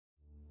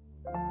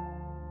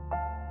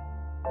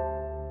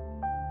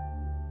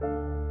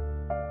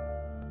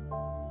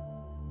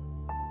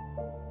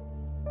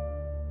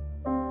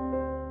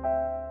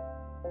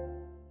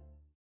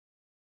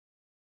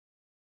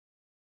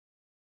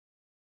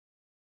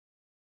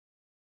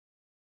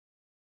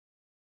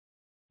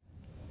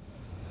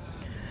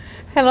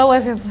Hello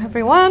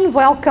everyone,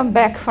 welcome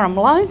back from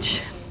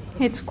lunch.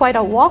 It's quite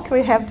a walk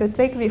we have to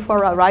take before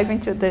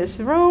arriving to this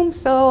room,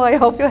 so I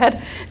hope you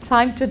had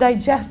time to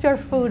digest your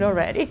food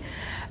already.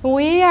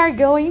 We are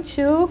going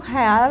to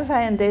have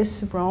in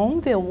this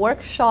room the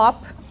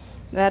workshop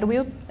that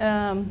will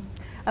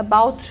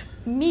about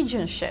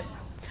mediumship.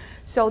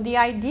 So the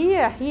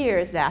idea here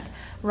is that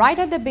right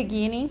at the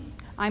beginning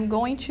I'm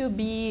going to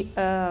be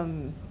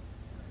going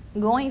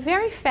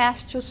very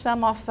fast to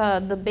some of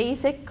the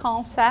basic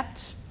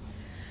concepts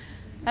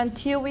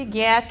until we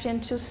get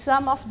into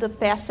some of the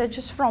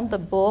passages from the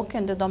book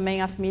in the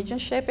domain of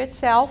mediumship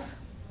itself.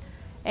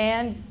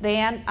 And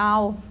then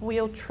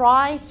we'll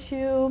try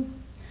to,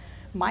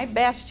 my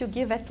best to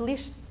give at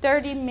least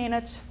 30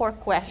 minutes for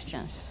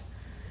questions,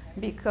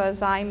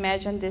 because I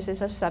imagine this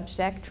is a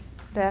subject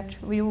that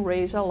will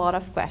raise a lot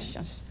of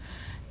questions.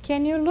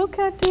 Can you look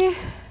at the,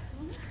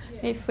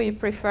 if we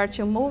prefer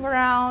to move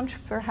around,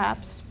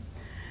 perhaps.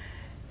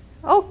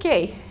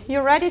 Okay, you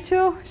ready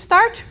to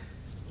start?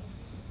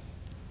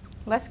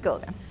 Let's go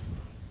then.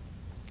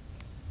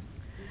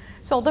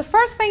 So the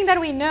first thing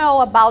that we know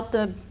about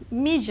the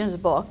mediums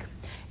book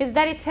is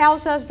that it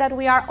tells us that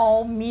we are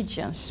all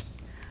mediums,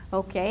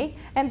 okay?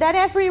 And that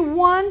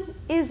everyone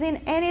is in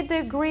any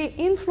degree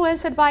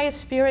influenced by a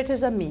spirit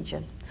is a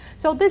medium.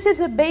 So this is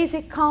a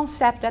basic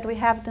concept that we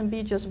have in the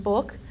mediums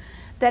book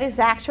that is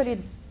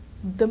actually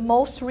the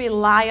most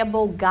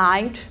reliable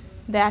guide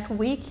that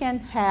we can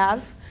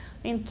have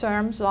in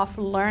terms of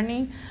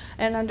learning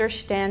and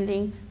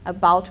understanding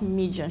about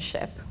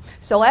mediumship.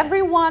 So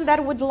everyone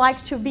that would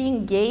like to be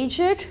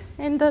engaged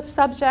in the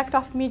subject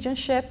of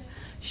mediumship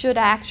should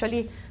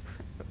actually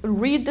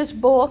read this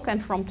book and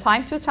from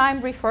time to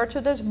time refer to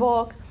this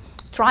book,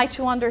 try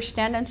to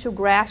understand and to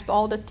grasp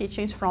all the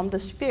teachings from the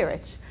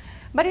spirits.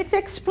 But it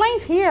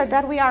explains here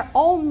that we are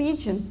all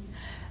medium,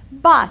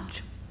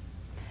 but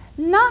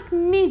not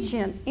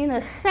medium in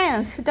a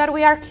sense that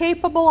we are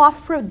capable of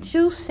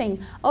producing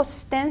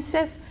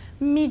ostensive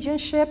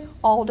mediumship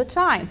all the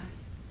time.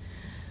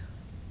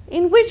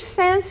 In which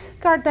sense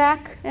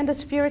Kardec and the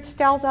spirits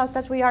tells us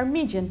that we are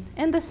medium?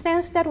 In the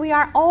sense that we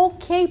are all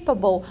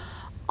capable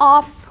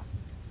of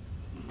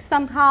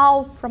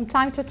somehow, from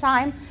time to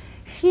time,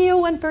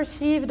 feel and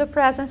perceive the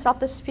presence of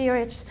the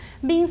spirits,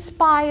 be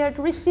inspired,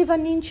 receive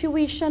an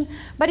intuition,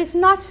 but it's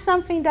not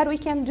something that we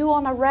can do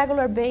on a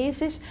regular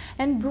basis,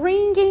 and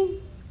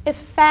bringing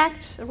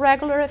effects,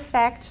 regular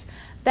effects,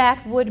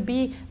 that would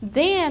be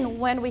then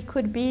when we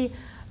could be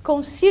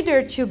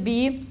considered to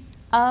be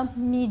a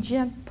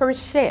medium per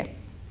se.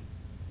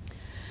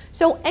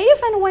 So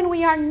even when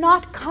we are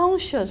not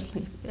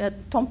consciously,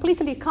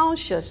 completely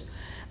conscious,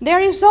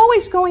 there is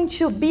always going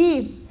to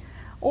be,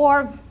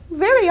 or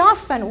very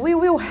often we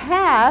will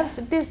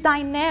have this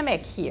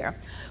dynamic here.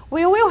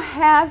 We will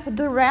have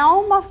the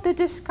realm of the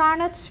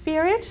discarnate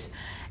spirits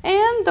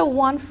and the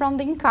one from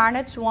the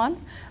incarnate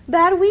one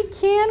that we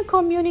can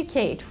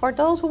communicate. For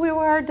those who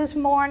were this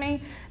morning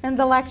in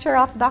the lecture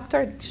of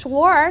Dr.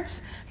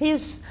 Schwartz,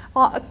 he's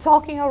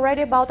talking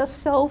already about a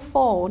cell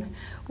phone.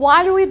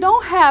 While we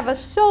don't have a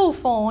cell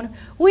phone,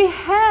 we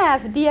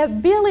have the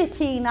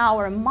ability in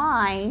our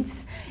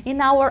minds,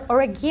 in our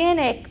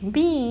organic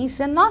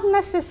beings, and not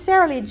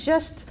necessarily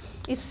just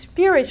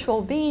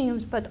spiritual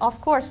beings, but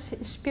of course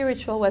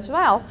spiritual as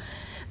well,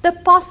 the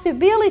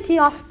possibility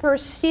of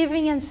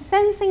perceiving and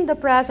sensing the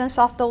presence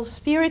of those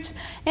spirits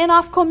and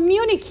of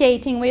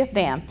communicating with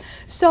them.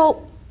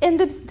 So in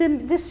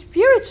the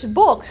spirits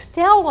books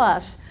tell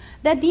us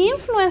that the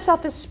influence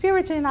of the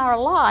spirits in our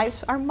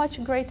lives are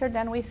much greater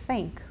than we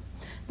think,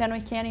 than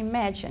we can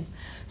imagine.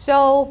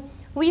 So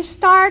we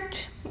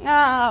start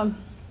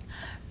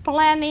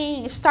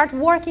planning, start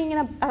working in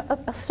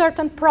a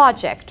certain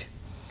project.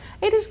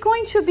 It is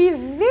going to be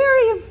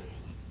very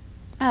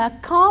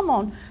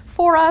common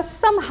for us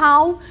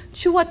somehow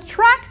to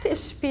attract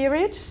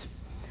spirits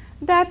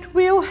that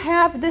will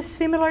have the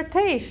similar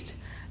taste,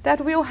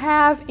 that will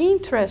have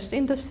interest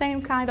in the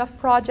same kind of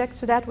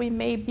projects that we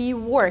may be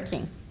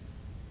working.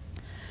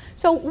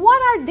 So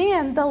what are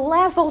then the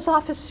levels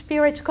of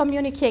spirit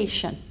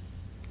communication?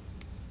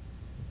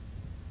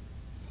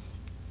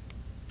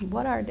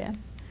 What are they?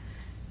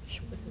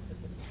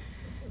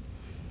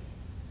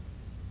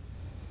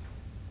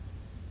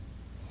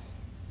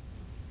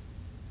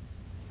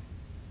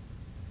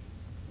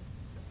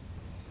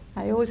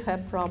 I always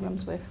have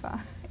problems with,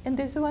 and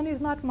this one is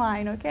not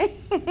mine, okay?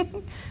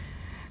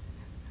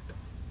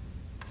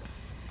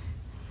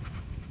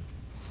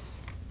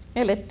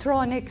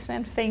 Electronics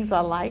and things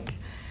alike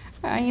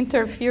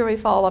interfere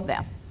with all of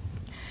them.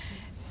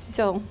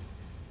 So,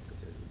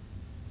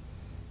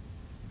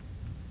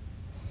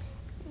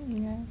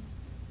 yeah,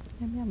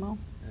 minha mão.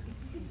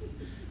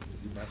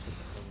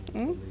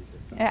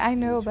 I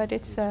know, but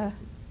it's, yeah.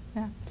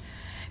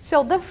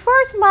 So the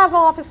first level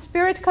of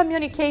spirit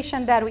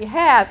communication that we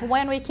have,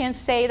 when we can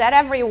say that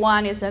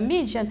everyone is a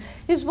medium,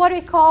 is what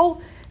we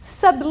call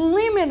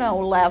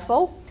subliminal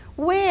level,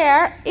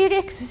 where it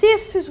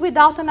exists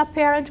without an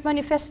apparent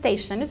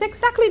manifestation. It's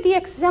exactly the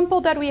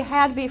example that we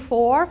had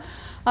before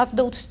of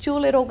those two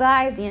little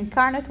guys, the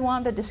incarnate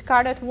one, the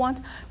discarded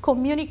one,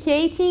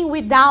 communicating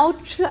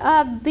without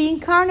the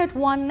incarnate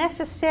one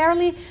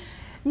necessarily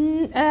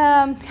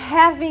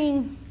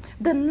having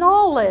the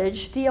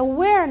knowledge, the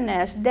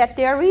awareness that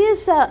there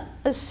is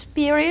a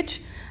spirit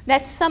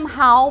that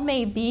somehow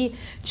may be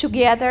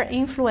together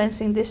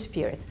influencing the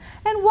spirit.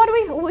 And what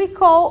we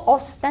call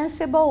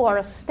ostensible or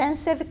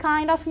ostensive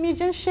kind of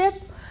mediumship,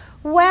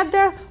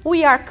 whether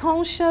we are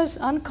conscious,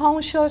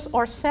 unconscious,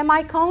 or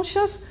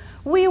semi-conscious,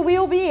 we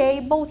will be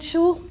able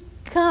to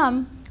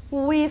come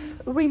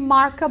with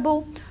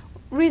remarkable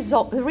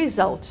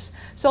results.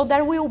 So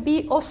there will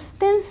be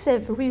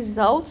ostensive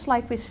results,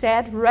 like we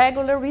said,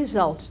 regular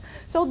results.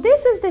 So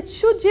this is the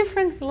two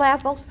different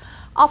levels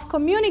of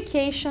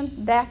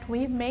communication that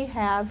we may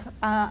have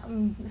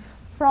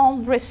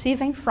from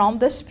receiving from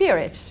the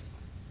spirits.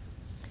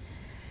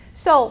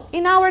 So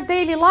in our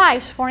daily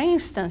lives, for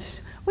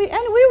instance, we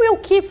will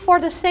keep, for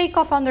the sake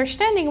of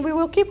understanding, we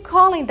will keep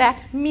calling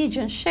that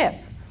mediumship.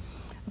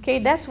 Okay,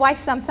 that's why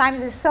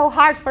sometimes it's so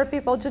hard for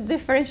people to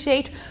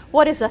differentiate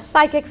what is a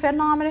psychic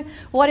phenomenon,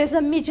 what is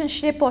a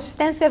mediumship,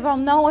 ostensive or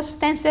no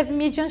ostensive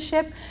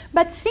mediumship.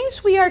 But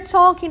since we are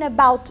talking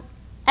about,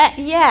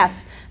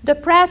 yes, the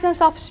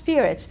presence of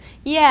spirits,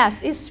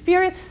 yes, is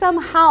spirits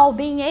somehow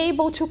being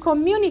able to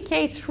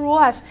communicate through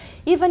us,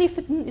 even if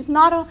it's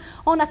not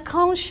on a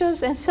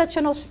conscious and such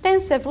an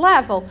ostensive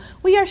level,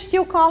 we are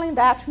still calling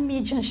that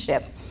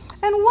mediumship.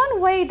 And one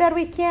way that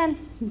we can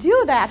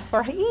do that,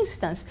 for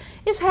instance,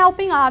 is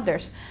helping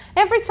others.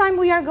 Every time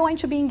we are going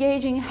to be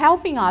engaging in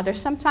helping others,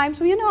 sometimes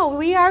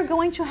we are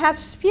going to have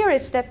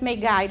spirits that may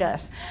guide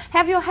us.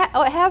 Have you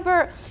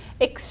ever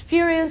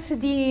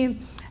experienced the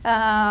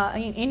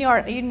in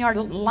your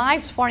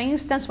lives, for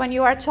instance, when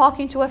you are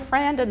talking to a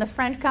friend and the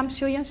friend comes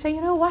to you and say,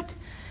 you know what,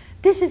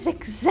 this is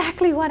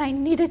exactly what I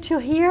needed to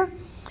hear,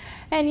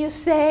 and you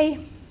say,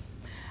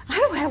 I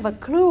don't have a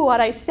clue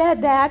what I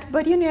said that,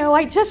 but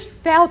I just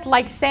felt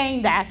like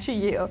saying that to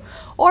you.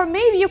 Or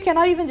maybe you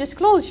cannot even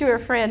disclose to your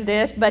friend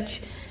this, but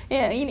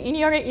in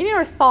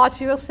your thoughts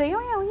you will say,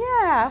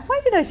 oh yeah,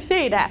 why did I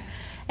say that?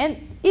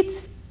 And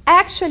it's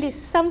actually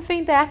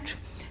something that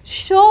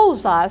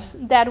shows us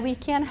that we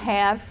can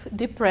have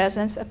a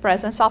presence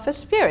of a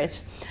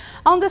spirit.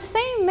 On the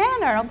same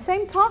manner, on the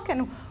same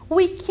token,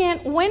 we can,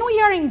 when we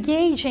are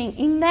engaging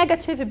in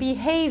negative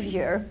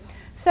behavior,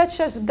 such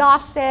as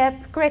gossip,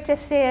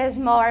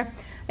 criticism, or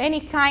any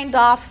kind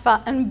of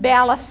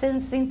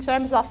imbalances in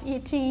terms of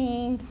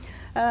eating,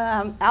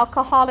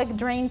 alcoholic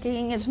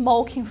drinking,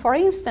 smoking, for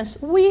instance,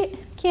 we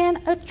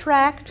can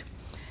attract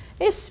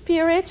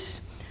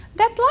spirits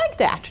that like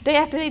that.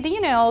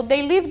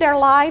 They live their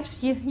lives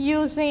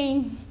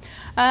using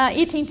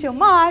eating too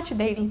much,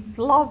 they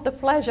love the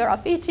pleasure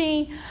of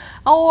eating,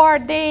 or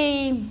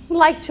they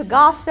like to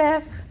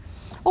gossip,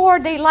 or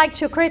they like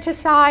to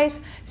criticize.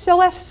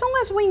 So as soon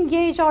as we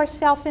engage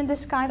ourselves in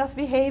this kind of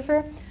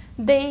behavior,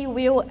 they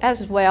will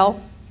as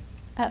well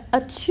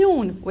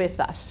attune with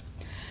us.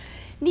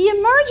 The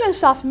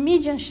emergence of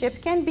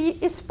mediumship can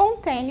be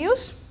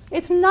spontaneous.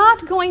 It's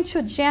not going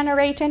to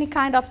generate any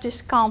kind of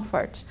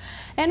discomfort.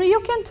 And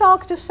you can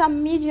talk to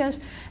some mediums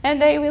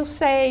and they will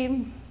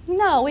say,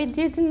 no, it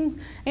didn't,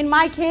 in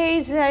my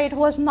case, it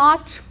was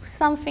not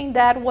something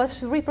that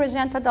was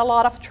represented a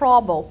lot of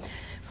trouble.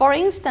 For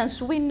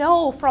instance, we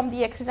know from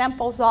the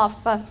examples of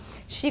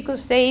Chico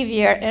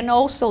Xavier and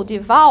also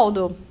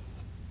Divaldo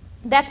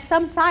that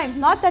sometimes,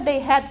 not that they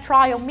had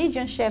trial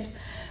mediumships,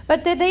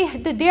 but that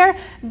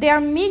their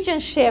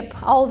mediumship,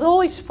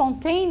 although it's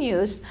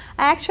spontaneous,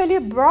 actually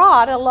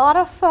brought a lot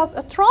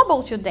of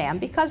trouble to them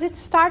because it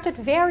started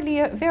very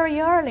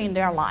early in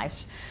their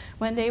lives,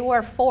 when they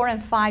were 4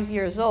 and 5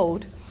 years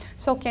old.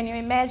 So can you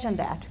imagine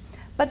that?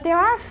 But there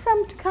are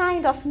some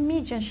kind of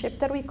mediumship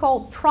that we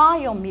call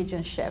trial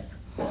mediumship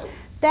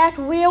that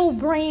will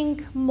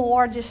bring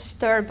more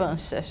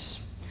disturbances.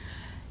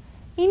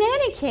 In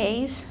any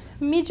case,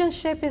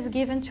 mediumship is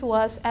given to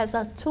us as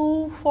a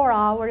tool for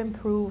our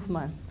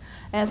improvement,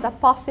 as a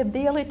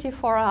possibility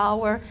for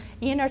our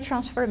inner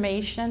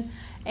transformation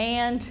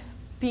and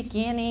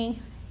beginning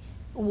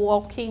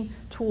walking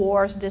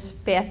towards this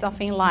path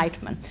of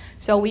enlightenment.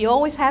 So we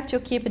always have to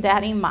keep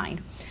that in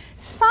mind.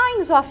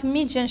 Signs of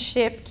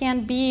mediumship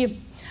can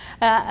be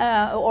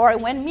or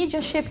when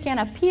mediumship can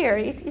appear,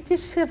 it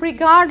is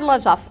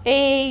regardless of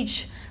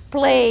age,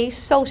 place,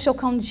 social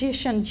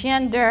condition,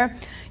 gender.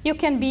 You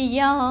can be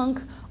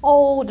young,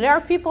 old. There are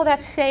people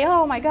that say,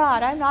 oh my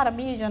God, I'm not a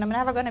medium, I'm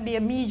never going to be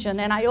a medium.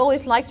 And I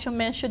always like to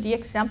mention the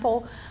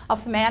example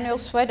of Manuel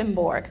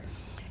Swedenborg.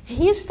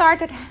 He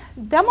started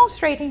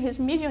demonstrating his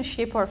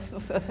mediumship, or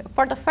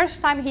for the first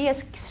time he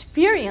has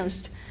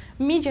experienced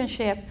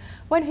mediumship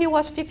when he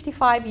was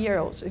 55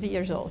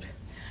 years old.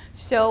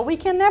 So we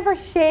can never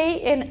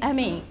say,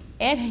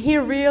 and he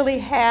really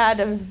had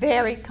a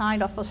very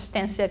kind of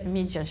ostensive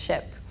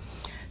mediumship.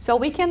 So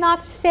we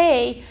cannot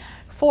say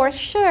for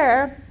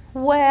sure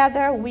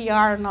whether we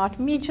are not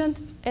medium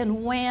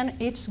and when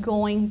it's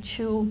going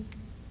to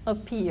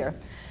appear.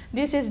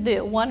 This is the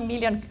 $1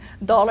 million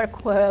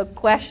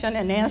question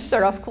and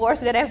answer, of course,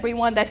 that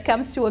everyone that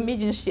comes to a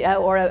mediumship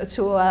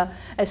to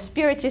a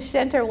Spiritist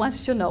center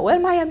wants to know.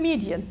 Am I a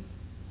medium?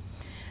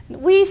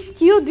 We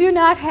still do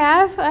not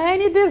have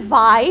any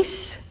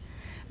device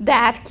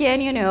that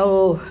can,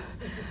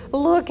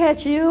 look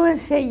at you and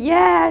say,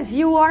 yes,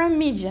 you are a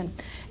medium.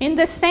 In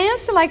the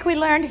sense, like we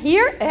learned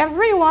here,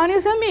 everyone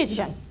is a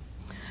medium.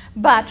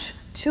 But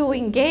to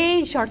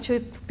engage or to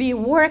be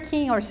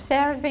working or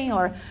serving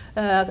or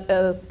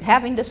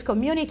having this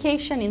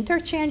communication,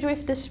 interchange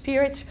with the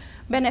spirit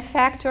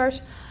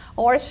benefactors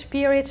or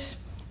spirits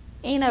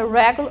on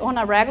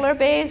a regular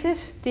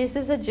basis, this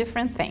is a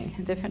different thing,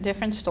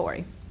 different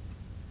story.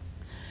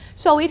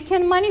 So it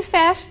can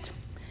manifest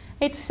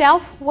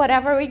itself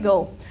wherever we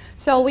go.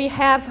 So we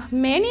have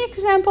many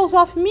examples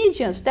of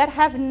mediums that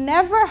have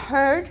never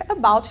heard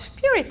about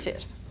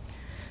Spiritism.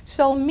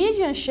 So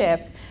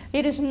mediumship,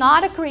 it is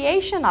not a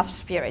creation of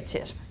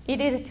Spiritism. It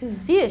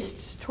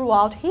exists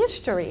throughout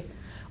history.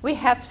 We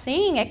have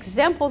seen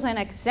examples and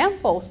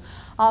examples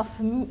of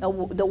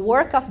the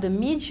work of the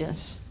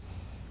mediums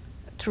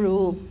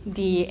through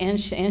the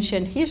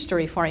ancient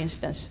history, for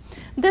instance.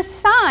 The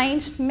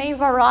signs may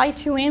vary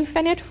to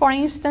infinite, for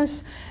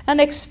instance,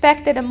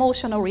 unexpected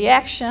emotional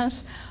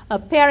reactions,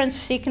 apparent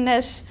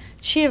sickness,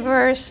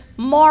 shivers,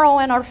 moral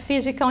and or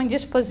physical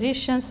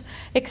indispositions,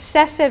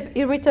 excessive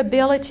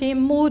irritability,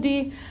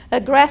 moody,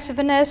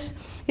 aggressiveness,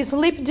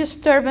 sleep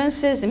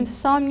disturbances,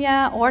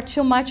 insomnia, or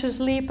too much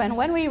sleep. And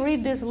when we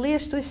read this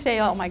list, we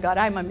say, oh my God,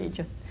 I'm a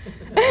medium.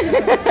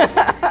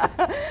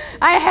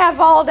 I have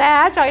all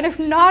that, and if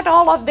not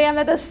all of them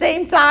at the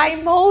same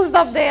time, most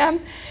of them.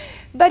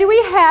 But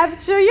we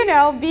have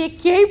to, be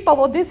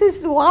capable. This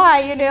is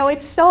why,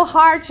 it's so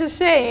hard to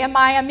say, am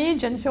I a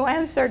medium, to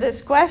answer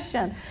this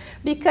question.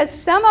 Because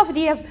some of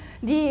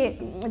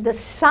the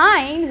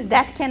signs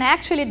that can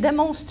actually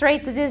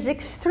demonstrate this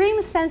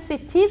extreme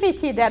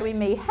sensitivity that we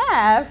may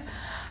have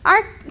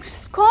are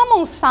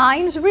common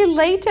signs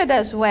related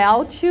as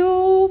well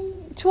to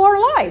our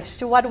lives,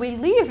 to what we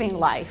live in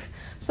life.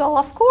 So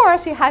of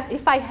course,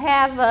 if I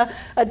have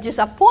a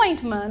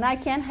disappointment, I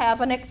can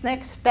have an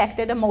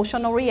unexpected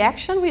emotional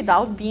reaction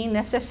without being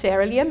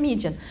necessarily a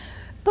medium.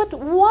 But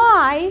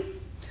why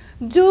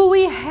do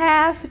we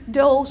have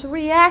those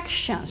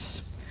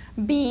reactions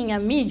being a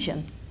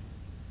medium?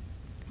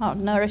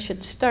 Nourished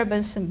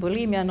disturbance and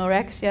bulimia,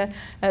 anorexia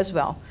as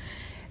well.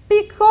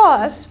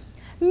 Because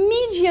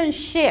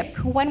mediumship,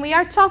 when we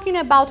are talking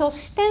about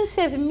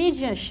ostensive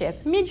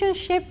mediumship,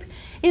 mediumship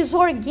is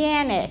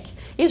organic,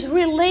 is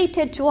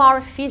related to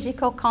our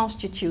physical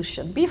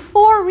constitution.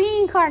 Before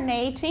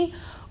reincarnating,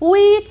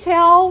 we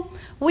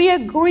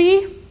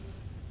agree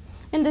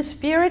in the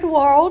spirit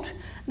world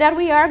that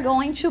we are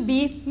going to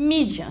be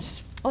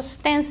mediums,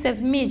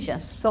 ostensive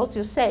mediums, so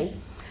to say.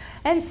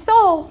 And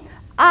so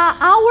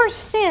our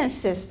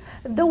senses,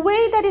 the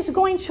way that is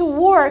going to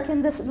work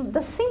in the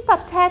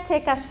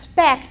sympathetic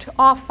aspect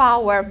of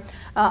our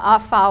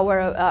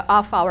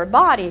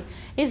body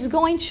is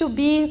going to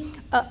be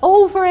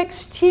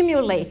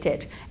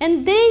overstimulated,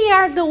 and they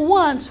are the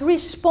ones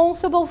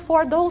responsible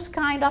for those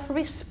kind of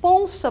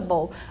responses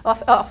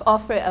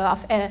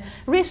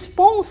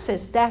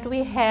that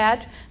we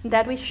had,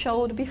 that we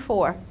showed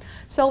before.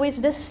 So it's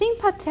the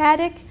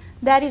sympathetic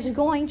that is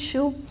going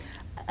to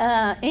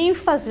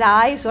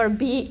emphasize or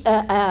be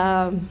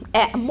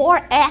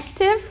more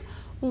active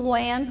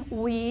when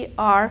we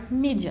are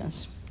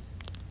mediums.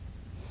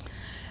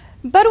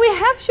 But we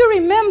have to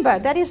remember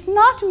that it's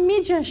not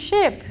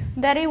mediumship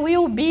that it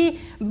will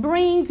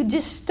bring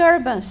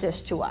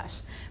disturbances to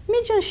us.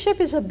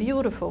 Mediumship is a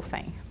beautiful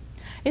thing.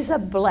 It's a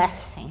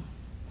blessing.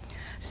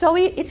 So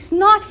it's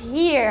not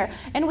here,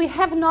 and we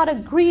have not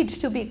agreed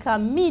to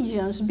become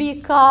mediums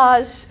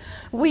because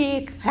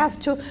we have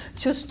to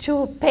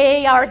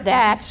pay our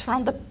debts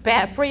from the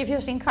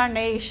previous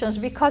incarnations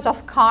because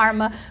of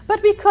karma,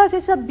 but because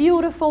it's a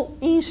beautiful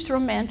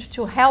instrument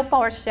to help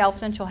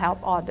ourselves and to help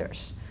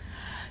others.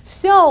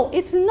 So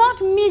it's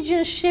not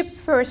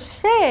mediumship per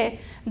se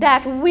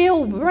that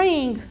will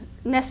bring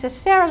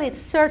necessarily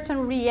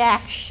certain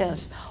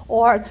reactions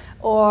or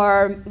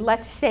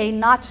let's say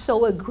not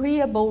so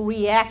agreeable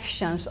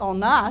reactions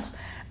on us,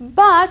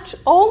 but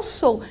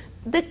also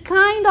the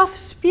kind of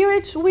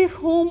spirits with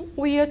whom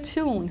we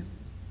attune.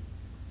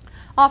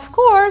 Of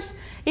course,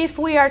 if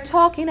we are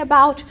talking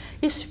about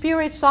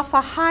spirits of a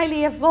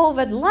highly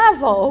evolved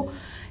level,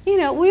 we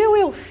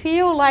will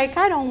feel like,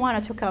 I don't want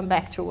it to come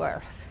back to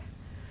earth.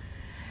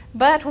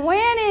 But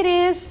when it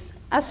is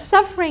a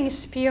suffering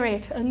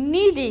spirit, a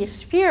needy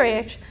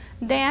spirit,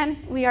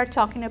 then we are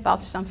talking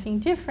about something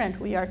different.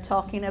 We are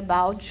talking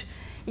about,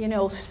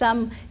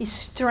 some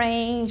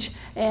strange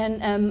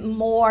and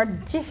more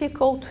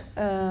difficult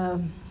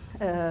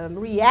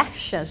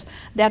reactions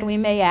that we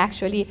may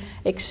actually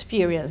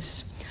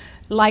experience.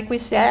 Like we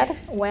said,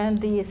 when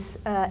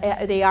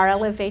they are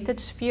elevated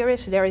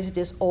spirits, there is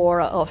this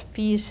aura of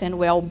peace and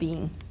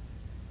well-being.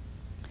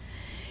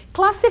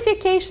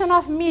 Classification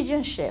of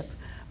mediumship.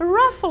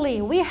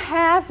 Roughly, we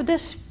have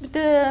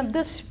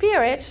the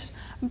spirits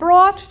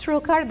brought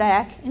through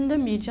Kardec in the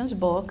Medium's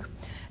book,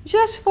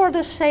 just for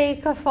the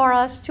sake of for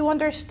us to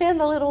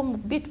understand a little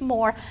bit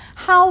more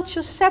how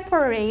to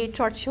separate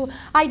or to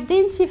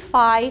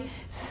identify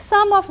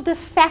some of the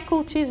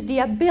faculties, the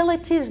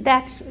abilities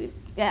that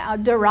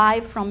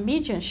derive from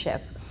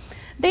mediumship.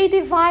 They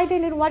divide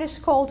it in what is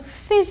called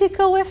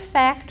physical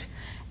effect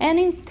and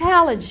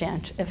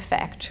intelligent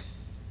effect.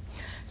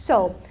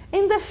 So,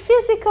 in the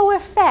physical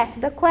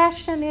effect, the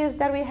question is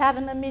that we have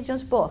in the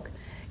medium's book.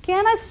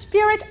 Can a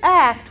spirit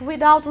act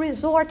without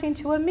resorting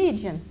to a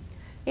medium?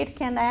 It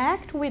can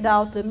act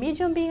without the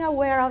medium being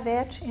aware of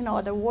it. In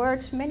other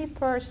words, many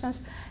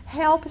persons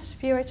help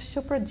spirits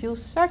to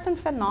produce certain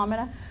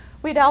phenomena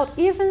without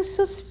even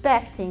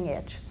suspecting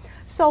it.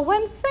 So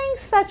when things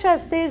such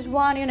as this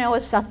one,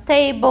 it's a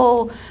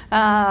table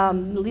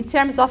in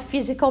terms of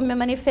physical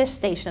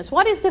manifestations.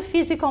 What is the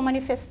physical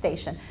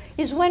manifestation?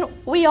 Is when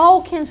we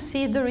all can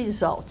see the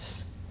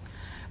results.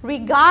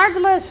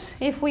 Regardless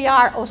if we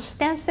are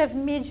ostensive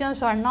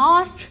mediums or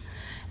not,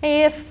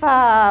 if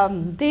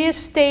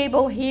this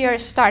table here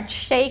starts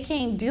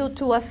shaking due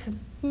to a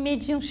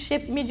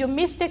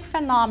mediumistic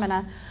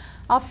phenomena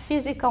of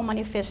physical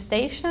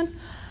manifestation,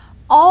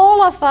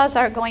 all of us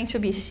are going to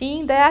be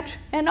seeing that,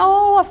 and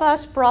all of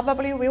us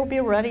probably will be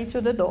running to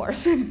the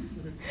doors.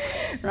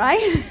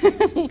 Right?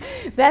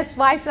 That's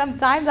why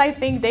sometimes I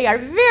think they are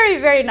very,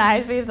 very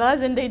nice with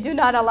us, and they do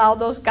not allow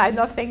those kind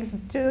of things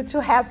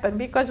to happen,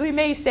 because we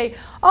may say,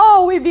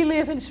 oh, we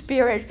believe in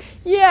spirit.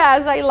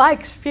 Yes, I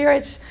like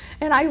spirits,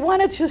 and I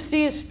wanted to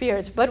see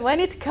spirits. But when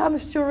it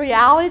comes to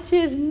reality,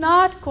 it's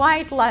not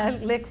quite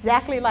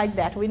exactly like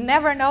that. We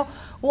never know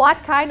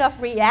what kind of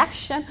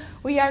reaction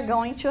we are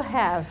going to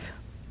have.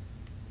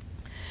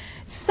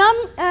 Some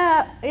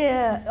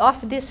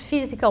of these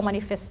physical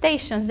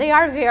manifestations, they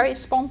are very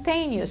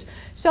spontaneous.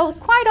 So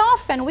quite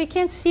often we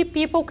can see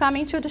people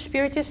coming to the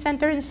Spiritist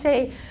Center and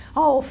say,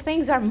 oh,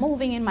 things are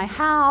moving in my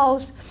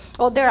house,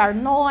 or there are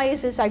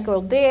noises, I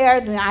go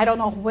there, I don't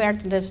know where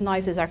these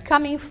noises are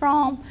coming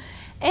from.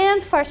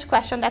 And first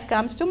question that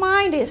comes to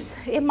mind is,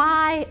 am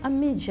I a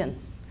medium?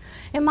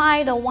 Am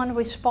I the one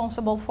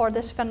responsible for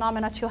this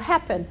phenomena to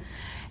happen?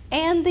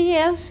 And the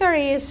answer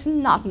is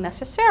not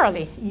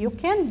necessarily. You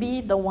can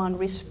be the one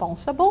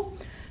responsible,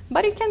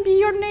 but it can be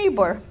your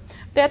neighbor.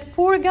 That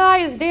poor guy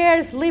is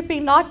there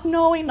sleeping, not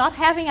knowing, not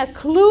having a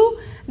clue,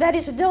 that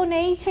is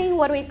donating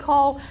what we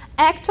call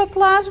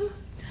ectoplasm.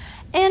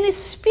 And the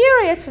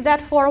spirits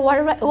that for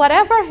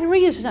whatever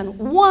reason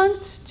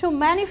want to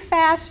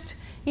manifest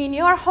in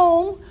your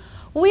home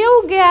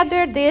will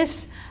gather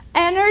this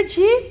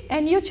energy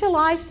and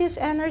utilize this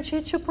energy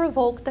to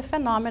provoke the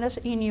phenomena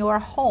in your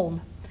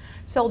home.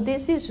 So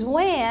this is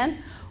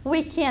when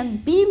we can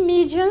be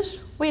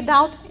mediums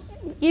without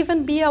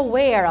even be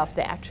aware of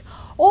that.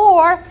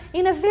 Or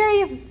in a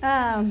very,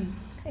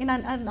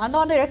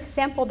 another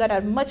example that are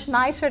much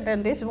nicer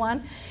than this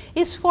one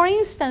is, for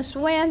instance,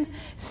 when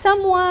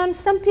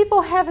some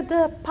people have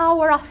the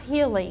power of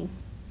healing.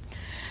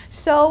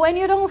 So when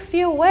you don't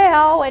feel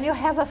well and you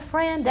have a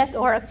friend that,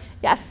 or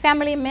a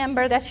family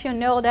member that you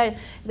know that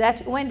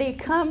when they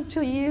come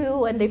to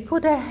you and they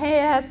put their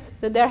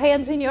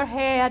hands in your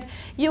head,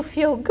 you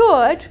feel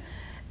good,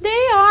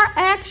 they are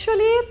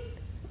actually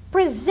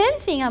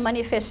presenting a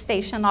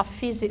manifestation of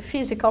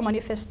physical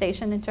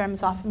manifestation in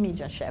terms of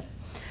mediumship.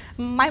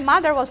 My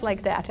mother was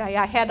like that.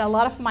 I had a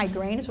lot of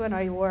migraines when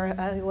I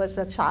was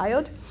a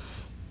child.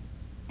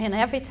 And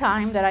every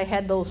time that I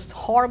had those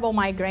horrible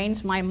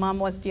migraines, my mom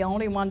was the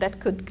only one that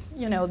could,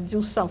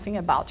 do something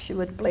about it. She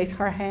would place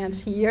her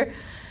hands here.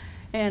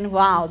 And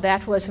wow,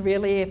 that was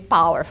really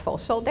powerful.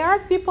 So there are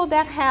people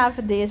that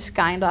have this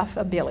kind of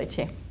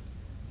ability.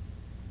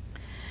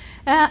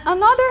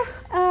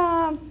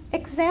 Another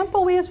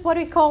example is what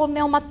we call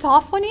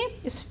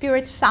pneumatophony,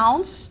 spirit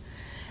sounds.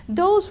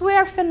 Those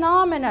were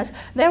phenomena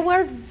that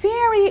were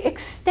very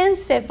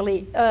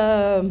extensively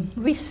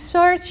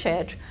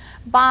researched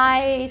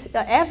by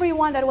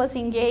everyone that was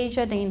engaged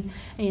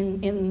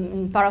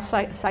in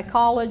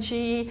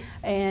parapsychology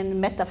and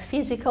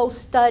metaphysical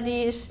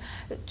studies,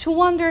 to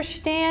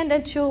understand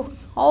and to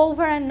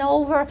over and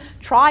over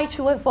try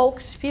to evoke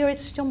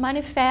spirits to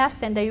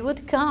manifest, and they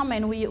would come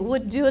and we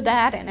would do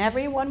that, and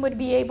everyone would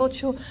be able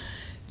to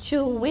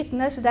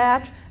witness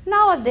that.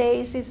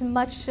 Nowadays it's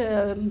much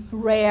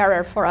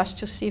rarer for us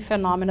to see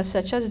phenomena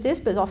such as this,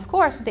 but of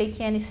course they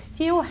can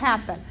still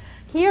happen.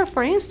 Here,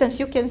 for instance,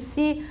 you can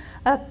see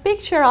a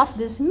picture of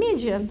this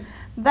medium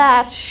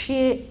that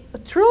she,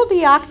 through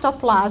the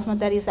ectoplasm,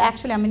 that is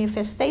actually a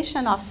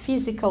manifestation of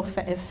physical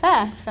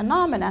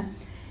phenomena,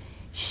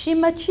 she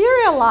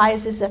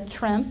materializes a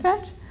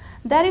trumpet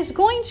that is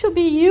going to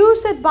be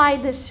used by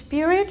the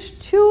spirit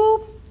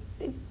to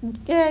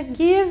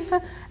give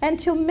and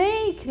to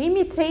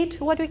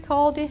imitate what we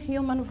call the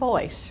human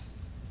voice.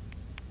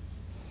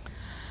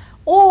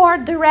 Or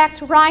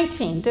direct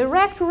writing.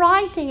 Direct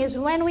writing is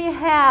when we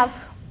have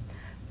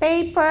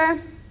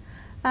paper,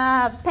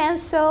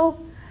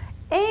 pencil,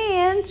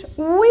 and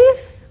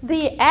with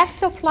the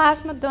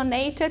ectoplasm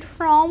donated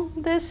from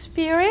the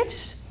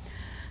spirits,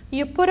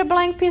 You put a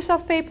blank piece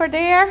of paper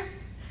there.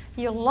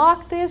 You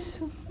lock this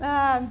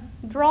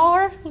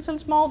drawer, little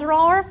small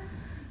drawer.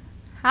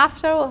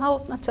 After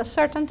a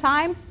certain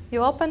time,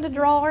 you open the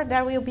drawer,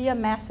 there will be a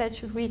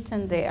message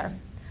written there.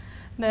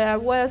 There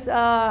was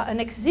an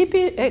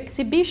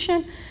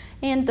exhibition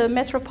in the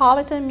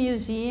Metropolitan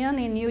Museum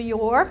in New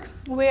York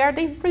where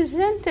they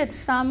presented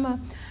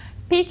some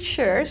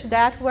pictures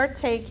that were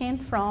taken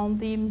from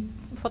the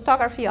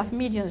photography of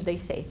mediums, they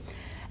say.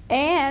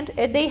 And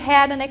they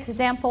had an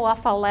example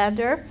of a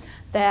letter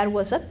that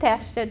was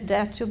attested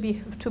that to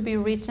be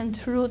written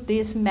through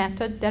this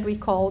method that we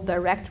call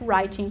direct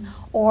writing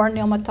or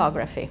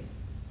pneumatography.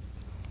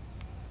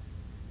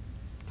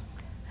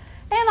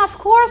 And of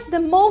course, the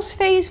most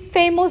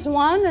famous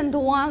one, and the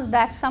ones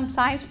that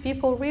sometimes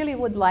people really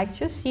would like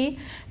to see,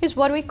 is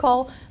what we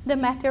call the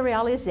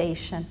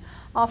materialization.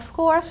 Of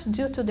course,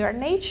 due to their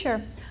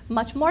nature,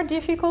 much more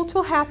difficult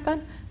to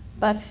happen,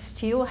 but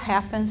still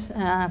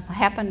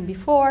happened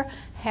before,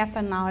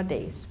 happen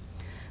nowadays.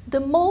 The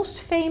most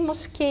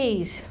famous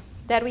case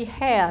that we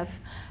have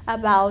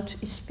about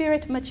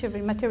spirit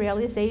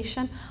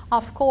materialization,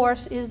 of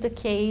course, is the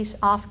case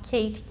of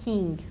Kate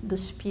King, the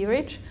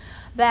spirit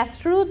that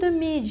through the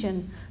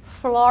medium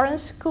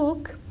Florence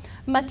Cook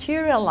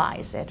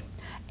materialized.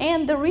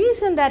 And the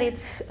reason that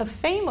it's a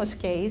famous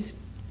case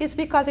is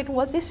because it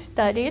was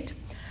studied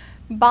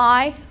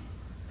by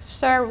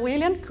Sir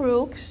William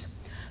Crookes,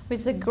 who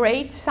is a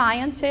great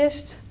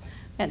scientist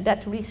and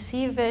that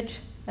received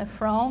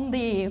from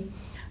the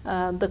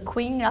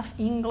Queen of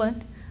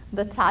England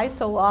the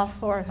title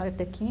of, or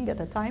the king at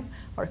the time,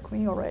 or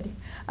queen already,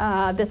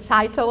 the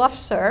title of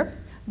Sir,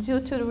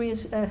 due to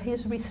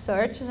his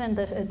research in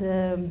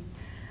the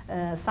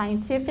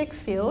scientific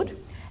field,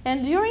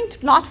 and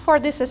not for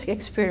this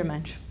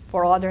experiment,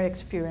 for other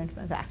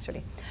experiments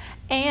actually.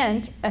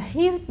 And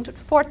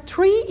for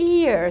 3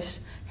 years,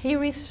 he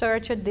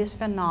researched this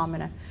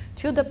phenomenon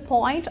to the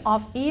point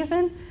of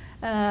even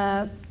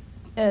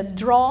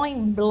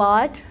drawing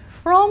blood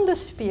from the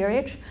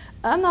spirit,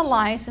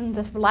 analyzing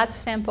the blood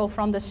sample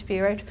from the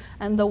spirit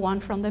and the one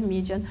from the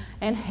medium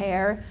and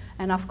hair,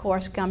 and of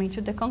course coming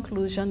to the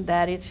conclusion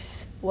that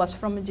it was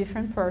from a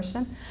different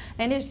person.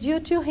 And it's due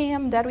to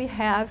him that we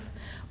have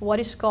what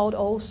is called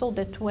also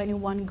the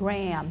 21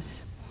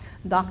 grams.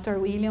 Dr.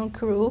 William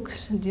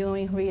Crookes,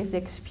 during his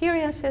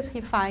experiences,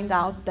 he found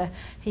out that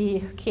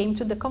he came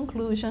to the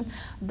conclusion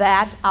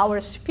that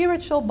our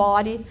spiritual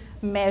body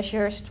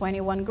measures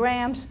 21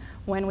 grams.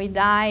 When we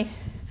die,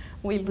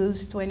 we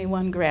lose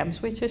 21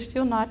 grams, which is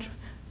still not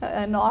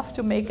enough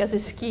to make us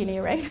skinny,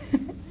 right?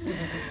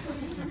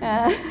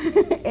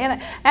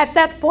 And at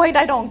that point,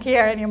 I don't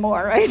care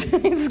anymore, right?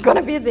 It's going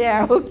to be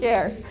there. Who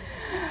cares?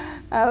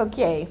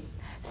 Okay.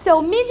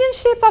 So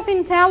mediumship of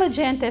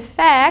intelligent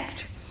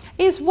effect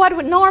is what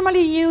we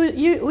normally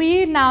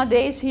we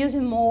nowadays use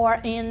more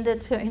in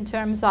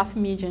terms of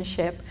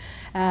mediumship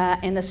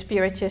in the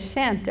Spiritist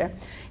Center,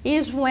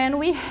 is when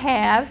we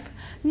have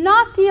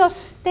not the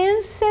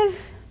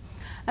ostensive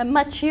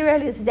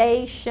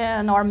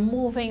materialization or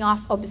moving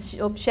of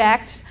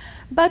objects,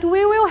 but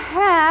we will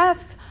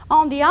have,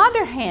 on the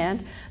other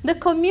hand, the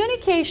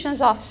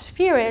communications of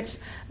spirits.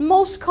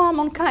 Most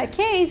common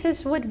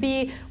cases would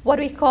be what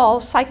we call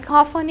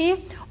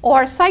psychophony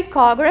or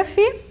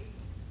psychography,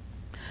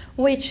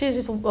 which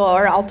is,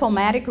 or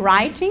automatic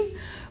writing,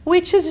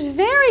 which is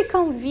very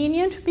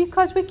convenient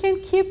because we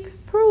can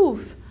keep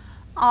proof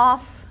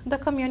of the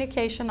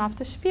communication of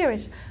the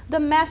spirit. The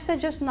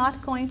message is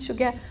not going to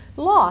get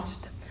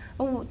lost.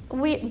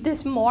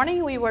 This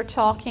morning we were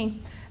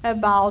talking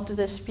about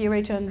the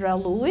spirit Andrea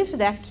Lewis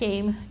that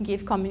came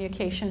give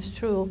communications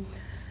through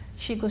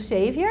Chico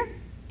Xavier,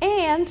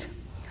 and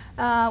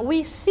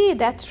we see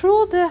that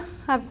through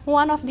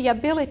one of the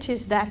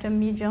abilities that a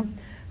medium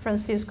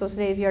Francisco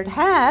Xavier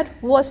had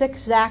was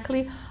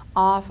exactly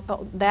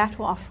that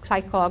of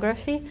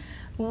psychography,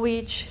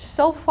 which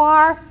so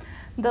far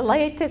the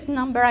latest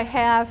number I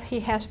have, he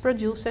has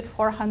produced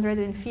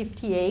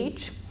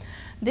 458.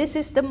 This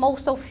is the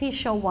most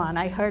official one.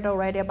 I heard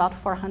already about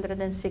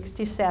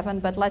 467,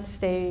 but let's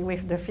stay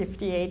with the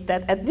 58.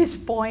 That at this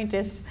point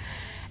is,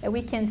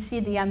 we can see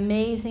the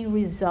amazing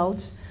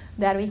results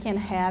that we can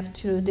have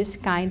through this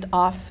kind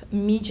of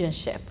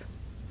mediumship.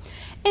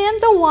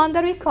 And the one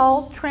that we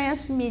call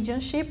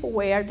trans-mediumship,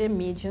 where the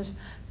mediums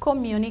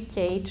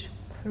communicate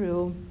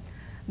through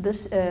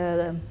this,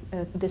 the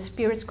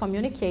spirits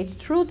communicate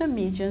through the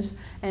mediums,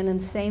 and in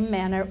the same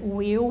manner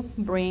will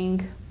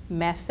bring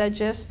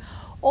messages,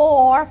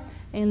 or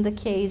in the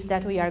case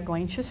that we are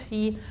going to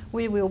see,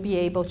 we will be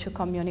able to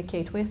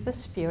communicate with the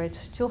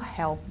spirits to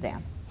help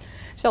them.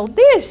 So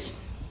this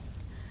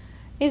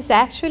is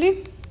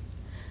actually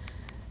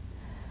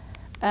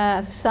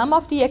some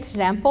of the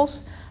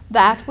examples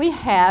that we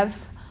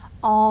have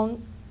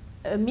on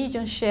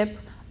mediumship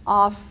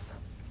of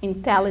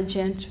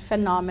intelligent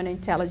phenomena,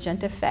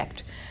 intelligent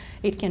effect.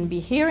 It can be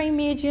hearing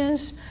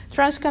mediums,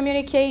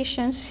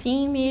 transcommunication,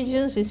 seeing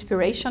mediums,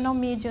 inspirational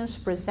mediums,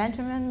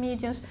 presentiment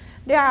mediums.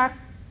 There are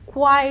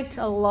quite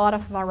a lot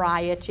of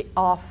variety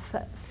of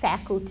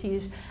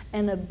faculties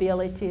and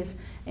abilities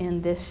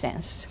in this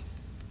sense.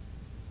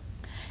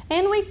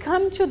 And we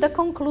come to the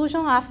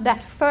conclusion of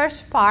that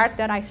first part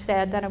that I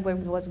said that I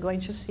was going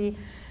to see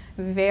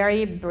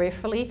very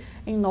briefly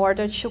in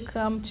order to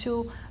come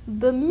to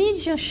the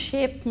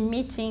mediumship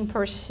meeting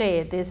per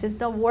se. This is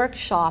the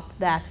workshop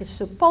that is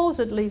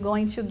supposedly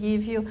going to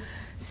give you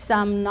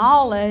some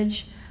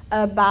knowledge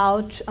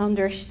about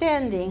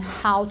understanding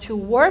how to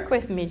work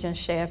with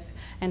mediumship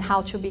and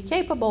how to be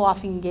capable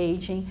of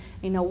engaging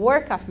in a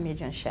work of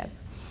mediumship.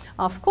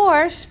 Of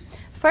course,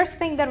 first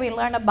thing that we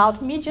learn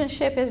about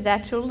mediumship is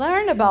that to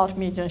learn about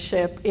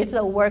mediumship, it's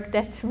a work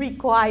that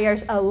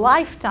requires a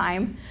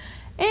lifetime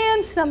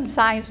and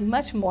sometimes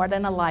much more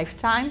than a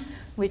lifetime,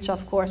 which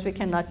of course we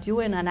cannot do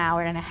in an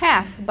hour and a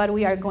half, but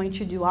we are going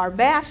to do our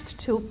best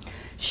to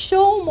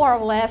show more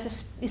or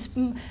less,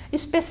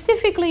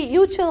 specifically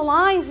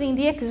utilizing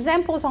the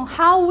examples on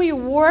how we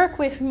work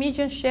with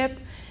mediumship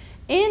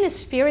in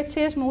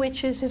Spiritism,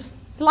 which is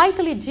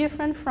slightly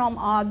different from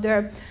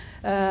other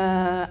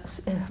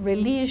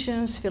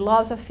religions,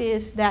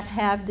 philosophies that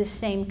have the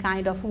same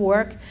kind of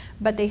work,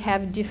 but they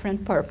have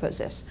different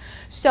purposes.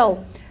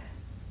 So,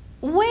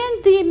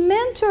 when the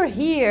mentor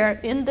here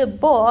in the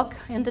book,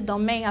 in the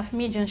domain of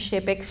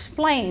mediumship,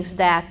 explains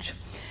that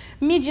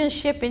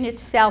mediumship in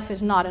itself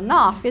is not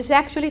enough, is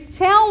actually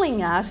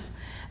telling us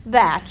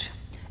that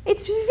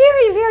it's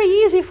very, very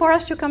easy for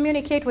us to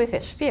communicate with a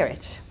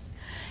spirit.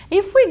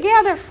 If we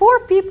gather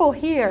 4 people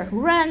here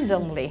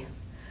randomly,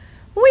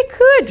 we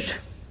could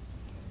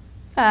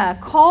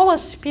call a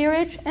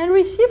spirit and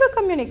receive a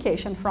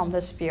communication from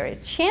the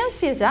spirit.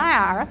 Chances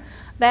are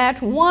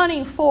that 1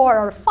 in 4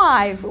 or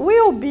 5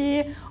 will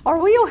be, or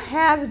will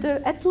have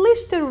at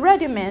least the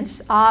rudiments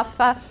of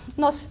an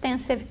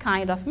ostensive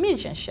kind of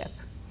mediumship.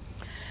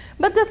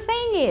 But the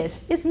thing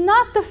is, it's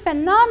not the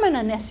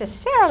phenomena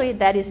necessarily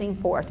that is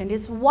important,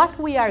 it's what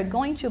we are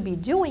going to be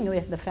doing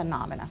with the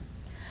phenomena.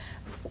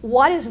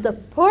 What is the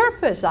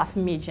purpose of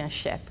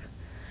mediumship?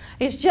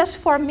 It's just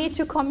for me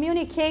to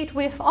communicate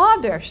with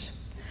others.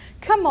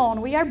 Come on,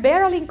 we are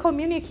barely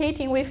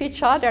communicating with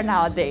each other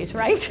nowadays,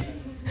 right?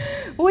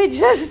 We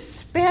just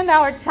spend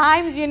our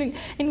times in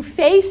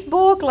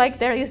Facebook, like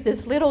there is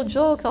this little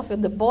joke of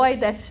the boy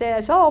that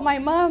says, oh, my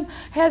mom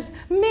has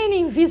many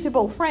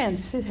invisible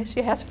friends.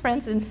 She has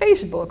friends in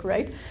Facebook,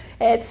 right?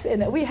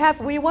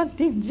 We want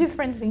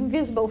different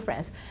invisible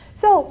friends.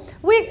 So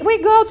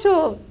we go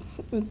to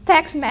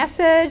text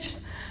message,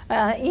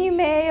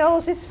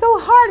 emails. It's so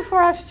hard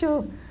for us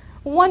to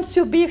want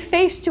to be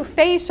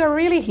face-to-face or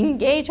really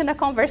engage in a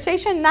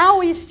conversation. Now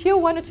we still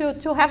want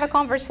to have a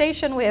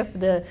conversation with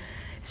the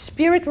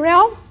spirit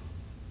realm.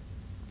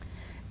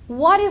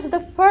 What is the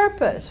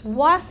purpose?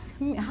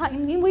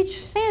 In which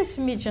sense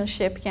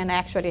mediumship can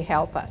actually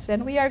help us?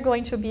 And we are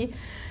going to be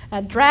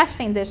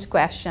addressing this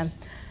question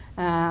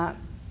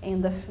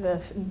in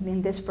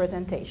this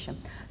presentation.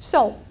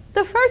 So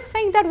the first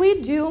thing that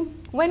we do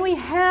when we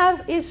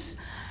have the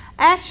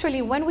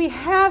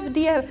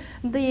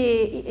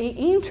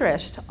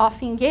interest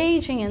of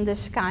engaging in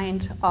this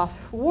kind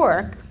of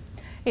work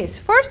is,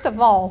 first of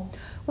all,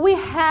 we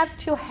have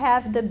to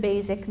have the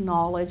basic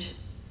knowledge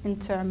in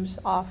terms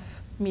of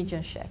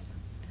mediumship.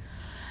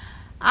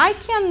 I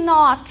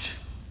cannot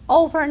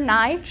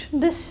overnight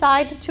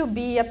decide to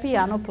be a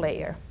piano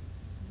player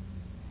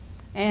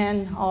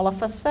and all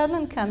of a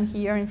sudden come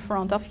here in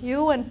front of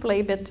you and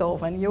play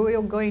Beethoven. You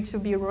are going to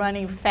be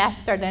running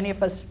faster than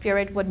if a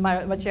spirit would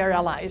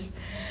materialize.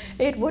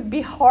 It would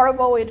be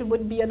horrible. It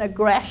would be an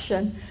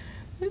aggression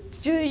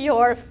to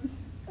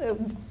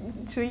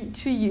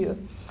you.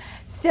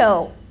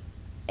 So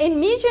in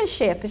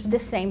mediumship, it's the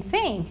same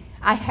thing.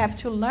 I have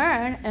to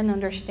learn and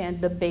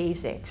understand the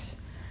basics.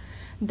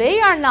 They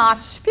are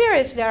not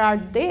spirits that are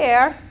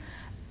there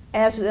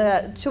as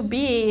to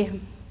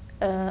be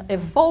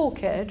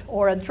evoked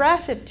or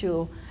addressed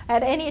to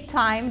at any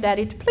time that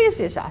it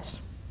pleases us.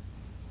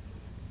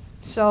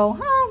 So,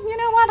 oh, you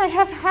know what, I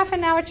have half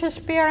an hour to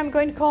spare, I'm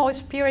going to call a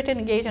spirit and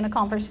engage in a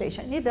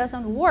conversation. It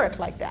doesn't work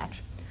like that.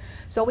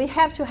 So we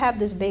have to have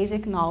this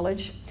basic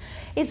knowledge.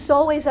 It's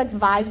always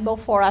advisable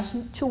for us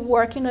to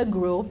work in a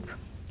group.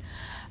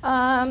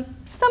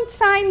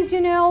 Sometimes,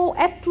 you know,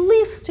 at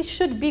least it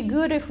should be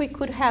good if we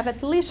could have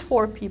at least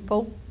 4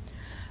 people.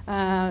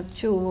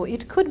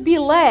 It could be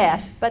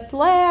less, but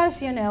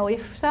less, you know,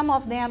 if some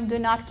of them do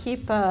not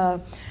keep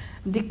the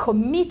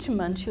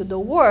commitment to the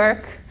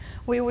work,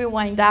 we will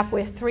wind up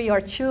with 3 or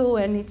 2,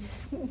 and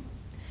it's,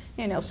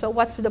 you know, so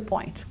what's the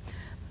point?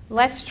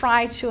 Let's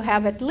try to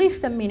have at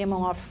least a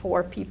minimum of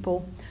 4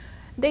 people.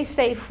 They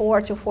say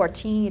 4 to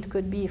 14, it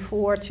could be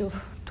 4 to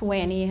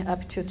 20,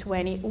 up to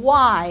 20.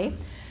 Why?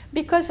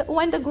 Because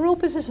when the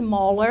group is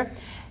smaller,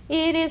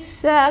 it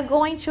is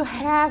going to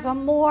have a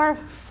more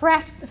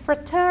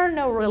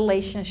fraternal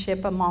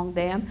relationship among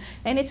them,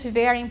 and it's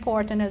very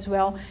important as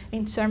well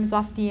in terms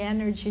of the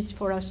energy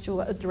for us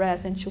to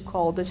address and to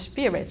call the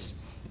spirits.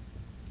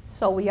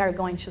 So we are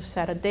going to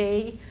set a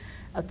day,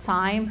 a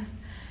time,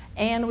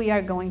 and we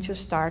are going to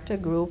start a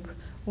group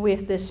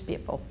with these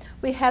people.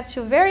 We have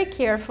to very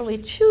carefully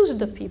choose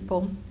the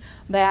people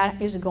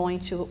that is going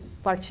to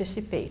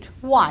participate.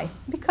 Why?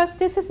 Because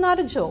this is not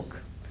a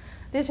joke.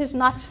 This is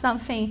not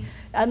something,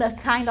 a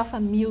kind of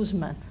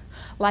amusement.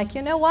 Like,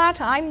 you know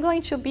what, I'm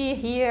going to be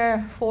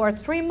here for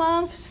 3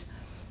 months,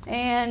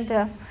 and,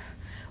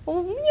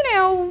 you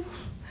know,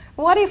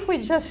 what if we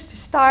just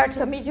start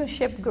a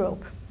mediumship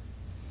group?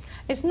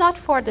 It's not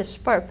for this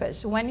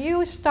purpose. When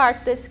you start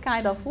this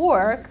kind of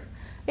work,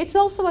 it's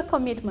also a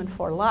commitment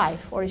for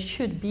life, or it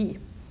should be.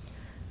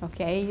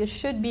 Okay, you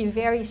should be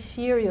very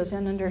serious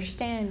and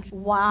understand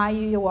why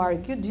you are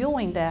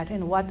doing that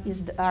and what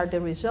are the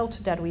results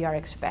that we are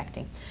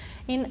expecting.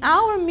 In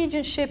our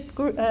mediumship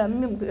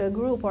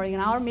group, or in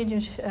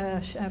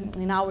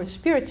our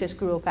spiritist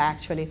group,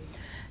 actually,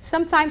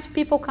 sometimes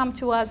people come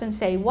to us and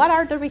say, what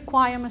are the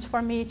requirements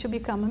for me to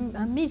become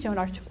a medium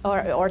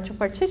or to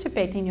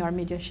participate in your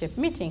mediumship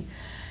meeting?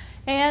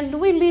 And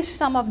we list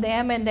some of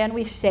them, and then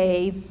we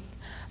say,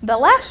 the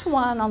last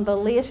one on the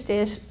list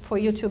is for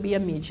you to be a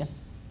medium.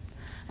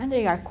 And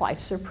they are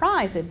quite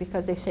surprised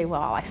because they say,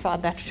 well, I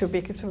thought that to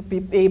be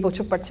able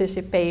to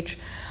participate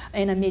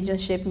in a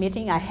mediumship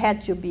meeting, I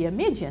had to be a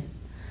medium.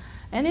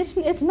 And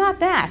it's not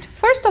that.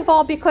 First of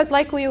all, because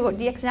like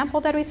the example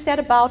that we said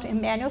about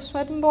Emmanuel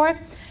Swedenborg,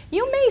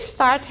 you may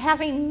start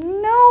having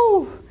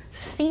no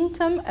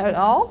symptom at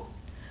all,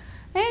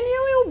 and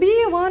you will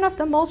be one of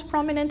the most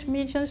prominent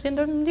mediums in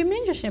the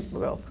mediumship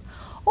group.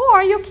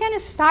 Or you can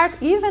start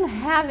even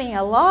having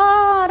a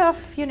lot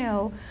of, you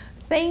know,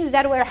 things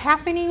that were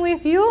happening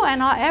with you,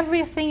 and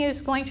everything is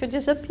going to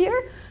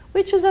disappear,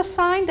 which is a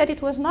sign that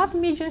it was not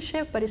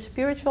mediumship, but a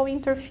spiritual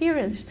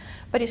interference.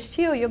 But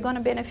still, you're going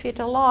to benefit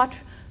a lot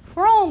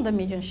from the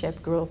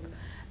mediumship group,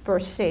 per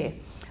se.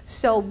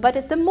 So,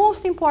 but the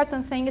most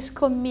important thing is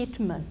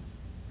commitment.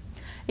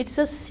 It's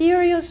a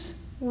serious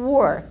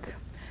work.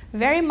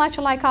 Very much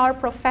like our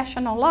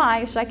professional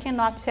lives, I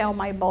cannot tell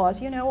my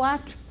boss, you know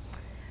what,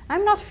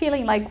 I'm not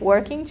feeling like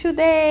working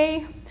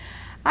today.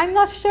 I'm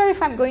not sure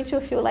if I'm going to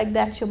feel like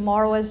that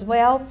tomorrow as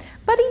well.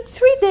 But in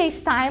 3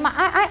 days' time,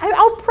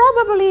 I'll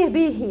probably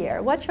be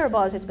here. What your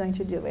boss is going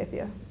to do with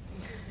you?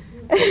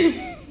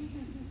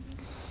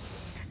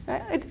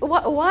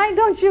 Why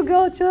don't you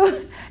go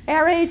to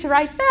RH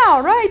right now,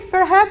 right?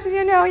 Perhaps,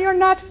 you know,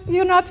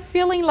 you're not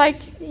feeling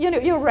like, you know,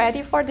 you're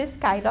ready for this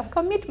kind of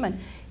commitment.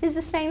 It's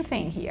the same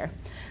thing here.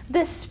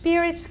 The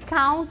spirits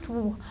count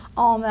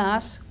on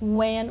us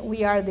when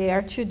we are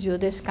there to do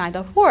this kind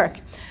of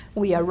work.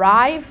 We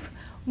arrive.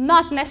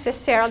 Not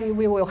necessarily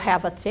we will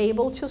have a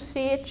table to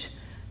sit.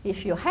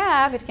 If you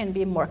have, it can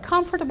be more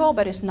comfortable,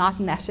 but it's not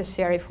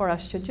necessary for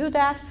us to do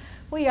that.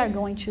 We are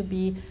going to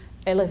be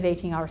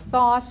elevating our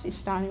thoughts,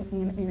 starting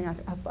in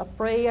a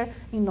prayer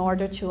in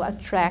order to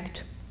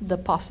attract the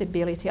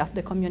possibility of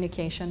the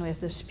communication with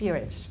the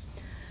spirits.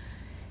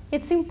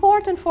 It's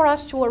important for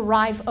us to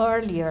arrive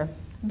earlier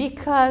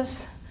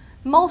because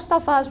most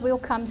of us will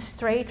come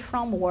straight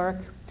from work,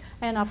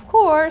 and of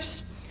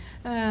course,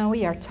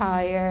 we are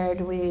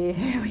tired, we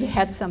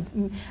had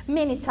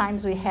many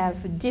times we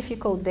have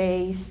difficult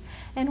days,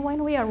 and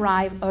when we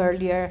arrive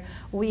earlier,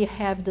 we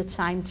have the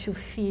time to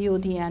feel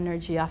the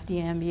energy of the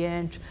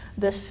ambient.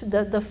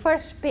 The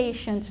first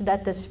patients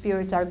that the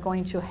spirits are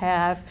going to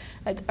have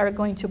are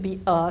going to be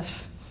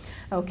us.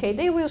 Okay,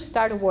 they will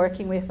start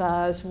working with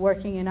us,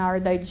 working in our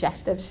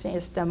digestive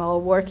system,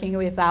 or working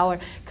with our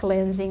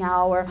cleansing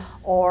our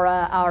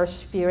aura, our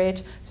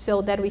spirit,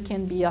 so that we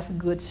can be of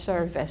good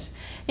service.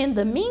 In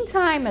the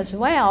meantime as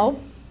well,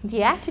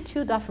 the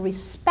attitude of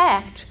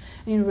respect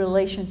in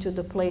relation to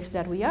the place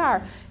that we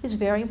are is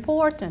very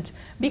important,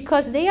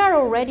 because they are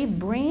already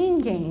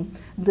bringing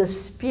the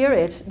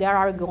spirits that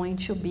are going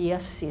to be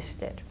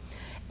assisted.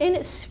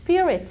 In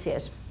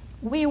Spiritism,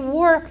 we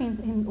work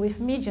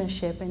with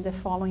mediumship in the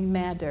following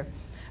manner.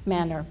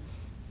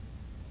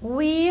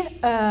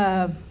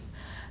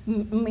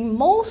 In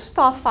most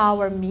of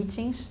our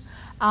meetings,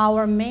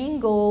 our main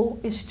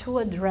goal is to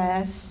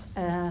address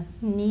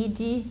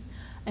needy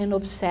and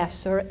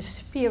obsessor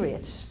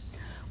spirits.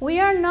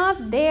 We are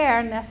not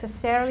there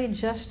necessarily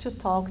just to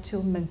talk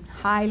to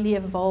highly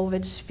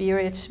evolved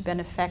spirits,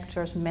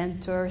 benefactors,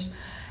 mentors,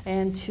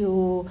 and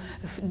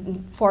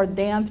for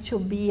them to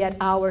be at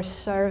our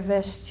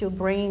service, to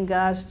bring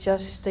us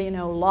just, you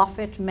know,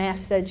 lofty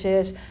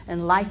messages,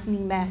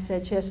 enlightening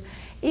messages.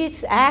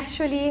 It's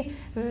actually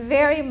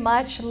very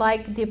much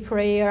like the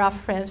prayer of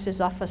Francis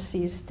of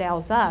Assisi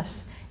tells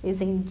us,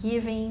 is in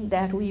giving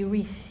that we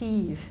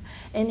receive.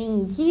 And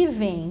in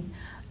giving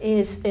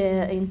is,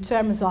 in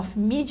terms of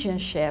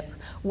mediumship,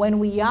 when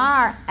we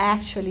are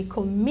actually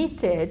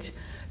committed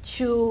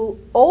to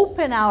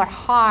open our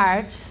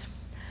hearts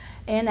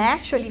and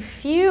actually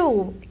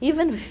feel,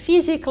 even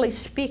physically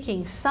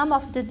speaking, some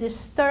of the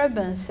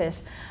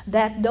disturbances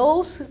that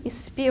those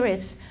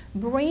spirits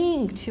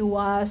bring to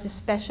us,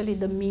 especially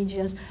the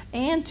mediums,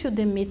 and to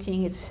the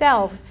meeting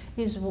itself,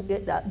 is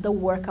the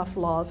work of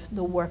love,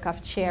 the work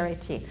of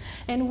charity.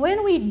 And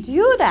when we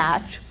do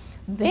that,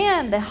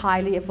 then the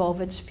highly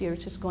evolved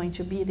spirit is going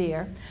to be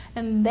there.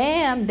 And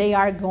then they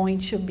are going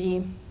to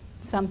be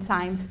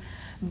sometimes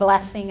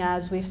blessing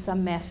us with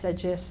some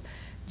messages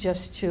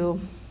just to,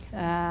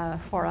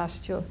 for us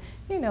to,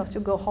 to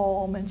go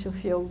home and to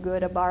feel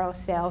good about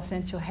ourselves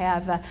and to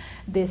have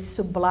this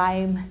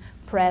sublime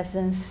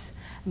presence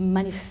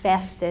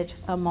manifested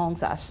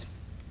amongst us.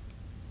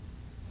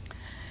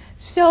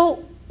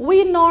 So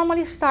we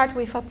normally start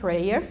with a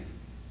prayer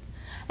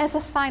as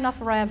a sign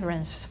of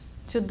reverence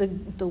to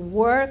the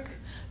work,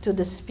 to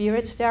the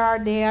spirits that are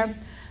there.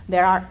 They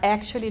are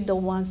actually the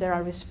ones that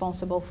are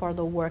responsible for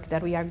the work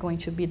that we are going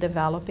to be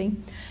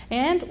developing.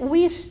 And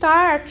we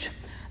start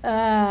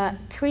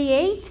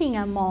creating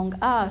among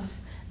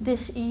us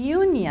this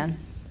union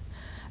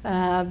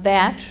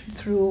that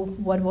through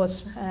what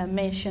was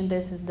mentioned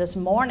this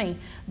morning,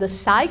 the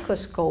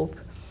psychoscope,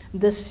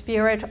 the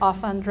spirit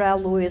of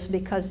André Luiz,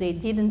 because he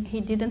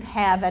didn't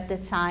have at the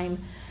time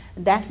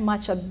that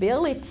much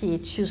ability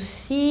to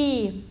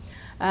see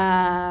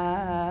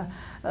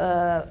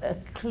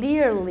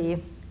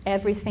clearly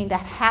everything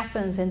that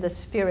happens in the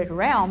spirit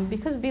realm,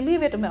 because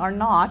believe it or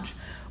not,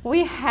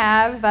 we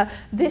have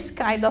this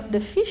kind of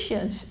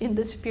deficiency in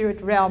the spirit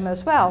realm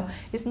as well.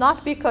 It's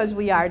not because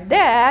we are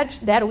dead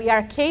that we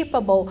are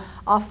capable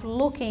of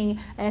looking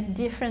at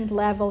different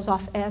levels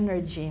of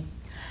energy.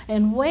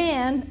 And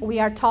when we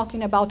are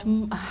talking about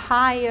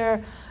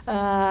higher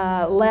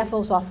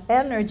levels of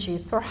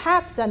energy,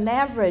 perhaps an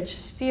average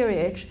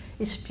spirit,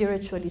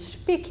 spiritually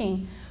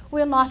speaking,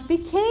 will not be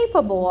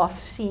capable of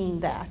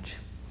seeing that.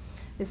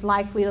 It's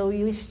like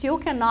we still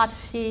cannot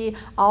see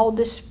all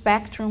the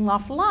spectrum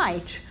of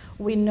light.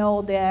 We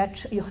know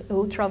that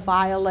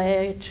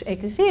ultraviolet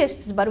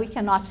exists, but we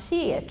cannot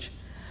see it.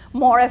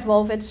 More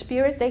evolved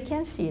spirit, they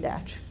can see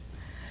that.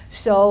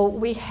 So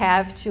we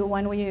have to,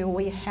 when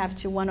we have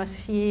to want to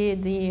see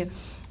the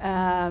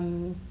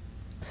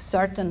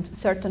certain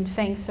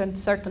things and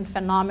certain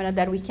phenomena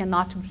that we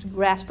cannot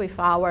grasp with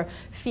our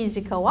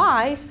physical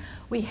eyes,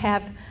 we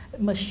have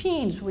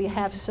machines, we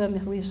have some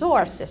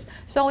resources.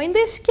 So in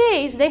this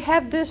case, they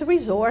have this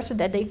resource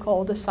that they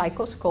call the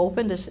psychoscope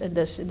in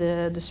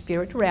the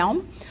spirit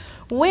realm,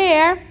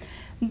 where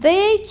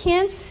they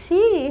can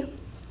see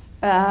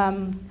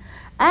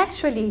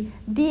actually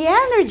the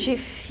energy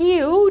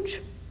field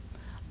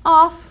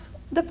of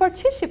the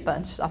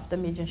participants of the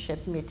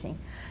mediumship meeting.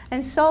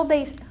 And so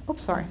they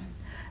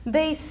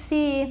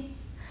see,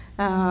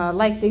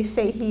 like they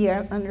say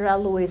here,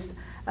 André Luiz,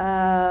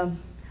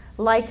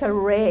 like a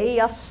ray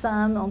of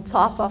sun on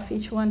top of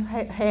each one's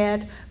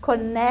head,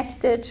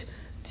 connected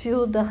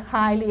to the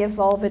highly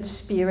evolved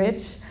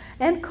spirits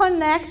and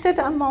connected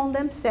among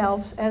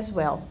themselves as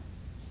well.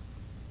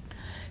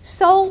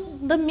 So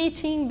the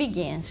meeting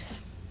begins.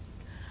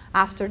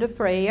 After the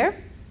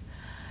prayer,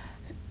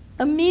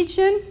 a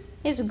medium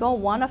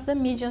one of the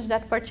mediums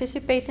that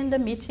participate in the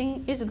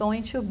meeting is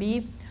going to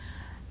be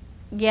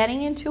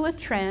getting into a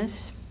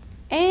trance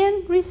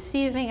and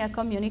receiving a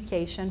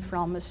communication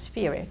from a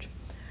spirit.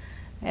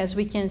 As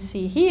we can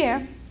see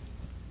here,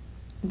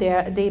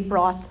 they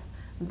brought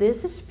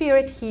this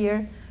spirit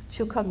here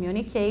to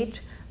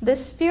communicate. The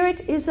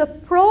spirit is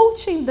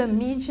approaching the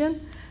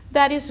medium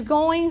that is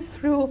going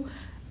through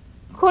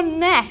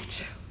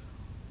connect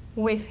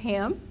with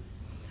him,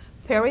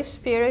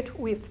 perispirit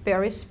with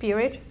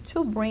perispirit,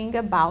 to bring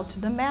about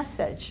the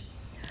message.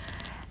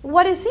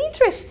 What is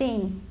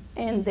interesting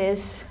in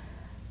this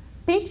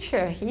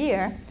picture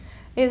here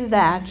is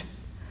that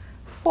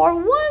for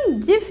one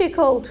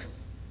difficult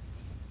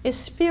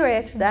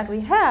spirit that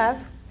we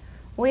have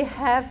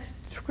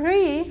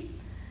three,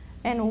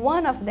 and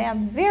one of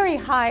them very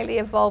highly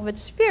evolved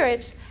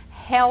spirits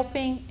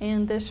helping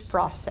in this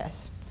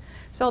process.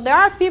 So there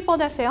are people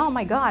that say, oh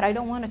my God, I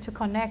don't want to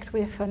connect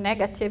with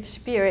negative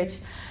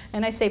spirits.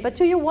 And I say, but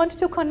do you want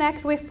to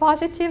connect with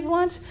positive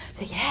ones?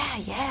 They say,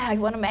 yeah, I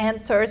want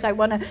mentors, I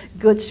want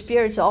good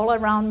spirits all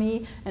around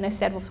me. And I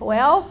said,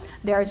 well,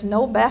 there is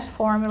no best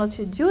formula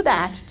to do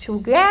that,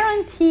 to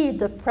guarantee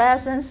the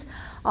presence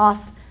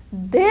of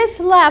this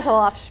level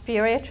of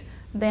spirit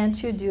than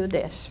to do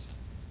this.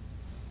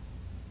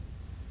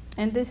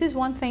 And this is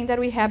one thing that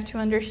we have to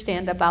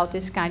understand about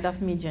this kind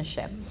of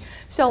mediumship.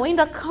 So in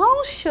the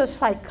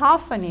conscious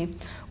psychophony,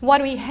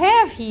 what we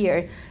have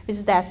here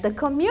is that the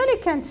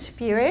communicant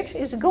spirit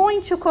is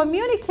going to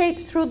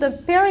communicate through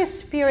the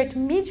perispirit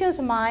medium's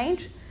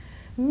mind,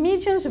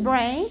 medium's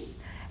brain,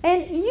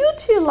 and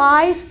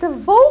utilize the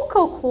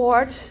vocal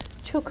cords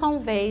to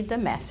convey the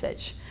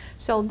message.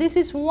 So this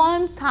is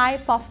one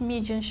type of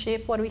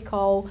mediumship, what we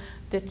call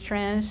the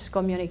trance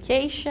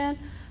communication,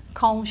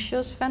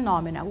 conscious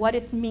phenomena. What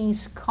it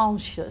means,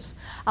 conscious.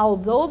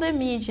 Although the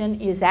medium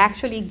is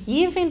actually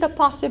giving the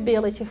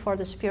possibility for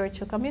the spirit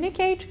to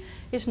communicate,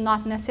 it's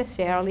not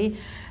necessarily,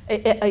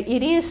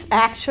 it is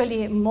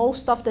actually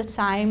most of the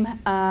time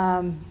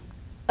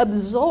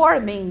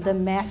absorbing the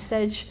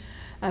message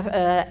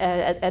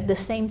at the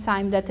same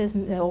time that is,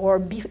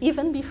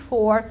 even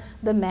before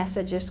the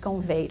message is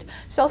conveyed.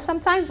 So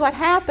sometimes what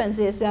happens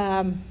is,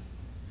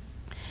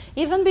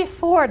 even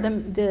before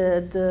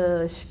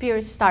the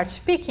spirit starts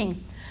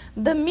speaking,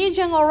 the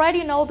medium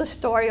already knows the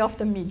story of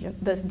the medium,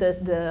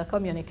 the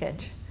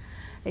communicant.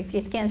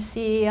 It can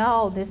see,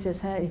 oh,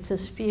 it's a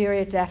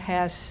spirit that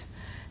has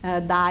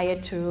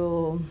died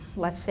through,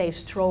 let's say,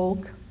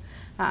 stroke,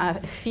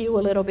 feel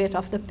a little bit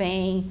of the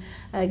pain,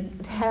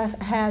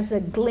 has a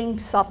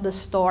glimpse of the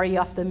story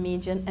of the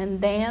medium, and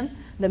then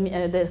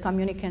the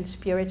communicant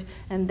spirit,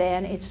 and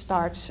then it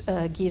starts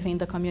giving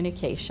the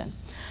communication.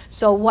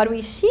 So what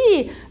we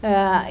see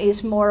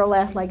is more or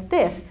less like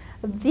this.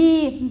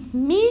 The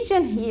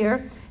medium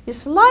here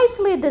is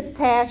slightly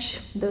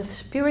detached the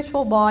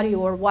spiritual body,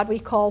 or what we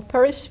call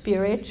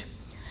perispirit,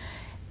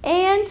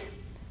 and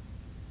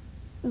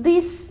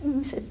this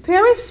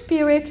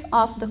perispirit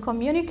of the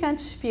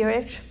communicant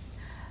spirit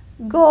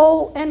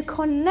go and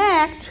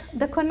connect.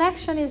 The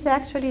connection is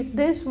actually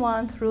this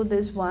one through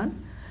this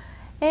one,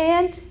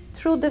 and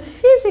through the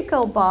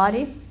physical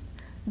body,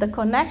 the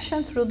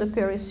connection through the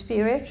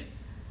perispirit,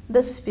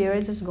 the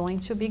spirit is going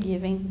to be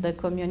giving the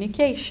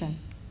communication.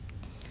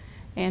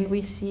 And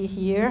we see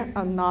here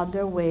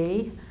another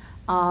way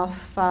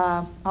of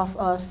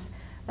us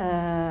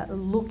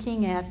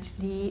looking at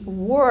the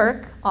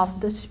work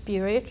of the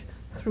spirit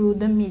through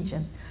the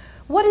medium.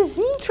 What is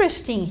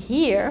interesting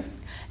here,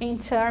 in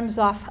terms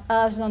of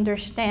us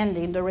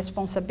understanding the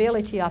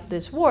responsibility of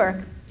this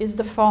work, is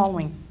the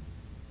following.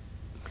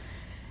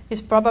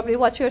 It's probably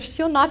what you're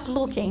still not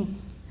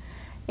looking.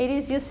 It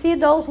is, you see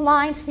those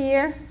lines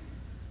here?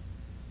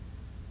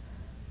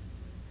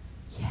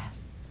 Yes.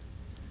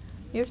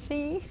 You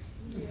see?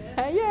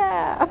 Yeah.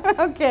 Yeah.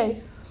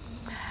 Okay.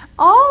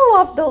 All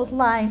of those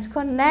lines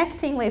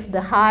connecting with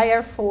the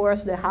higher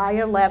force, the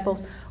higher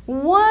levels,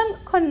 one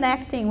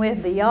connecting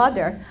with the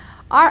other,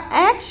 are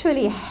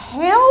actually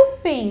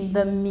helping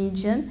the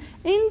medium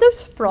in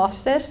this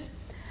process,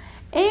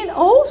 and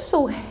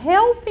also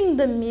helping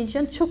the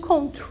medium to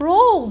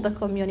control the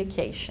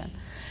communication.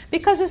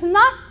 Because it's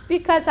not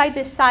because I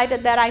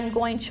decided that I'm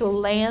going to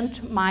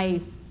land my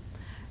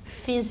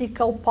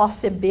physical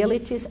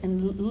possibilities,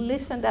 and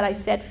listen that I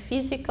said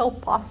physical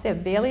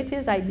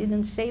possibilities, I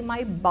didn't say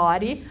my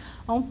body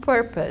on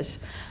purpose.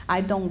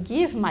 I don't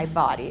give my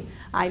body.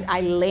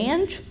 I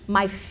land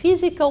my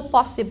physical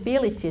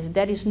possibilities.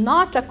 That is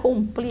not a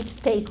complete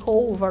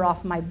takeover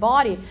of my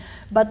body,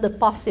 but the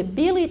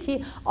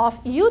possibility of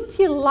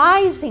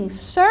utilizing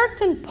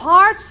certain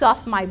parts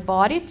of my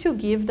body to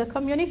give the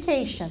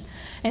communication.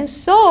 And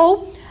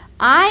so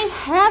I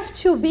have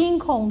to be in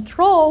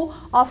control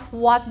of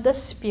what the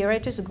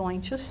spirit is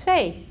going to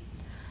say.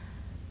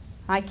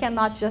 I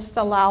cannot just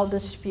allow the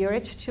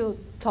spirit to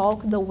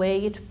talk the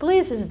way it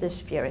pleases the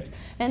spirit.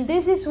 And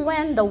this is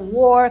when the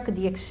work,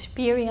 the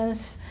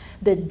experience,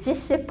 the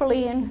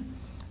discipline,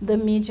 the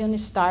medium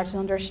starts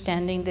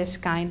understanding this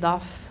kind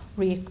of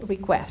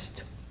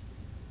request.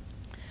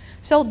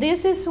 So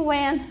this is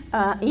when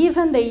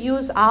even they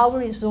use our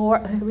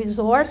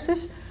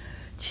resources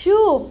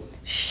to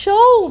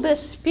show the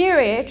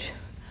spirit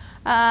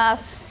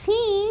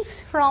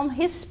scenes from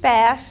his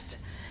past,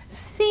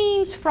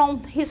 scenes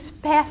from his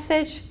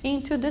passage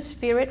into the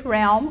spirit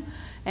realm.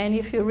 And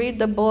if you read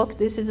the book,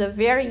 this is a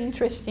very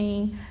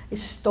interesting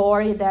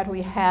story that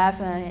we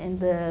have in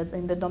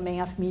the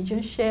domain of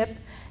mediumship,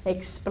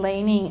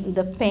 explaining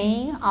the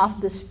pain of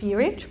the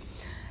spirit,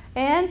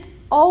 and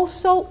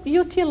also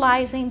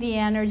utilizing the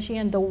energy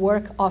and the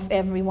work of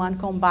everyone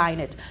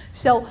combined.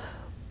 So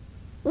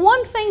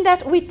one thing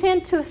that we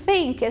tend to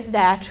think is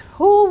that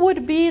who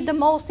would be the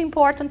most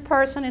important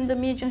person in the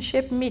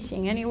mediumship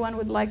meeting? Anyone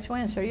would like to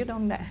answer? You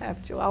don't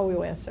have to. I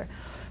will answer,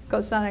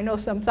 because I know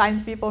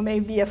sometimes people may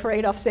be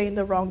afraid of saying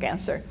the wrong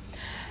answer.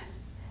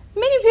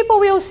 Many people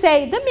will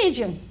say the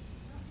medium.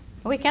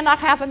 We cannot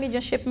have a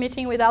mediumship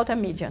meeting without a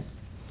medium.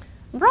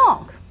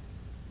 Wrong.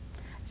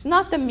 It's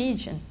not the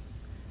medium.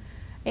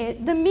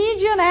 The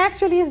medium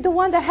actually is the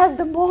one that has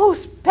the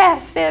most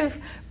passive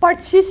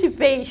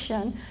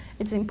participation.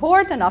 It's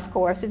important, of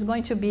course. It's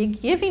going to be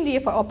giving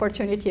the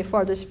opportunity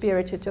for the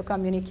spirit to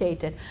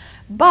communicate it.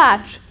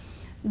 But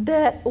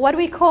what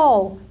we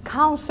call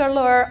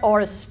counselor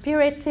or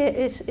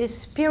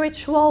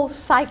spiritual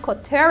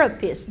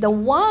psychotherapist, the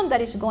one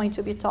that is going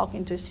to be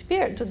talking to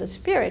the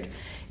spirit,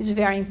 is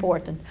very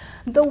important.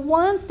 The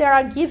ones that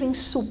are giving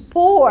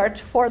support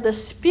for the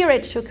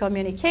spirit to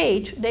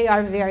communicate, they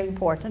are very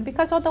important,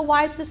 because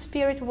otherwise the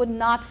spirit would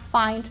not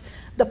find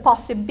the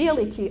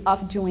possibility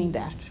of doing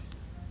that.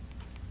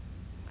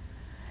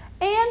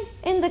 And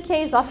in the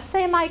case of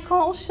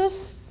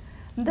semi-conscious,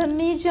 the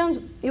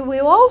medium, you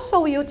will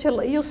also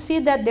you see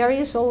that there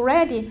is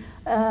already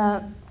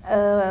a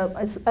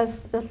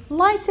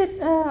slight,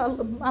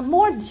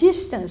 more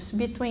distance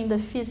between the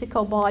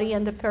physical body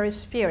and the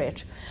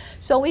perispirit.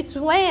 So it's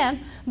when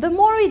the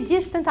more we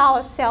distance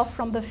ourselves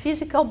from the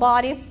physical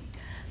body,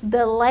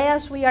 the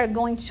less we are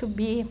going to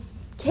be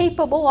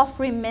capable of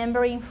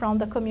remembering from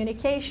the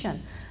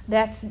communication.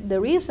 That's the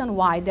reason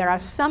why there are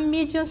some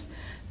mediums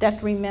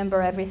that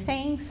remember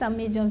everything, some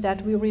mediums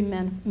that we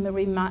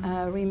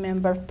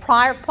remember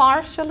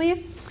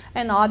partially,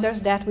 and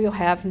others that will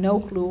have no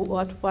clue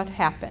what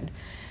happened.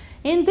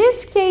 In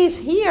this case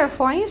here,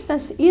 for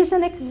instance, is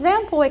an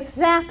example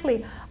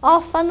exactly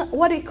of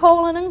what we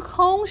call an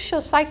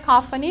unconscious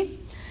psychophony.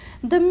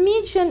 The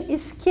medium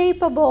is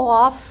capable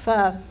of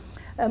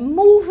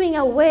moving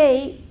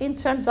away in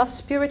terms of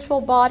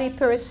spiritual body,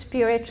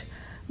 perispirit,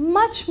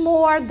 much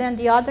more than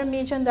the other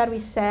medium that we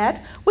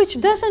said, which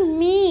doesn't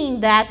mean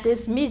that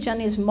this medium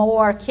is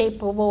more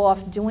capable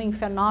of doing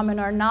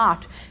phenomena or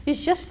not.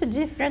 It's just a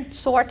different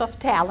sort of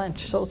talent,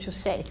 so to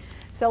say.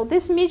 So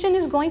this medium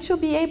is going to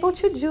be able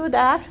to do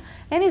that,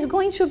 and is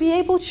going to be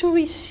able to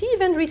receive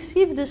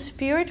the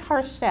spirit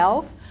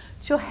herself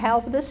to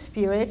help the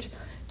spirit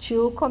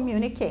to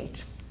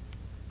communicate.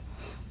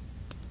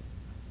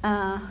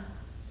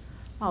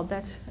 Well,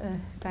 that's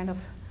kind of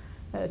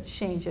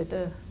changed.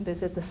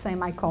 This is the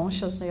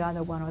semi-conscious, the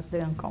other one was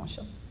the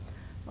unconscious.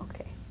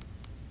 Okay.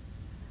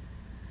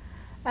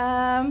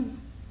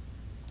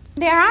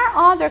 There are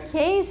other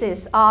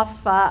cases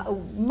of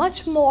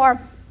much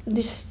more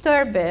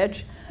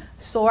disturbed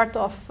sort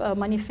of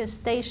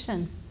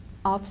manifestation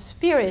of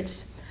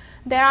spirits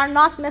that are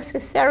not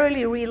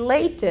necessarily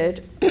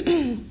related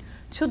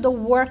to the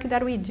work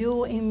that we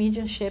do in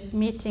mediumship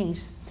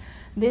meetings.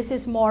 This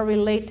is more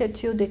related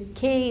to the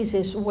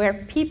cases where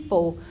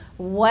people,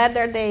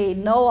 whether they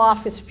know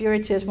of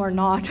spiritism or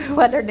not,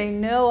 whether they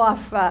know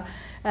of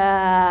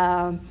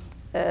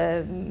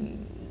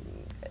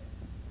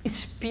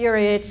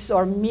spirits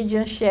or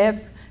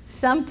mediumship,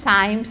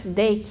 sometimes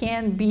they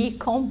can be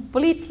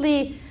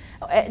completely,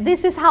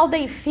 this is how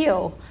they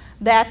feel,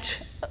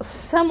 that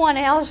someone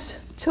else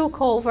took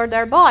over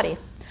their body.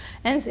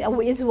 And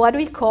it's what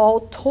we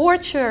call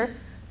torture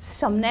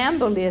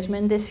somnambulism,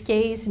 in this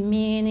case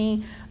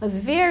meaning a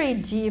very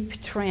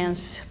deep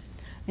trance,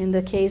 in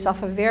the case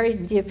of a very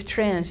deep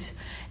trance.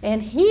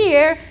 And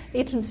here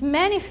it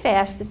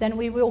manifests, and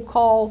we will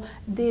call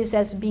this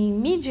as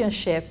being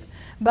mediumship,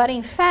 but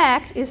in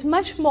fact is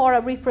much more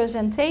a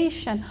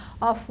representation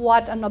of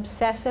what an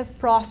obsessive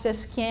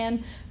process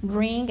can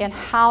bring and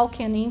how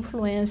can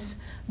influence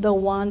the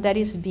one that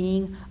is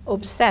being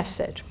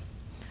obsessed.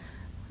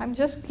 I'm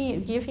just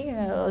giving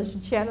a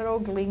general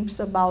glimpse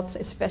about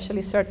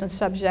especially certain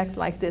subjects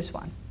like this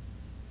one.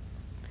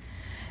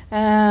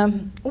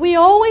 We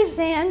always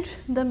end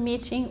the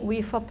meeting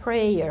with a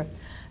prayer,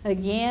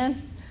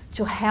 again,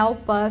 to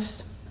help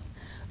us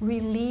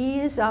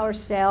release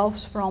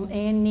ourselves from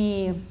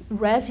any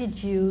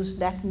residues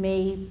that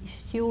may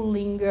still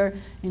linger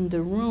in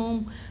the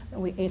room,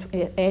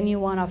 any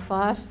one of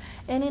us,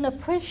 and in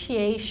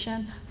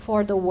appreciation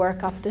for the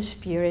work of the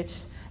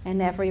spirits and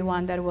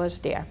everyone that was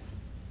there.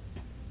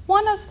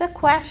 One of the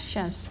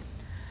questions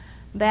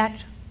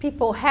that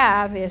people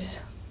have is,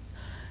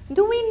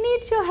 do we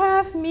need to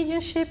have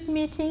mediumship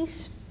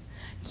meetings?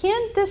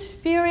 Can the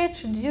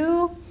spirit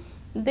do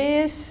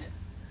this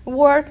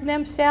work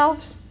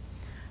themselves?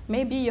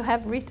 Maybe you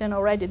have written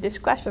already this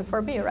question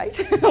for me, right?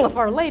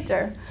 For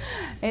later.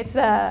 It's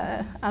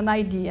an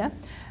idea,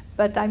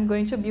 but I'm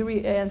going to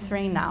be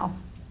answering now.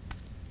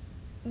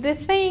 The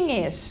thing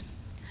is,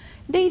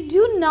 they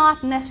do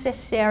not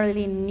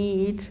necessarily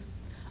need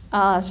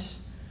us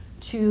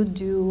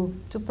to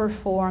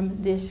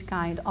perform this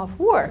kind of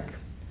work.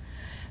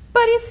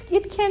 But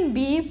it can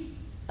be,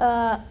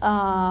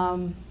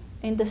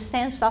 in the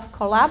sense of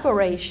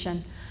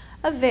collaboration,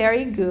 a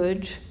very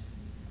good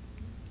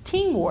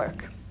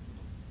teamwork.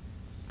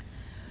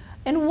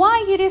 And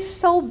why it is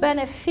so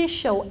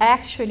beneficial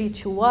actually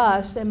to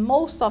us, and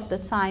most of the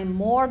time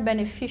more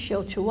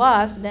beneficial to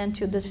us than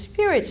to the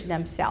spirits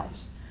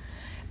themselves.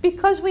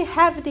 Because we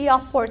have the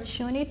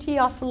opportunity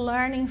of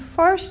learning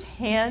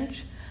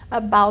firsthand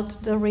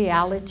about the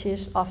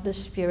realities of the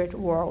spirit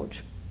world.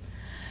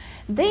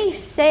 They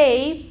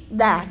say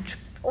that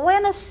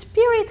when a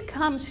spirit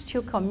comes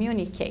to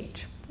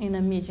communicate in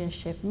a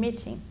mediumship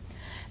meeting,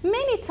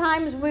 many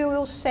times we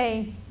will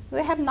say,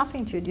 we have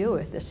nothing to do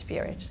with the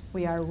spirit.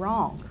 We are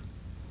wrong.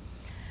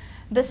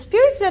 The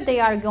spirits that they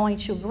are going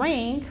to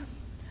bring,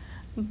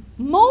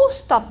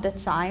 most of the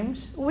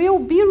times, will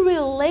be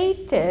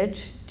related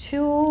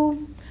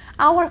to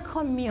our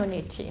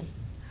community.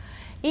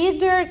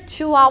 Either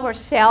to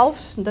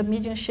ourselves, the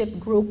mediumship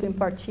group in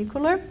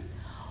particular,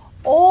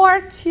 or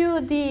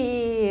to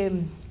the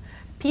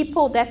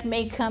people that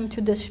may come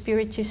to the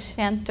Spiritist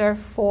Center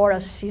for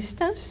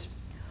assistance,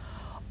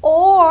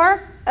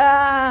 or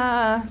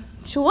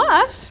to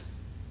us,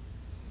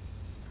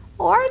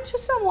 or to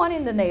someone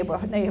in the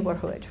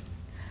neighborhood.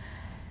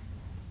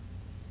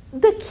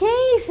 The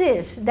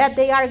cases that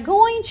they are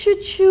going to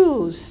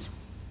choose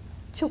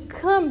to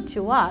come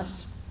to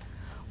us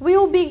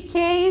will be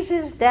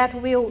cases that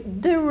will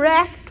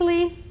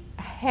directly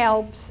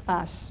help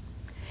us,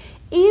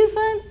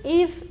 even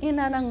if in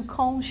an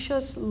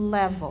unconscious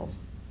level.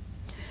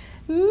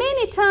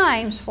 Many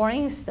times, for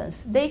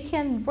instance, they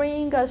can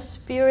bring a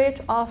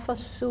spirit of a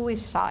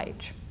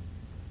suicide.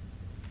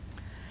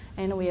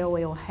 And we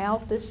will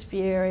help the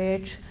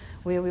spirit,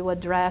 we will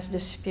address the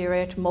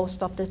spirit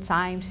most of the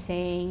time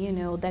saying, you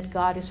know, that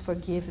God is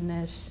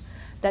forgiveness,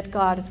 that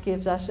God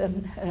gives us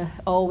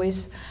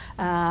always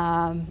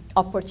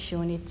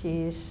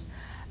opportunities,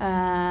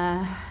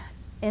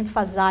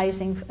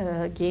 emphasizing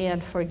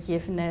again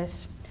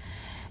forgiveness.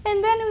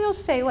 And then we'll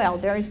say, well,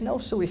 there is no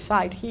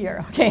suicide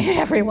here. Okay,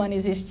 everyone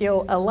is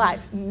still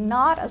alive.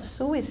 Not a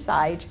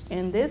suicide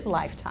in this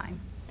lifetime.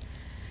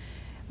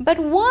 But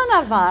one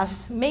of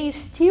us may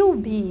still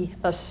be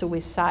a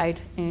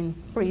suicide in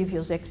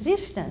previous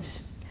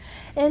existence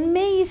and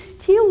may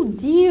still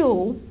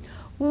deal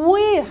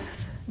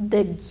with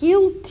the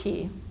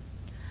guilty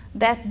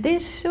that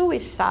this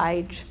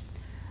suicide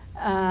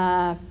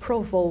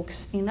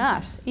provokes in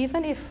us.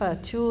 Even if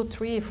 2,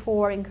 3,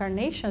 4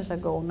 incarnations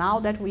ago, now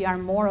that we are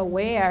more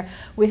aware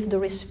with the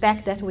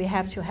respect that we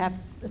have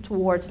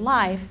towards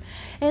life,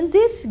 and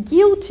this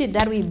guilty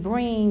that we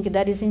bring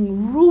that is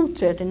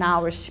enrooted in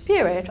our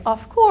spirit,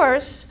 of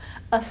course,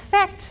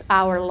 affects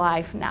our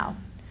life now.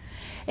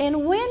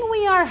 And when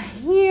we are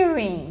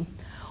hearing,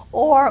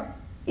 or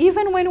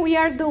even when we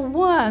are the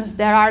ones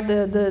that are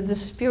the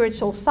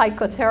spiritual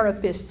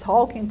psychotherapists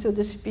talking to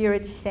the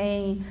spirit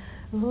saying,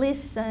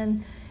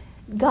 listen,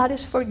 God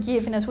is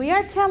forgiving us. We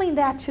are telling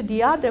that to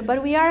the other,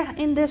 but we are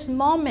in this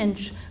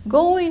moment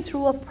going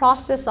through a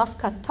process of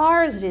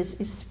catharsis,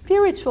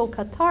 spiritual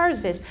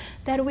catharsis,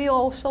 that will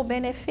also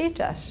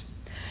benefit us.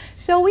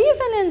 So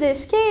even in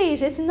this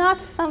case, it's not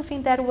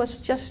something that was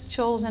just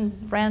chosen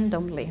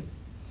randomly.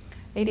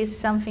 It is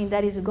something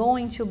that is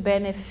going to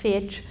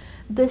benefit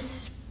the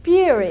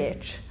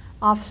spirit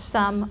of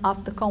some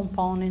of the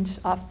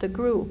components of the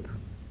group.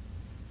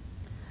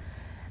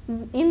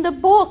 In the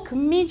book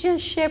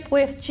Mediumship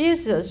with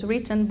Jesus,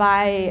 written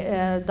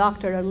by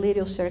Dr.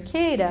 Alirio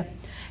Cerqueira,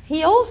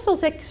 he also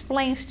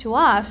explains to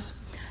us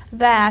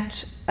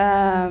that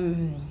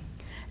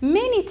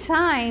many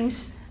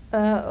times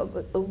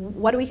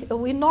what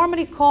we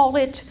normally call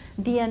it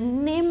the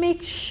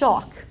anemic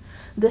shock.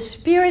 The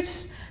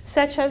spirits,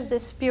 such as the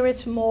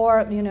spirits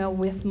more,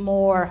 with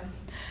more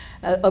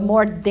a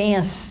more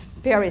dense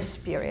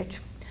perispirit,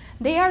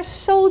 they are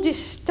so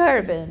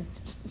disturbing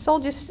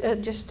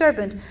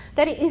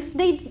that if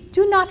they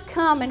do not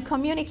come and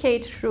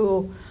communicate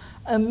through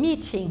a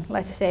meeting,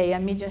 let's say a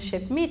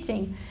mediumship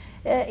meeting,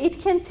 it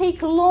can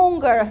take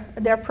longer,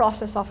 their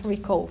process of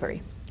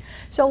recovery.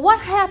 So what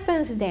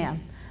happens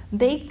then?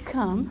 They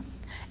come,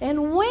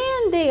 and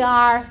when they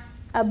are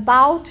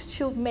about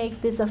to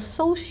make this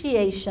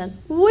association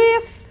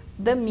with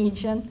the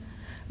medium,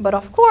 but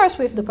of course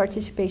with the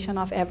participation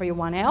of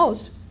everyone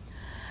else,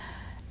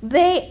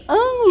 they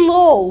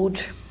unload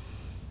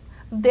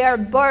their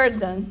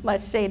burden,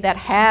 let's say that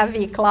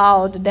heavy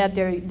cloud that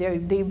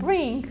they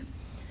bring,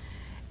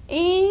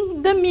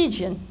 in the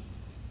medium.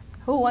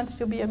 Who wants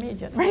to be a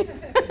medium, right?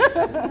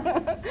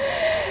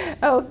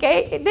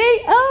 Okay,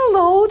 they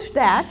unload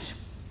that,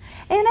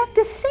 and at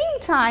the same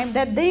time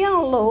that they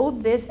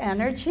unload this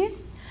energy,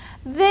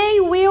 they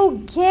will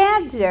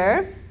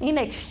gather in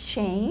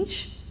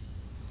exchange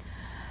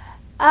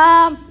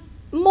a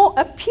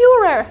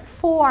purer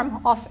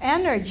form of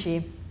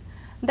energy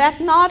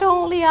that not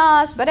only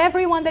us, but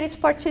everyone that is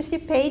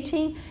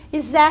participating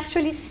is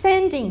actually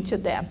sending to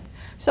them.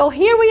 So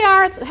here we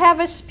are, have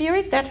a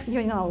spirit that,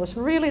 is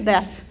really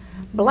that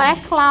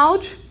black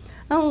cloud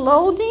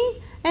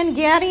unloading and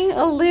getting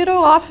a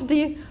little of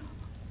the,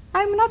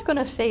 I'm not going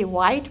to say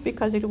white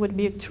because it would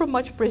be too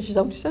much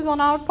presumptuous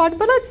on our part,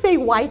 but let's say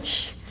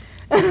white,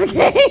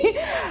 okay,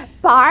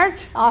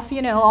 part of,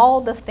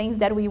 all the things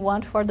that we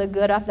want for the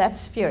good of that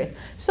spirit.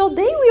 So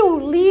they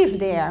will live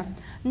there,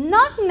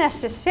 not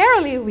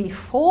necessarily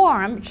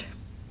reformed,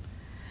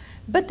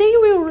 but they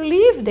will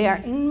live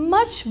there in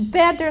much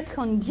better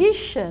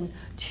condition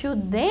to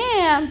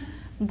them,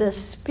 the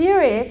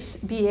spirits,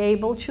 be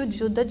able to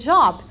do the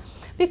job.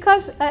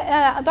 Because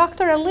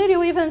Dr.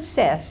 Alirio even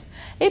says,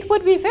 it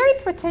would be very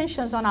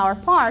pretentious on our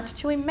part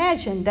to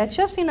imagine that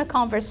just in a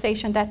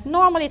conversation that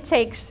normally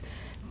takes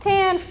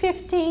 10,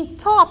 15,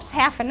 tops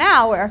half an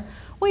hour,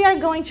 we are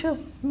going to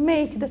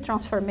make the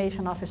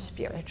transformation of a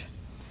spirit.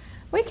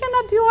 We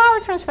cannot do our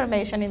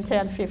transformation in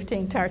 10,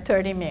 15,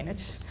 30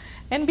 minutes.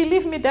 And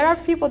believe me, there are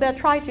people that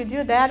try to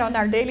do that on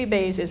our daily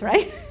basis,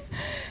 right?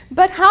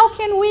 But how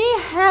can we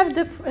have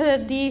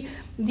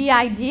the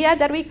idea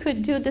that we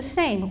could do the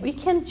same? We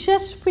can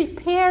just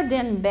prepare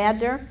them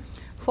better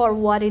for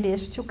what it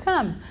is to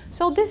come.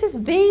 So this is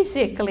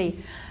basically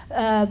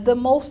the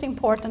most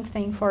important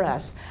thing for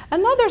us.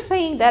 Another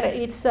thing that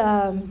it's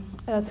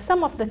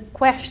some of the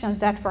questions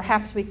that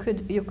perhaps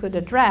you could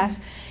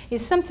address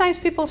is sometimes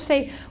people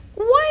say,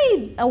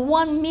 why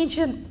one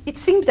medium, it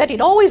seems that it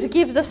always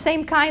gives the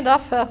same kind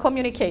of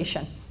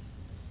communication.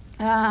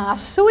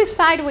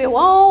 Suicide will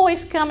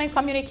always come and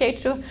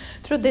communicate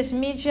through this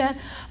medium.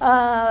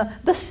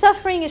 The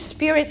suffering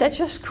spirit that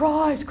just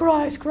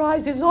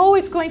cries is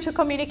always going to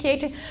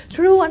communicate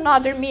through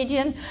another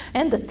medium,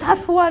 and the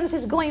tough ones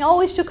is going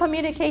always to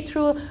communicate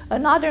through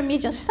another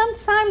medium.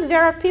 Sometimes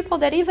there are people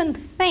that even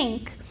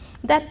think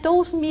that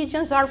those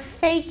mediums are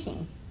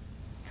faking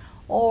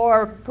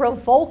or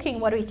provoking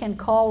what we can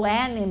call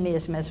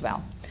animism as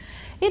well.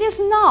 It is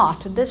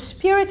not. The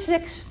Spirits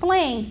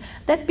explained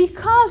that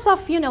because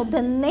of,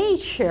 the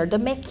nature, the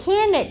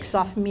mechanics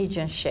of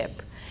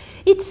mediumship,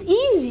 it's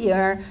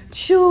easier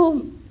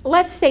to,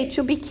 let's say,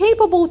 to be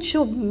capable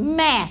to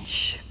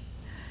match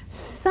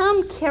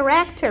some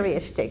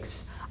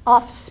characteristics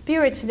of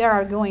spirits that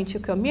are going to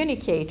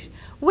communicate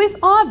with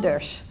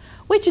others,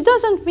 which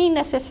doesn't mean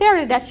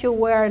necessarily that you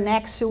were an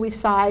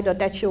ex-suicide, or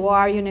that you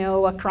are,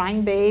 a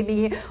crying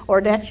baby,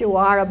 or that you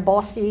are a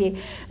bossy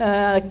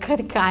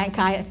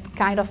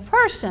kind of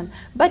person.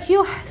 But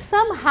you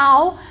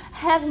somehow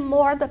have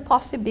more the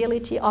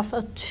possibility of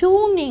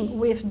attuning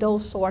with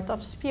those sort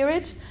of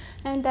spirits,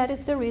 and that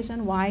is the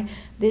reason why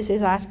this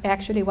is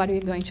actually what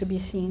we're going to be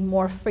seeing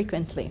more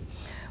frequently.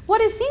 What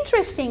is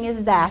interesting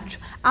is that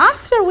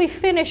after we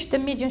finish the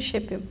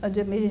mediumship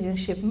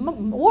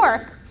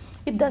work,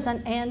 it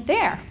doesn't end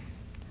there.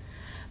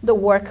 The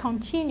work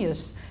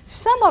continues.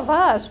 Some of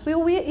us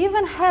will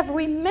even have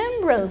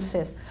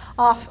remembrances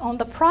of on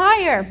the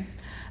prior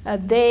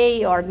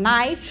day or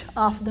night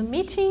of the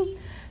meeting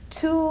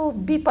to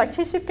be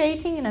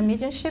participating in a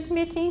mediumship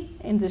meeting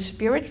in the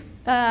spirit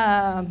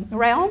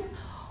realm,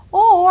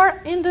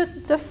 or in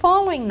the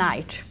following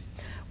night,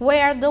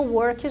 where the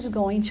work is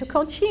going to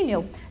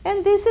continue.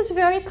 And this is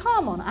very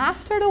common.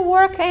 After the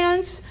work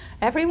ends,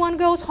 everyone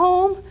goes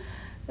home.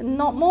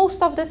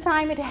 Most of the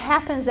time it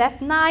happens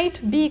at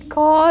night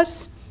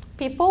because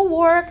people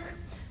work,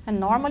 and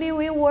normally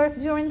we work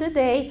during the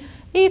day.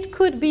 It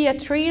could be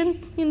at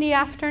 3 in the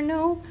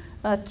afternoon,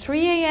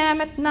 3 a.m.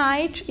 at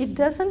night. It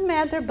doesn't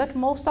matter, but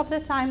most of the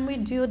time we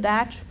do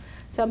that,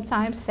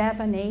 sometimes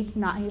 7, 8,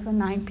 9, even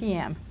 9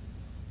 p.m.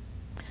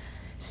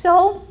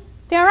 So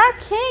there are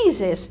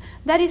cases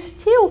that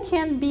still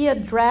can be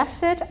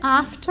addressed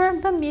after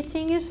the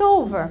meeting is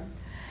over.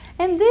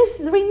 And this,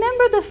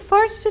 remember the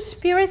first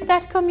spirit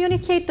that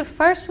communicate, the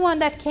first one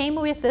that came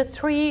with the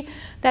 3,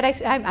 that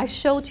I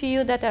showed to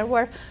you, that there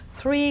were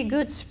 3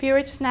 good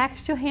spirits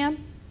next to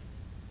him?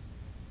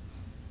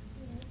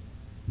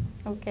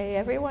 Okay,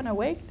 everyone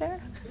awake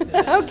there?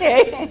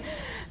 Okay,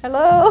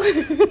 hello?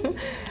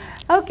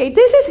 Okay,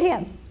 this is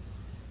him.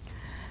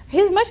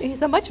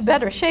 He's a much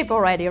better shape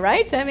already,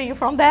 right? I mean,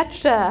 from that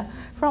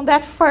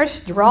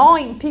first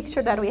drawing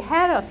picture that we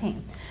had of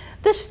him.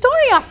 The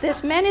story of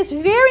this man is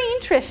very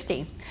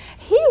interesting.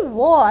 He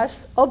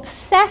was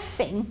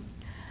obsessing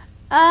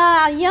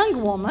a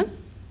young woman,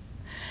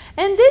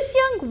 and this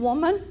young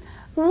woman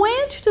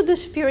went to the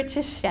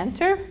Spiritist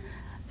Center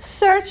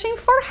searching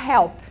for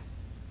help.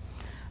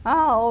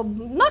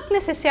 Not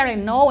necessarily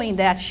knowing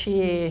that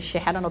she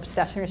had an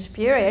obsessor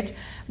spirit,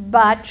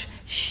 but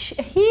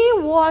he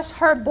was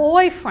her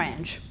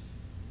boyfriend.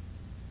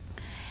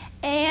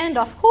 And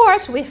of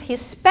course, with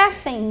his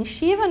passing,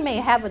 she even may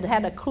have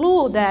had a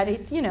clue that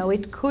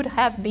it could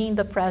have been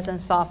the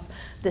presence of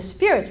the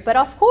spirits. But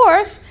of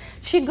course,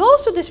 she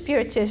goes to the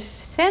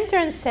Spiritist Center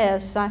and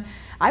says,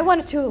 I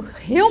want to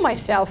heal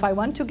myself. I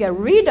want to get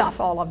rid of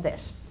all of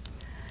this.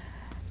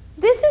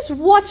 This is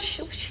what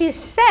she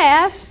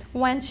says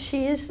when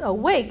she is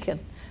awakened.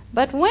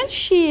 But when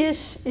she is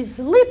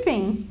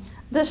sleeping,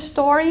 the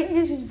story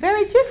is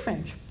very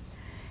different.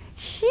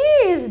 She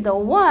is the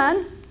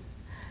one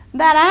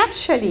that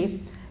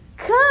actually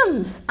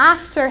comes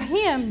after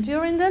him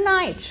during the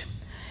night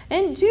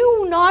and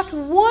do not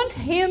want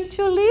him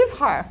to leave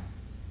her.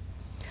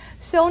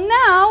 So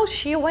now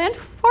she went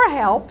for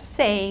help,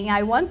 saying,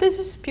 I want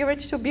this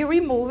spirit to be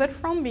removed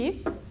from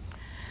me.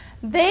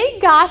 They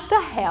got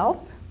the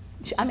help.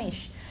 I mean,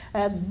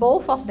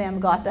 both of them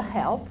got the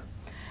help.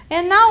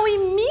 And now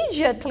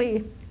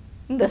immediately,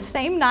 the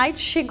same night,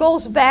 she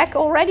goes back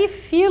already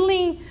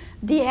feeling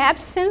the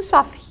absence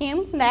of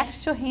him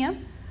next to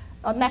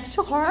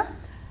her,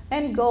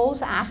 and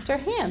goes after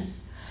him.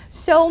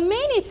 So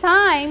many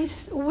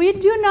times we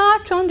do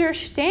not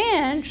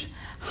understand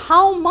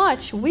how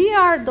much we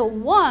are the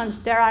ones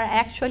that are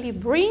actually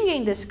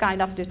bringing this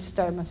kind of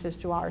disturbances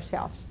to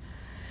ourselves.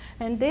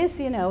 And this,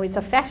 it's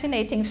a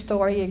fascinating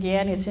story.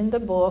 Again, it's in the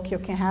book. You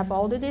can have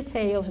all the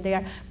details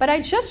there. But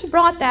I just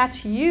brought that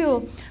to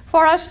you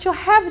for us to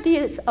have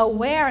this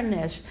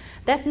awareness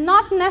that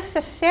not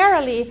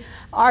necessarily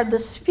are the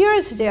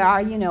spirits that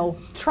are,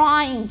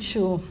 trying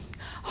to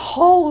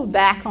hold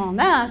back on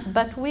us,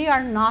 but we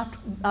are not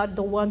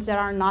the ones that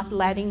are not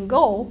letting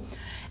go.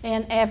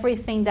 And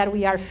everything that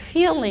we are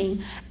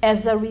feeling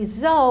as a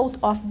result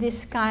of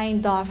this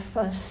kind of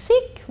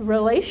sick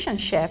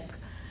relationship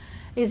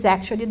is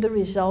actually the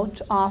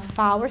result of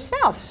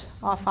ourselves,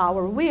 of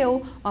our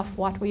will, of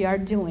what we are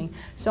doing.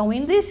 So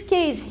in this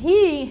case,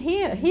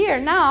 here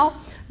now,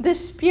 the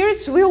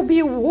spirits will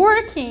be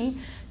working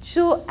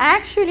to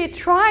actually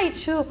try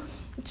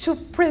to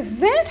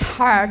prevent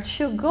her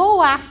to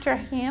go after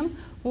him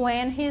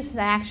when he's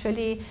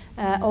actually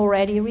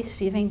already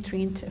receiving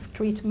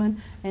treatment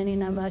and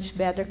in a much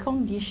better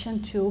condition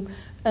to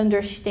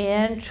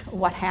understand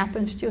what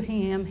happens to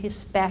him,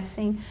 his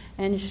passing,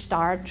 and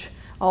start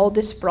all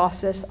this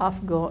process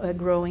of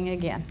growing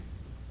again.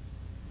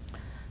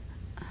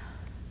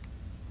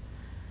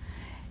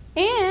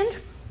 And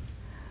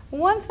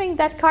one thing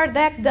that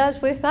Kardec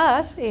does with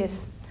us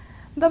is,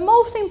 the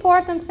most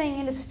important thing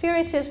in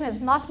Spiritism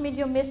is not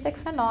mediumistic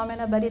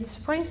phenomena, but its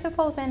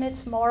principles and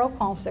its moral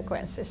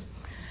consequences.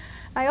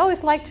 I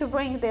always like to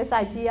bring this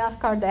idea of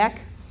Kardec,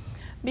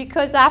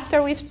 because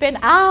after we spend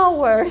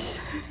hours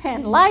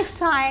and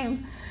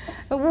lifetime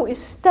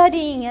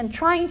studying and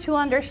trying to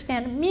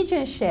understand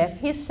mediumship,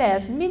 he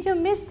says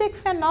mediumistic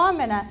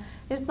phenomena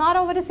is not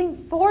always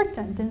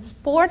important.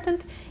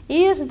 Important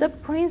is the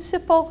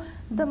principle,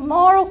 the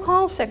moral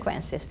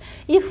consequences.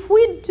 If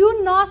we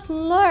do not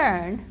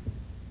learn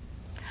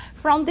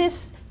from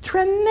this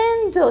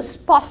tremendous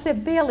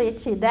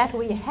possibility that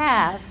we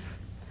have,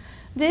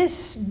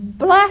 this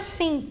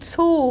blessing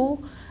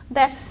tool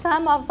that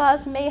some of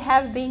us may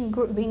have been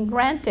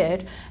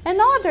granted, and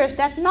others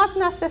that not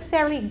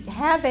necessarily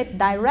have it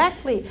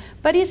directly,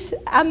 but is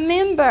a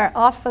member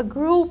of a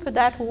group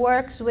that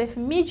works with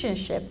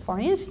mediumship, for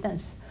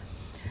instance,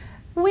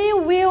 we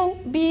will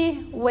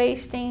be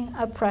wasting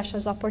a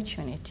precious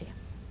opportunity.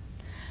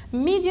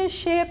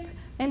 Mediumship,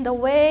 in the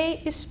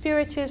way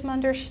Spiritism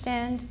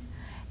understands,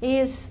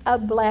 is a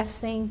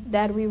blessing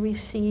that we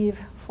receive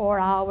for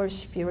our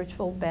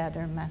spiritual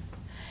betterment.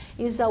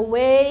 Is a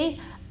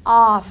way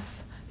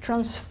of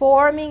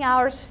transforming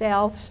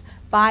ourselves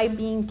by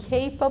being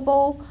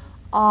capable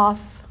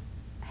of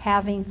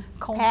having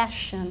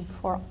compassion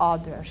for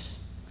others,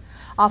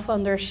 of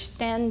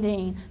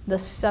understanding the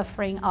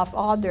suffering of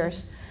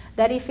others,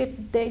 that if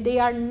they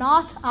are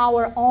not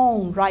our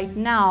own right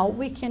now,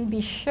 we can be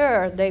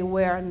sure they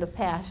were in the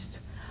past,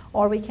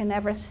 or we can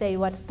never say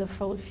what the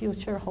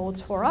future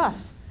holds for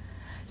us.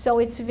 So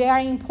it's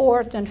very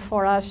important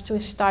for us to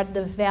start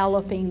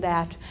developing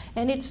that.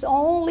 And it's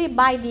only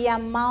by the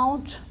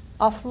amount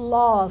of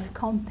love,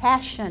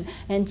 compassion,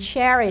 and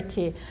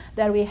charity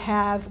that we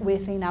have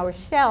within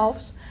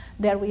ourselves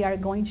that we are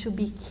going to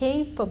be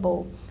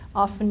capable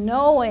of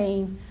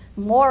knowing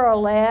more or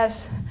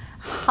less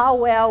how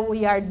well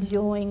we are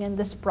doing in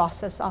this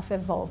process of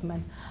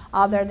evolvement.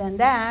 Other than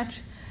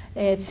that,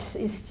 it's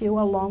still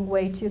a long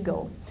way to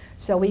go.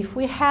 So if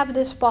we have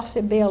this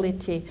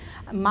possibility,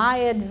 my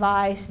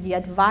advice, the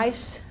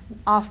advice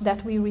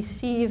that we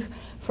receive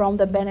from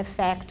the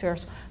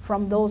benefactors,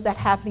 from those that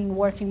have been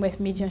working with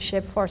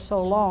mediumship for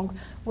so long,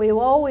 will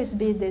always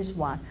be this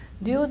one.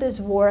 Do this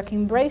work,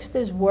 embrace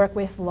this work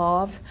with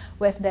love,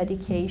 with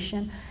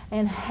dedication,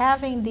 and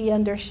having the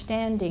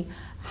understanding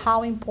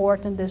how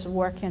important this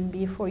work can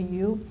be for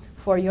you,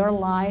 for your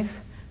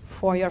life,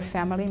 for your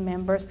family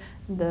members,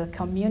 the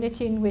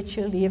community in which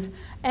you live,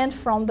 and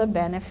from the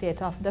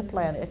benefit of the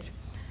planet.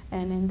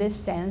 And in this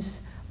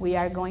sense, we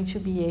are going to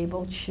be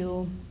able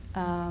to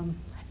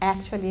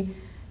actually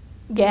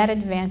get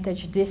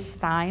advantage this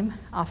time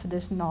of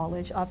this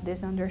knowledge, of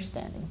this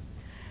understanding.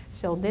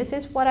 So this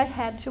is what I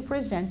had to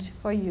present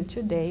for you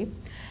today,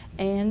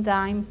 and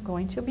I'm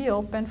going to be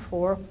open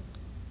for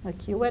a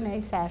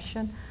Q&A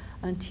session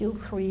until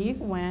 3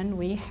 when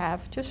we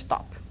have to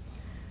stop.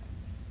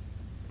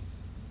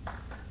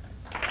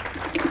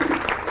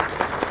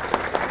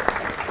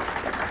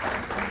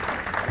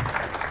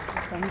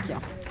 Thank you.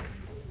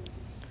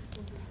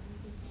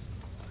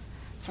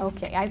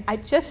 Okay, I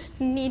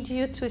just need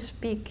you to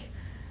speak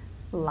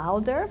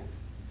louder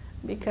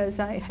because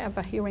I have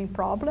a hearing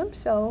problem,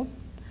 so,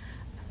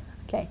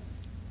 okay.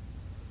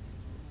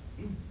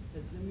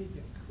 At the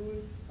meeting, who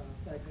is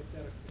a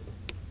psychotherapist?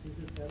 Is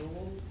it a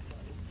role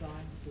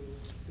assigned to a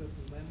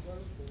certain member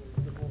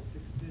or the most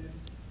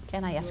experienced?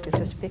 Can I ask you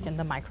to speak in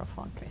the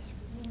microphone, please?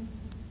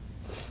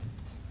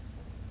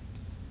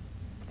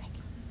 Thank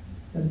you.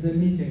 At the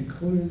meeting,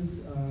 who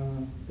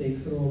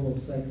takes the role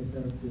of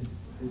psychotherapist?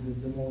 Is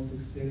it the most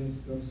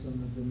experienced person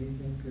at the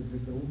meeting, at the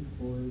group,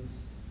 or it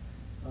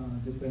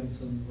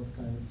depends on what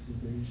kind of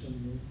situation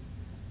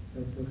you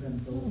have to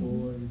handle,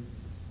 or it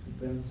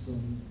depends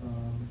on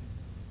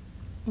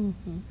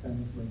kind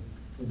of like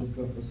for the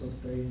purpose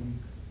of training?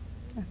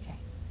 Okay.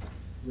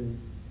 With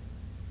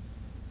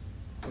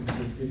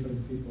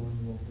different people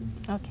involved in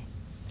it. Okay.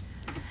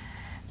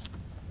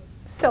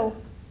 So,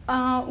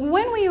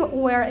 when we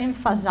were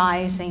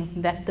emphasizing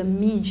that the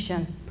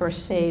medium per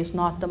se is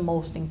not the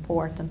most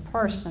important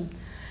person,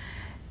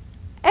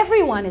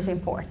 everyone is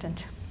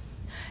important.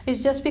 It's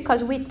just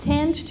because we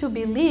tend to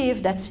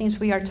believe that since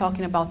we are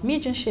talking about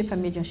mediumship, a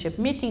mediumship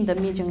meeting, the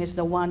medium is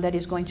the one that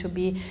is going to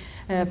be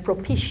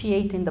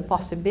propitiating the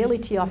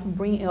possibility of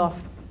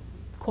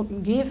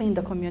giving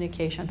the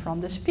communication from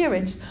the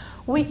spirits.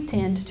 We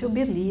tend to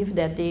believe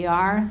that they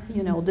are,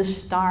 the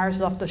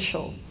stars of the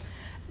show.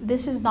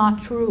 This is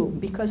not true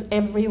because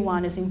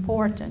everyone is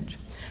important.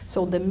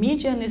 So the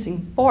medium is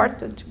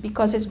important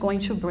because it's going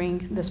to bring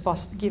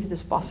give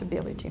this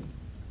possibility.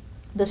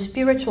 The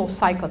spiritual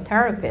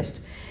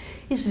psychotherapist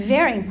is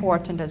very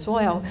important as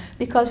well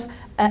because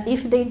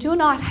if they do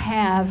not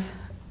have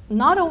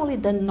not only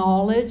the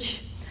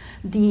knowledge,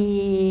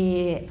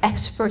 the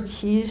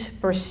expertise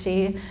per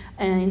se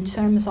in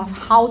terms of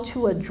how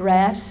to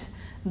address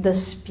the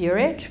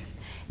spirit,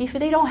 if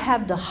they don't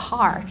have the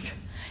heart,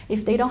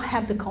 if they don't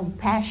have the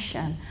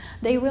compassion,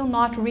 they will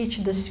not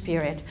reach the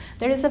spirit.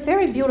 There is a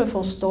very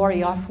beautiful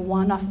story of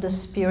one of the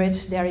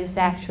spirits. There is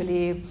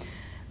actually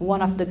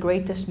one of the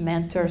greatest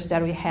mentors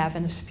that we have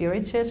in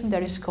Spiritism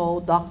that is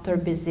called Dr.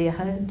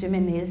 Bezerra de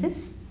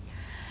Menezes.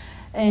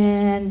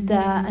 And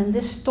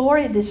this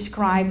story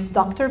describes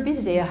Dr.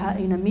 Bezerra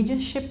in a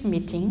mediumship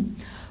meeting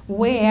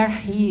where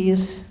he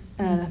is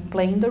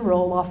playing the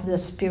role of the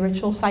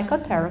spiritual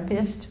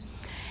psychotherapist.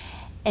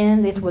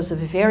 And it was a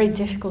very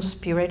difficult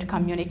spirit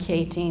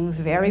communicating,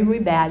 very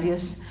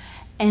rebellious.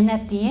 And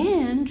at the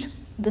end,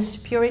 the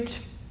spirit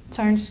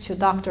turns to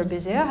Dr.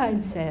 Bezerra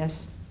and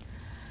says,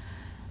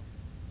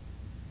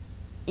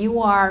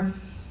 "You are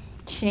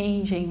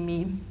changing me.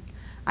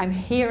 I'm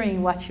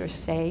hearing what you're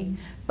saying,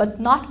 but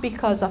not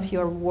because of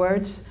your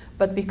words,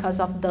 but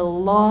because of the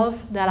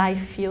love that I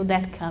feel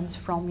that comes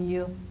from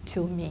you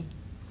to me."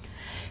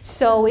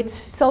 So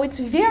it's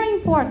very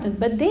important.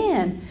 But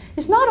then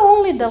it's not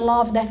only the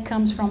love that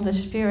comes from the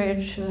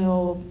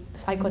spiritual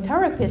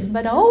psychotherapist,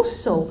 but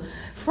also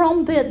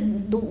from the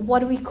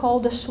what we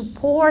call the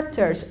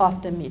supporters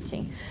of the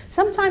meeting.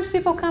 Sometimes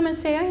people come and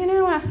say,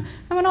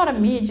 I'm not a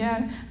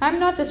medium, I'm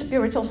not a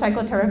spiritual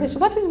psychotherapist.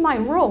 What is my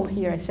role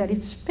here? I said,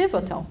 it's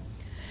pivotal.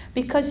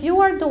 Because you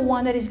are the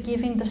one that is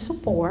giving the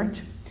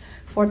support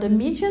for the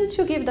medium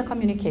to give the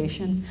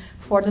communication,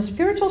 for the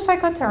spiritual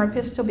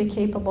psychotherapist to be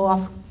capable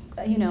of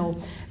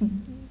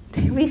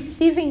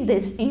receiving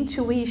this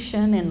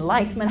intuition,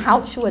 enlightenment, how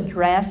to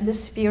address the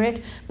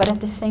spirit, but at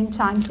the same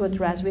time to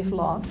address with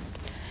love.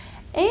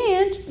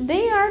 And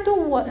they are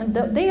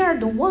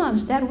the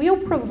ones that will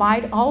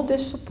provide all the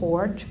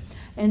support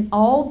and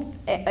all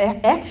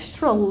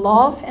extra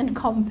love and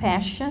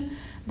compassion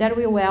that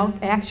will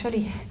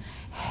actually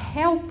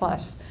help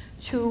us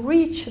to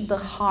reach the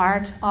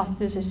heart of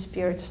this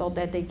spirit so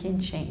that they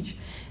can change.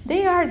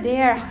 They are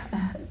there,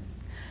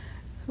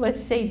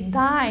 let's say,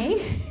 dying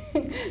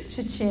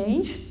to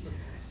change,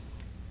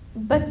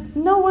 but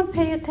no one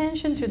paid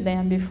attention to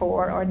them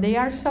before, or they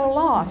are so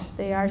lost,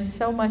 they are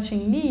so much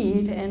in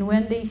need, and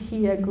when they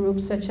see a group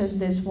such as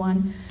this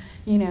one,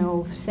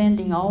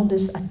 sending all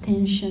this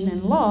attention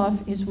and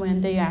love, is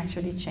when they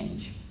actually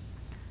change.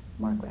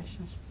 More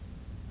questions?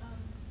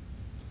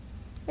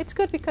 It's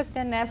good because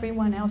then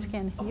everyone else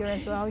can hear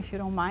as well, if you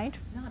don't mind.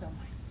 No, I don't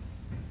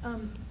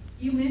mind.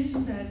 You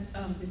mentioned that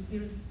the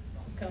spirits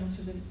come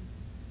to the,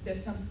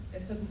 there's some,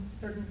 at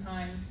certain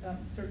times,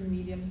 certain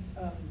mediums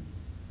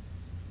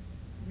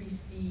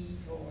receive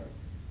or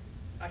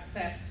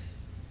accept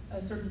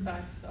certain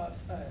types of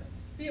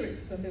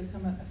spirits because there's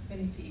some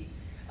affinity.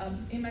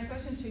 And my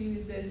question to you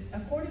is this: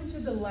 according to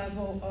the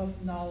level of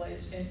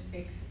knowledge and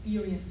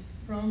experience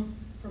from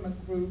a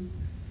group,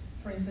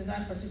 for instance,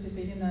 I'm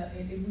participating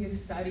we're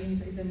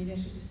studying, it's a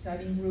mediumship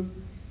studying group,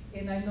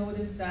 and I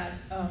noticed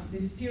that the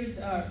spirits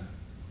are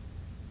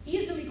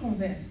easily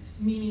convinced,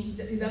 meaning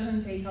that it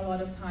doesn't take a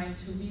lot of time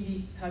to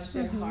really touch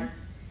their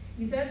hearts.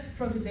 Is that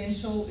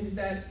providential? Is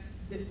that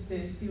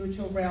the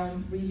spiritual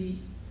realm really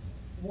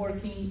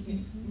working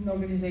in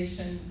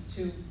organization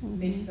to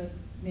make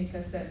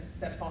us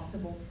that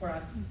possible for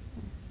us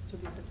to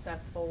be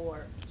successful,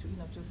 or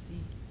to see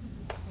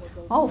what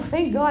goes on? Oh,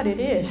 thank God it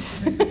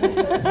is.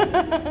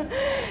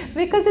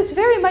 Because it's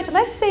very much,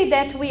 let's say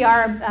that we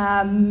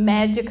are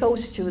medical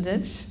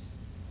students,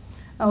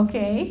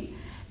 okay?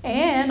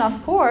 And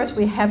of course,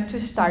 we have to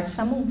start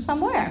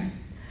somewhere.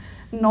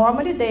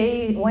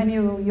 Normally, when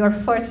your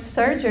first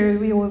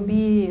surgery will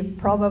be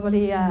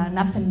probably an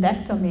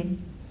appendectomy.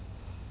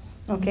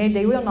 Okay,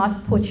 they will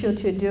not put you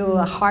to do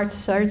a heart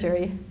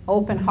surgery,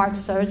 open heart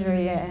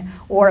surgery,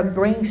 or a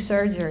brain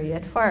surgery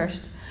at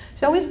first.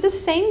 So it's the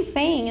same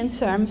thing in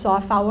terms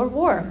of our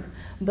work.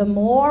 The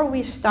more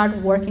we start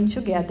working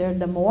together,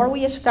 the more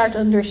we start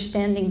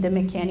understanding the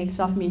mechanics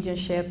of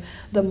mediumship,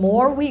 the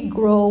more we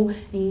grow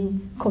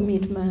in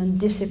commitment,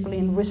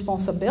 discipline,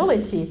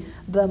 responsibility,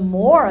 the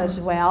more as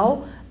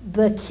well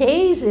the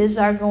cases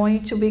are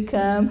going to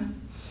become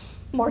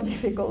more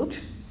difficult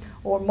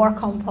or more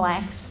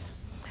complex.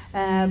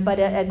 But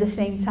at the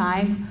same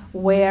time,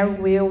 where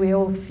we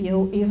will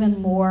feel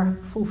even more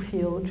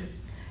fulfilled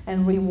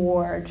and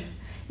reward.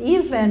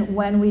 Even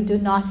when we do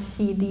not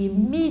see the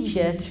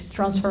immediate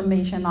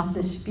transformation of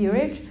the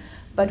spirit,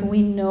 but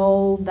we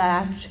know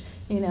that,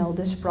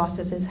 this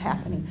process is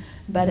happening.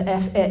 But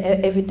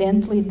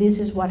evidently, this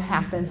is what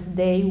happens.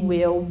 They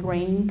will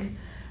bring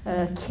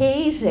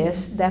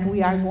cases that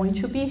we are going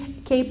to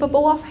be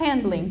capable of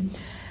handling.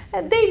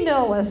 And they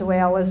know as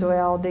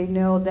well, they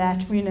know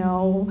that,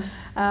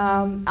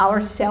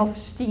 our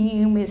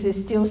self-esteem is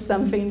still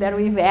something that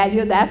we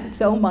value that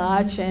so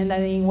much. And I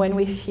mean, when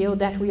we feel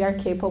that we are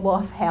capable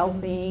of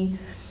helping,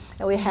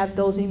 and we have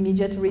those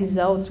immediate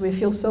results, we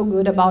feel so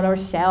good about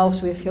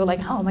ourselves. We feel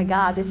like, oh my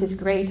God, this is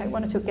great. I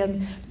want to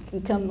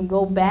come and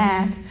go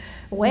back.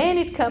 When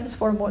it comes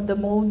for the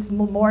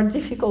more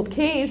difficult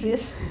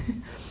cases,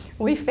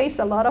 we face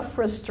a lot of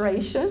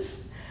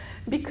frustrations.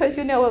 Because,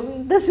 it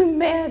doesn't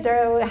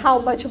matter how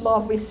much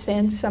love we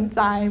send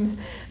sometimes,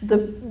 the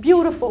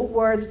beautiful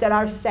words that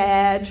are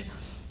said,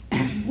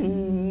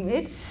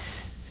 it's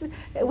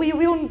we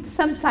will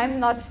sometimes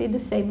not see the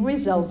same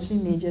results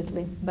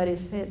immediately, but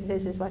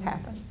this is what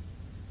happens.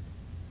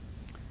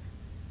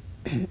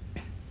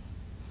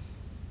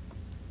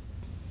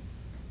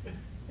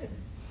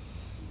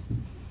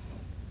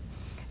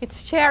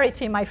 It's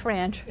charity, my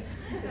friend.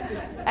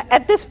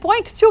 At this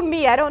point, to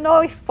me, I don't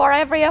know if for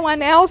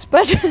everyone else,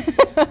 but...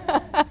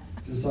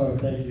 Jussara,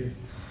 thank you.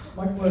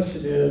 My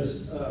question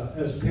is,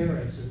 as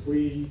parents, if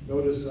we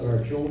notice that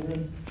our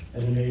children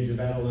at an age of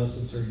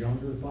adolescence or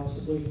younger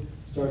possibly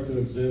start to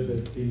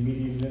exhibit the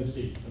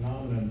mediumistic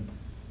phenomenon,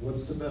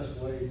 what's the best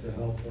way to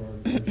help our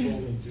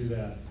children do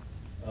that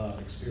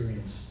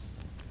experience?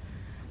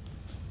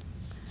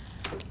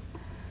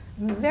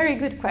 Very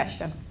good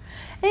question.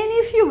 And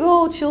if you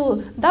go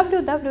to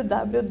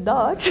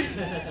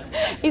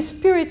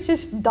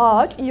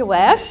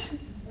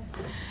www.spiritist.us,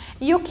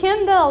 you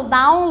can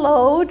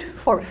download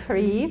for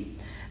free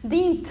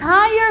the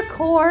entire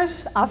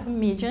course of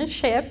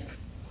mediumship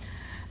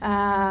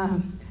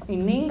in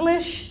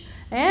English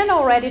and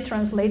already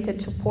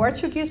translated to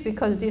Portuguese,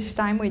 because this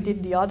time we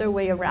did the other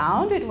way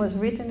around. It was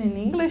written in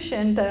English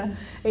and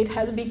it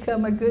has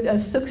become a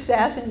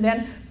success, and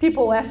then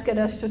people asked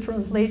us to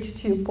translate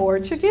to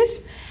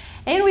Portuguese.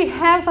 And we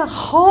have a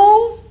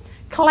whole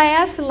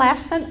class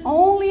lesson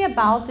only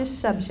about this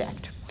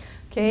subject.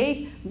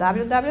 Okay,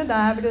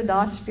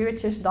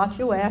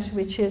 www.spiritist.us,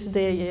 which is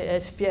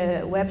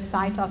the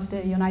website of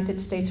the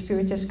United States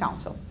Spiritist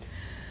Council.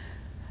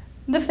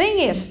 The thing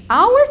is,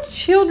 our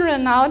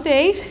children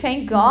nowadays,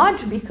 thank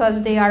God,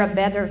 because they are a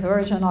better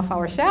version of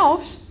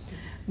ourselves,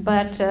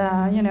 but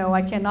you know,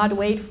 I cannot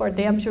wait for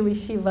them to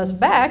receive us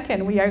back,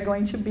 and we are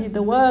going to be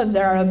the ones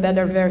that are a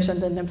better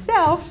version than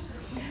themselves.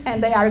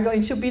 And they are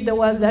going to be the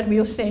ones that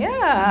will say,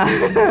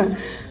 remember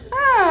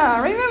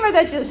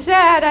that you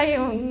said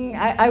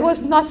I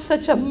was not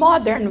such a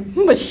modern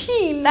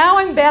machine, now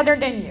I'm better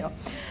than you.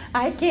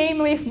 I came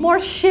with more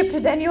ships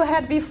than you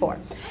had before.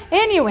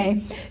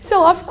 Anyway,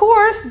 so of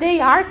course they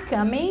are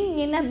coming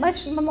in a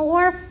much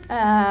more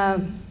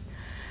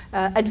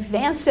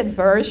advanced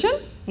version,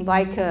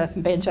 like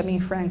Benjamin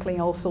Franklin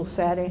also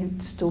said in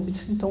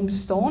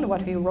Tombstone,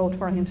 what he wrote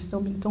for him,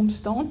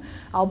 Tombstone,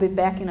 I'll be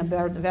back in a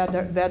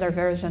better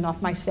version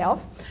of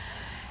myself.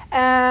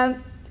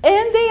 And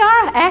they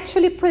are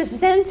actually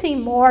presenting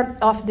more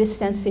of this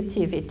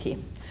sensitivity.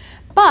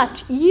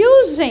 But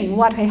using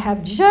what I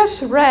have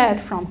just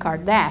read from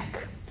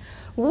Kardec,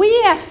 we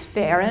as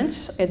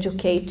parents,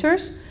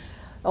 educators,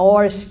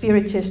 or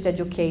Spiritist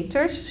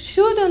educators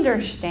should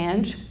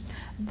understand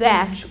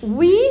that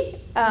we,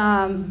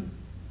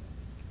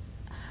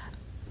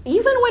 even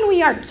when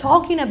we are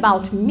talking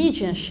about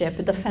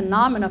mediumship, the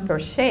phenomena per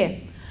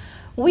se,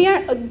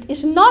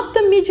 it's not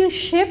the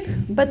mediumship,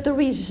 but the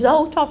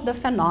result of the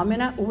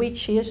phenomena,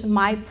 which is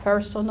my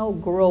personal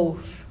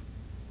growth.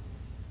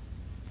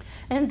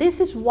 And this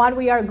is what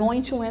we are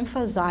going to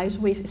emphasize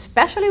with,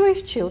 especially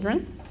with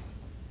children,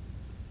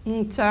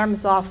 in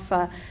terms of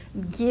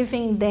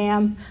giving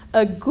them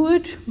a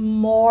good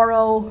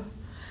moral,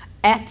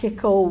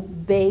 ethical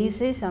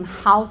basis on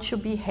how to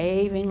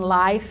behave in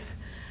life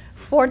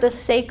for the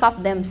sake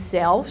of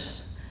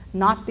themselves,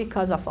 not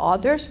because of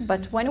others.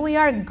 But when we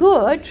are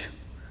good,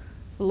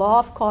 law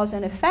of cause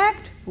and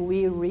effect,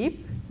 we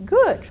reap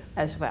good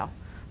as well.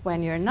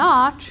 When you're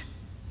not,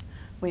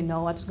 we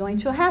know what's going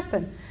to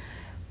happen.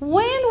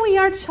 When we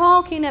are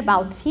talking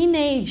about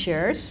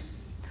teenagers,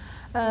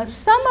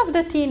 some of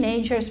the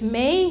teenagers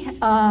may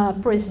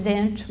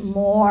present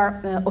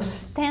more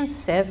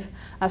ostensive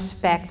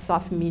aspects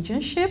of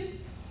mediumship,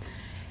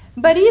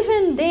 but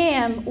even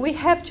then, we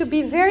have to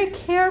be very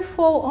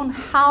careful on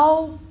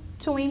how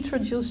to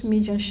introduce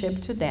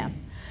mediumship to them.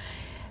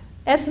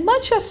 As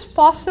much as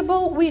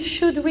possible, we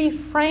should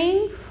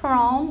refrain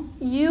from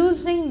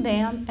using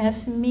them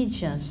as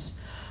mediums.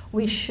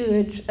 We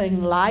should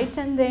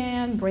enlighten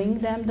them, bring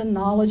them the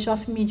knowledge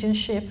of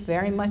mediumship,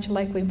 very much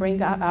like we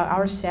bring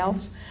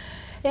ourselves.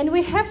 And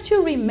we have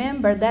to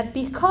remember that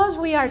because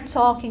we are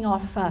talking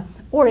of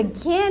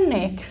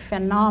organic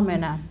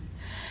phenomena,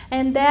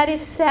 and that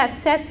is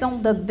sets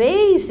on the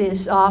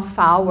basis of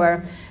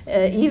our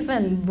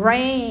even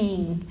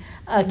brain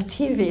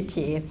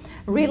activity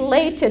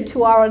related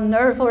to our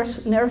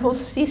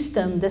nervous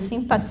system, the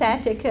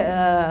sympathetic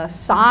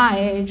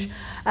side.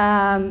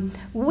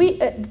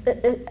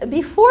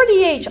 Before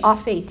the age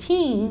of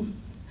 18,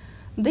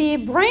 the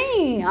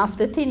brain of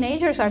the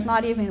teenagers are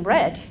not even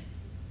ready.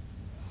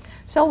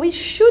 So we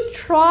should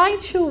try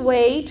to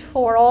wait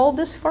for all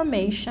this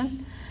formation.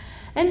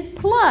 And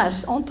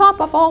plus, on top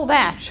of all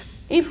that,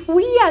 if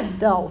we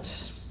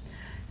adults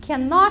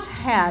cannot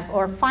have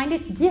or find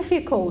it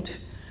difficult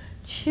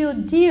to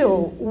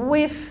deal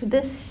with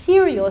the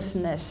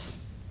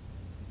seriousness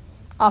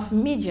of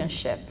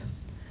mediumship,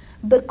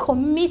 the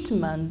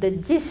commitment, the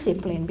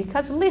discipline,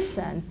 because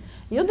listen,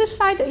 you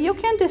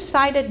can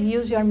decide to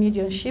use your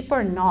mediumship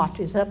or not,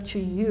 it's up to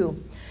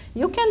you.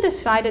 You can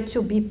decide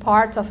to be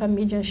part of a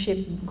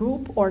mediumship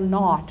group or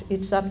not,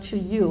 it's up to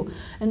you.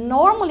 And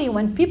normally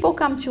when people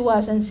come to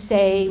us and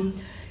say,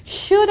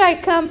 should I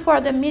come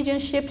for the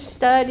mediumship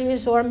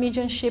studies or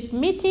mediumship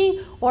meeting,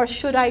 or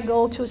should I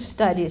go to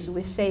studies?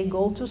 We say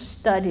go to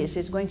studies.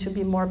 It's going to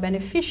be more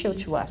beneficial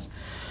to us.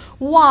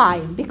 Why?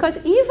 Because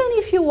even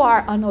if you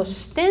are an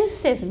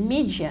ostensive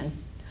medium,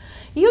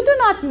 you do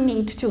not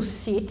need to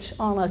sit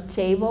on a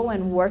table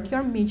and work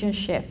your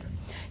mediumship.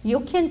 You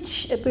can,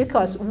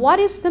 because what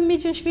is the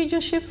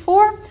mediumship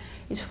for?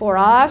 It's for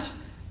us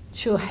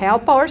to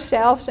help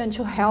ourselves and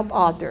to help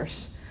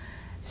others.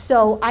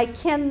 So I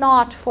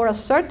cannot, for a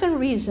certain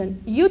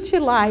reason,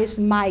 utilize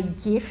my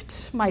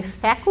gifts, my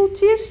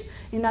faculties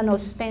in an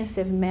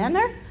ostensive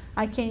manner.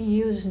 I can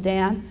use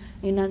them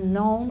in a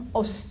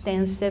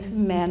non-ostensive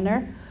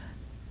manner,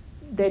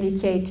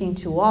 dedicating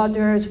to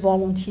others,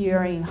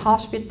 volunteering in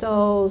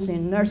hospitals,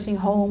 in nursing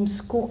homes,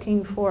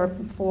 cooking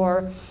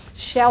for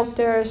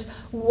shelters,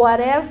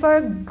 whatever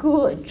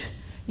good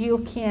you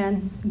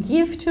can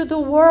give to the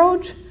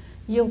world,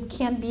 you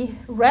can be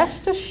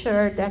rest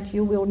assured that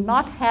you will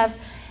not have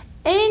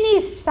any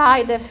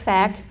side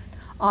effect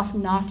of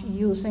not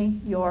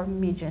using your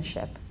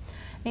mediumship.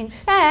 In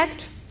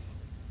fact,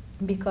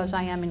 because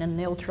I am in a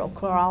neutral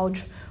crowd,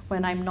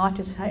 when I'm not,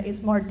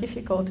 it's more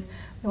difficult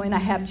when I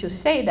have to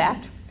say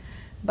that,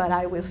 but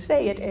I will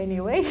say it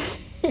anyway,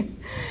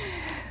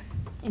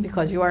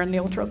 because you are a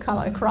neutral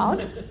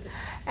crowd.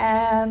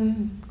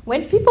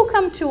 When people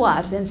come to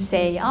us and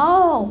say,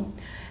 oh,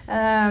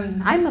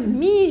 I'm a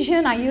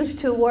medium, I used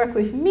to work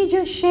with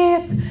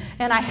mediumship,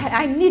 and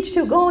I need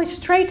to go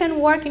straight and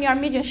work in your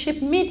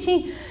mediumship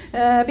meeting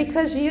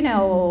because, you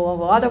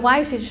know,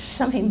 otherwise it's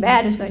something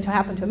bad is going to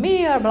happen to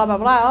me, or blah, blah,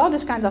 blah, all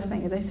these kinds of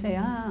things. They say,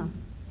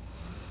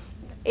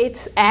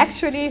 it's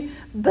actually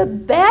the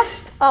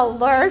best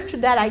alert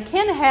that I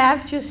can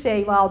have to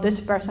say, well, this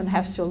person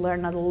has to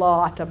learn a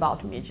lot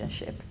about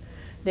mediumship.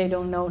 They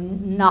don't know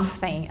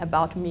nothing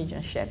about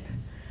mediumship.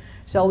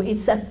 So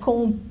it's a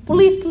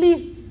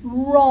completely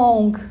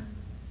wrong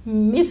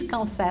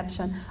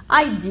misconception,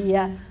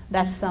 idea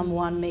that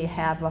someone may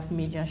have of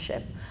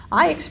mediumship.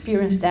 I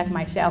experienced that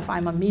myself.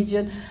 I'm a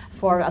medium.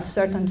 For a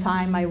certain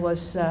time I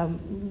was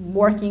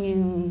working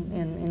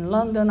in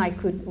London.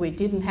 We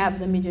didn't have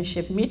the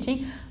mediumship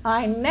meeting.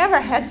 I never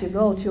had to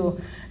go to,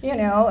 you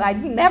know, I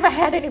never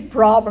had any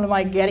problem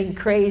like getting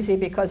crazy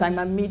because I'm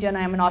a medium,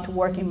 I'm not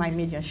working my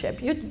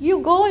mediumship. You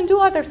go and do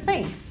other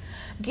things.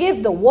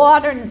 Give the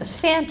water in the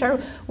center,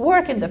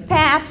 work in the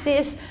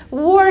passes,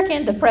 work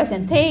in the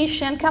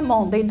presentation. Come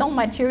on, they don't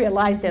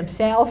materialize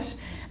themselves.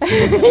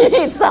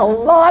 It's a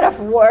lot of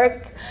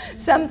work.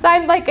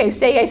 Sometimes, like I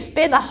say, I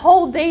spend a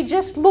whole day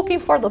just looking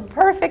for the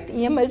perfect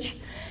image.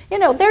 You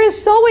know, there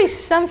is always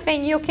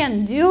something you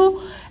can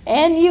do,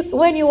 and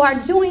when you are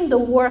doing the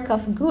work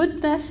of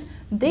goodness,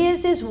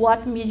 this is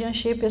what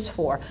mediumship is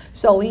for.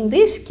 So in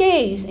this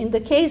case, in the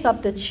case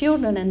of the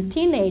children and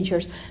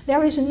teenagers,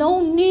 there is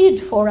no need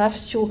for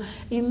us to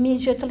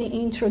immediately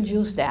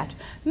introduce that.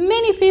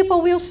 Many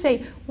people will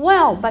say,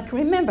 well, but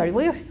remember,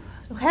 we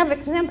have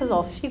examples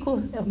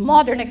of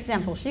modern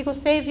examples. Chico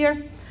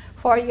Xavier,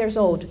 4 years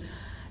old.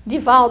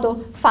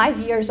 Divaldo, 5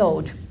 years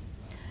old.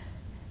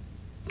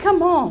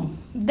 Come on,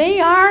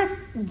 they are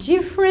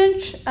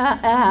different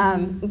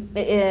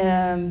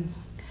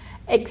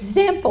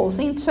examples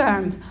in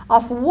terms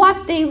of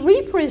what they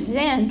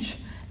represent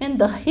in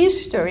the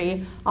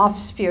history of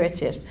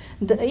Spiritism.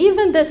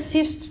 Even the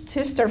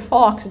Sister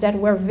Fox that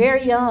were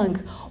very young,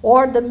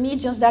 or the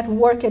mediums that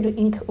worked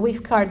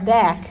with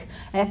Kardec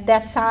at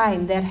that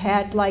time that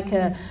had like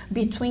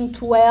between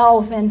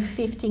 12 and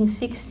 15,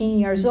 16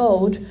 years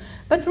old.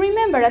 But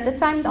remember, at the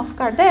time of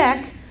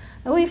Kardec,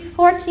 with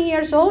 14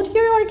 years old,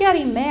 you are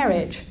getting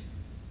married.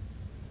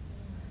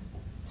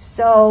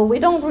 So we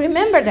don't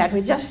remember that. We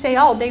just say,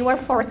 oh, they were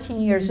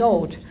 14 years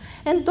old.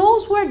 And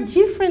those were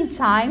different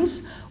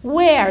times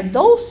where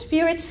those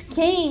spirits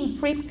came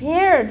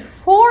prepared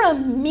for a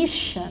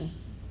mission.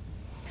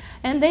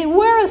 And they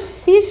were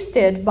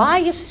assisted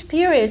by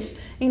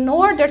spirits in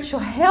order to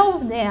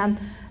help them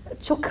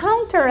to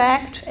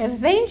counteract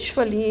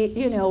eventually,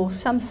 you know,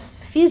 some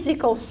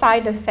physical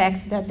side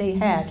effects that they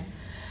had.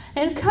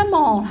 And come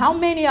on, how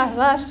many of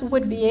us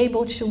would be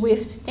able to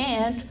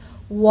withstand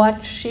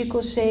what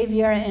Chico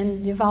Xavier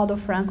and Divaldo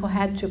Franco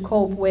had to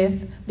cope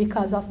with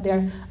because of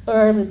their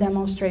early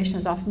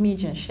demonstrations of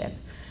mediumship?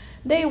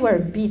 They were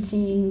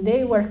beaten,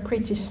 they were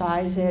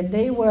criticized,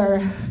 they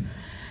were,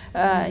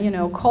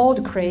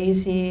 called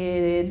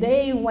crazy.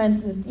 They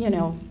went,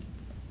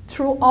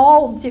 through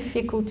all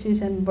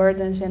difficulties and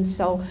burdens. And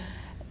so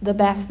the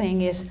best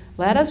thing is,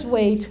 let us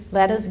wait,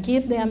 let us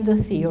give them the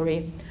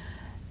theory.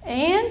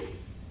 And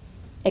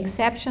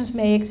exceptions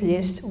may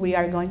exist. We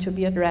are going to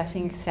be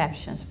addressing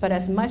exceptions. But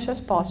as much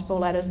as possible,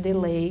 let us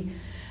delay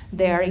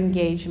their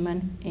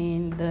engagement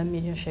in the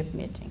mediumship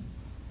meeting.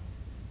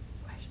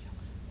 Questions?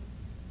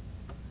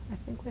 I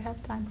think we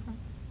have time for.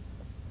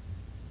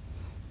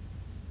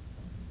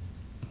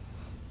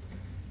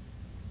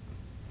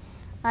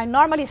 I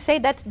normally say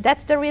that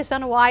that's the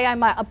reason why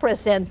I'm a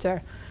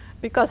presenter,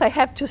 because I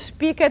have to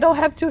speak, I don't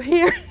have to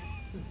hear.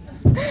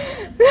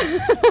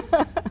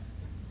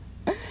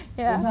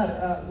 Yeah.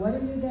 Jussara, what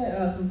is it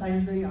that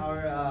sometimes during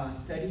our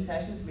study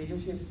sessions,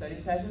 mediumship study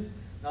sessions,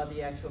 not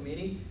the actual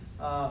meeting,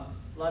 a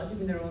lot of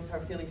people in the room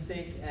start feeling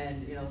sick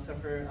and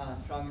suffer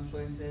strong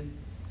influences.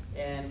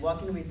 And what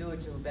can we do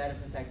to better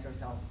protect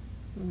ourselves?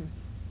 Mm.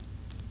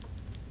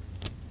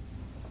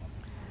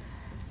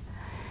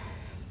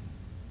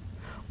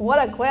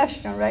 What a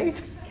question, right?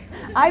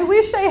 I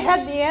wish I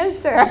had the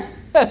answer.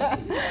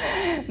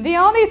 The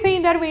only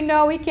thing that we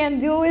know we can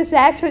do is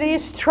actually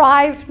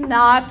strive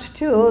not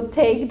to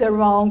take the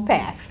wrong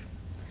path.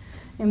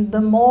 And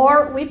the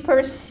more we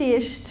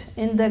persist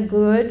in the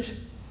good,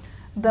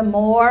 the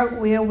more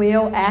we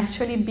will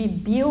actually be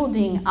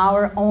building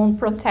our own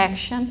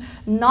protection,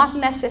 not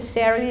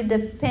necessarily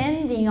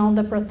depending on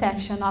the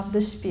protection of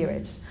the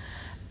spirits.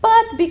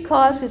 But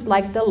because it's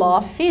like the law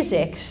of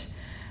physics,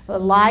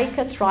 like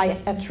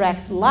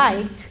attract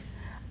like,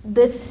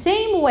 the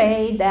same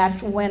way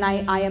that when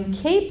I am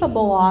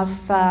capable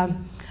of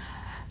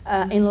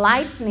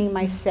enlightening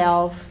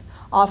myself,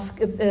 of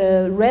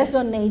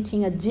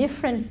resonating a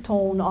different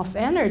tone of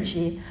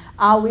energy,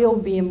 I will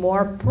be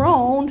more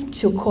prone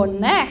to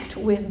connect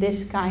with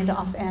this kind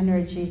of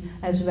energy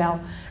as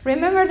well.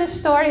 Remember the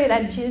story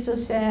that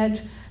Jesus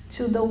said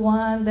to the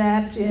one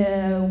that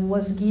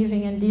was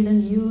giving and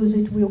didn't use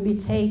it will be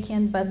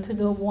taken, but to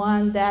the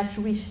one that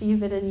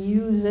received it and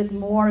used it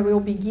more will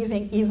be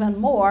giving even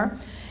more.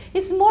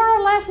 It's more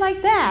or less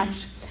like that.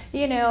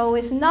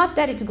 It's not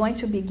that it's going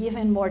to be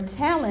given more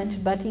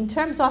talent, but in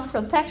terms of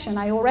protection,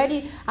 I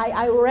already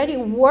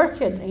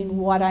worked in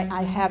what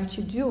I have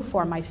to do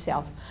for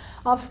myself.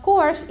 Of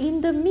course,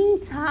 in the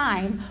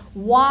meantime,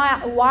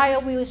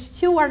 while we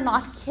still are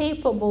not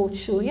capable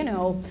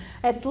to,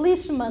 at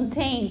least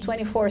maintain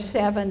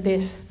 24/7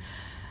 this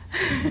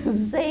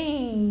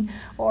zen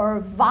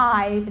or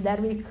vibe that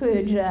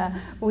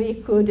we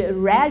could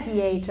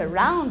radiate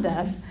around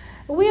us,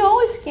 we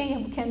always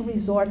can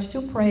resort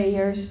to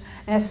prayers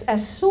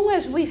as soon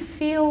as we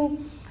feel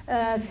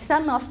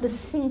some of the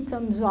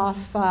symptoms of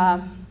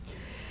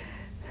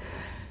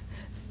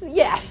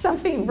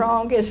something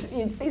wrong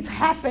it's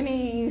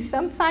happening.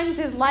 Sometimes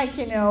it's like,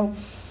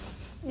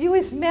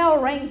 you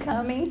smell rain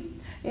coming,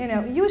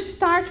 you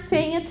start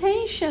paying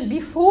attention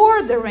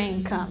before the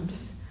rain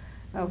comes.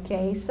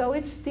 Okay, so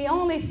it's the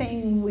only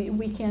thing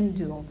we can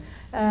do.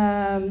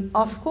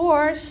 Of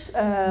course,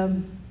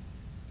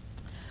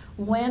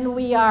 when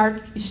we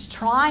are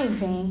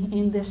striving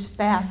in this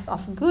path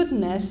of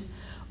goodness,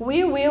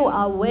 we will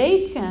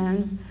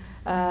awaken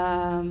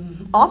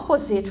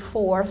opposite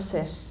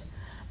forces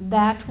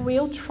that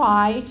will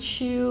try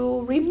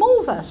to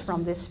remove us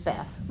from this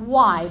path.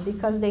 Why?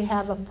 Because they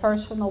have a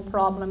personal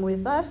problem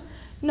with us?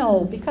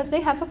 No, because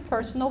they have a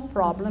personal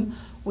problem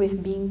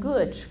with being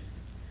good.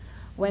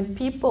 When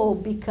people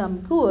become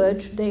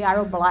good, they are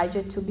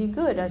obliged to be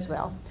good as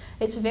well.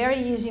 It's very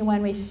easy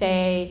when we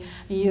say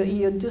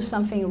you do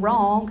something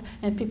wrong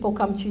and people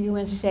come to you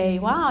and say,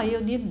 wow,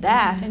 you did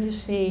that. And you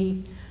say,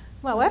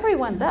 well,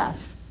 everyone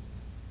does.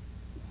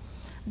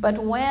 But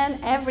when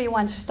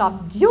everyone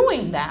stops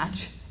doing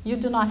that, you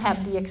do not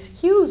have the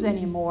excuse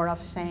anymore of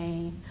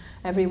saying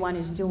everyone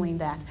is doing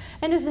that.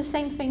 And it's the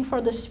same thing for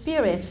the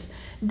spirits.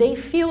 They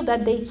feel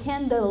that they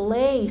can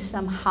delay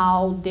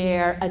somehow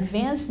their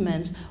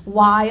advancements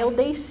while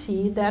they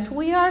see that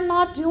we are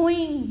not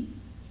doing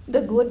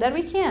the good that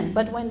we can.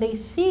 But when they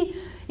see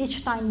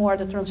each time more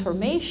the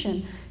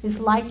transformation, it's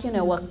like,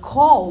 a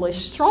call, a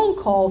strong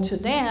call to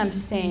them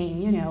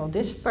saying,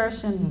 this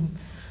person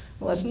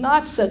was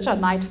not such a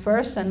nice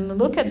person.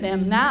 Look at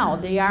them now.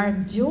 They are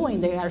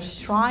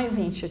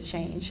striving to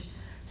change.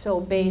 So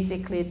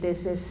basically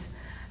this is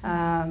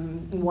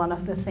one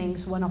of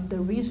the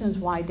reasons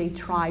why they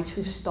try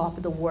to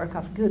stop the work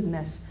of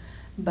goodness.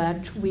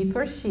 But we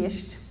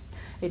persist.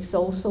 It's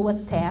also a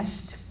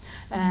test.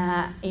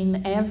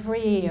 In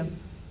every,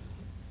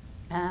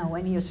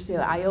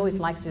 I always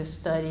like to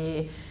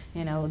study,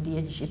 the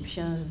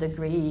Egyptians, the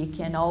Greek,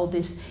 and all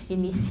this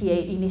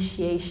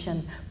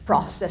initiation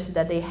process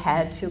that they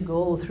had to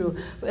go through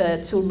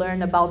to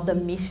learn about the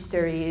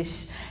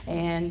mysteries,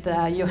 and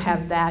you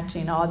have that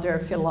in other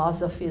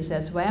philosophies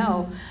as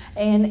well.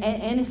 And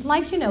it's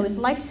like, it's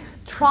like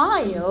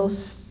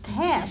trials,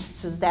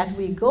 tests that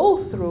we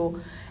go through.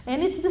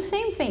 And it's the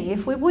same thing.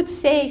 If we would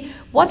say,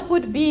 what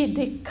would be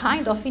the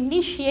kind of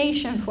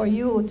initiation for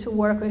you to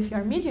work with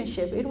your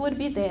mediumship? It would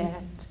be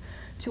that,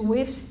 to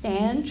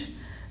withstand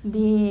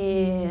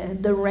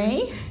the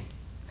rain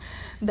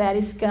that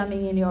is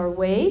coming in your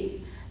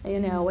way,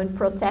 and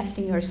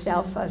protecting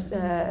yourself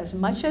as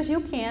much as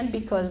you can,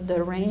 because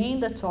the rain,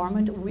 the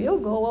torment will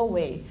go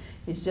away.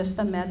 It's just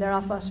a matter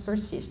of us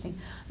persisting.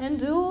 And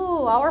do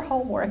our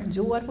homework,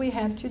 do what we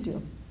have to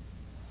do.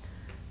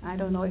 I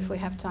don't know if we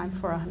have time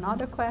for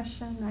another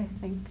question. I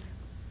think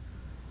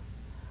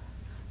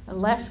a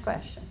last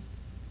question.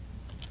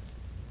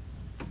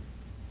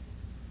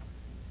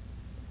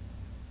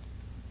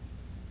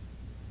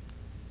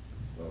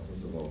 Well,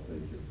 first of all,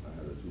 thank you. I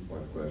had a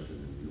two-part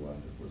question, and you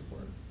asked the first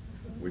part,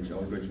 which I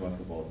was going to ask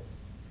about.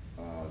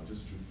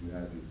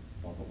 You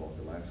talk about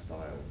the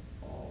lifestyle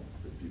of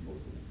the people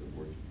who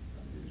work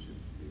in leadership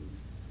meetings.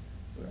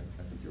 So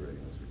I think you already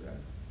answered that.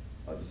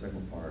 The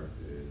second part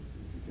is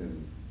if you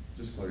can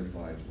just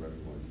clarify to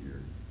everyone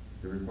here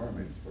the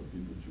requirements for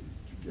people to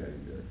get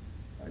in there.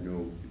 I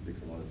know it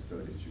takes a lot of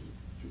studies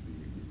to be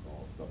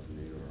called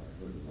doctrinator, or I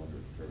heard another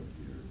term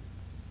here.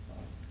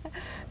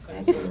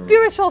 A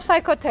spiritual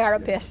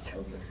psychotherapist.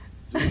 Yeah, okay.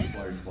 Just to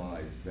clarify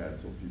that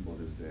so people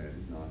understand,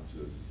 it's not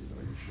just, you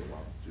show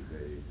up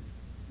today.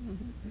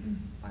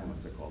 I'm a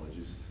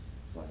psychologist,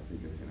 so I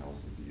think I can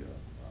also be a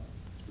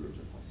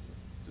spiritual counselor.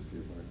 Just can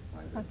you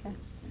clarify that Okay.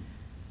 first, please?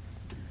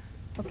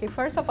 Okay,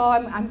 first of all,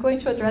 I'm going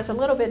to address a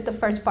little bit the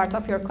first part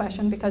of your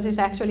question because it's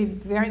actually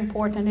very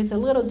important. It's a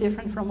little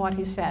different from what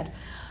he said.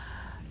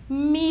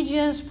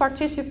 Mediums,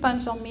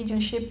 participants on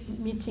mediumship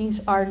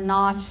meetings are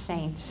not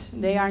saints.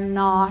 They are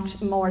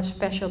not more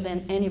special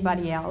than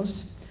anybody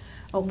else.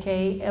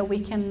 Okay, we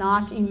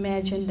cannot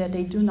imagine that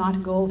they do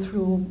not go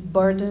through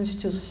burdens,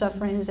 to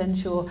sufferings, and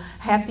to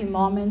happy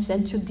moments,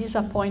 and to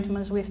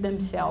disappointments with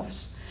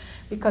themselves.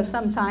 Because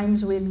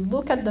sometimes we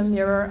look at the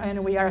mirror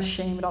and we are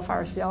ashamed of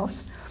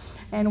ourselves.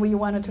 And we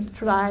wanted to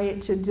try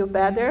to do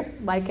better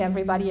like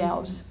everybody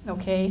else,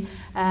 okay?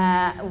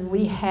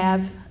 We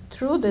have,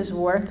 through this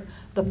work,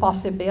 the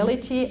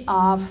possibility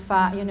of,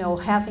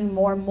 having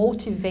more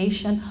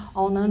motivation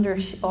on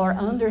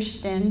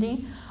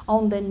understanding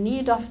on the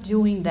need of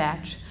doing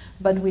that.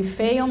 But we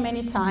fail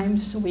many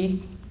times,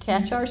 we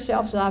catch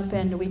ourselves up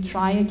and we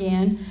try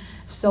again.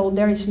 So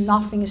there is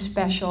nothing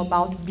special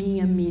about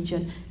being a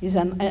medium. It's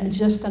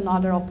just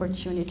another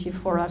opportunity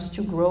for us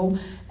to grow.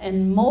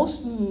 And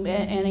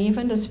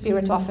even the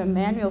Spirit of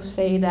Emmanuel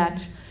say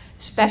that,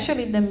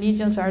 especially the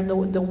mediums are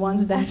the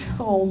ones that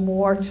owe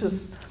more to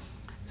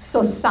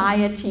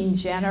society in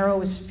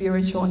general,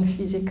 spiritual and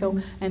physical,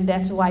 and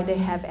that's why they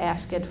have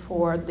asked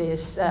for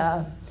this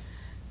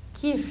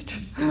gift,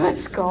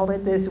 let's call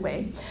it this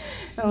way,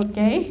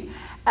 okay?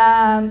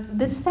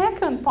 The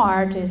second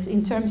part is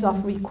in terms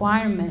of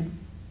requirement.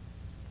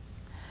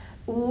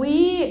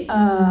 We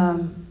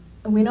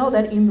know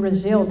that in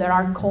Brazil there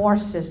are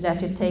courses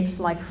that it takes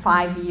like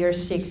 5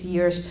 years, 6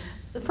 years,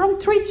 from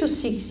 3 to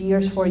 6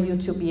 years for you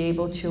to be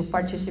able to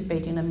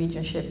participate in a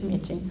mediumship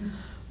meeting.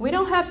 We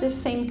don't have the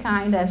same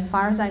kind, as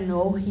far as I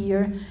know,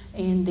 here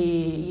in the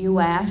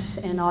U.S.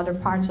 and other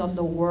parts of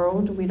the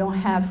world. We don't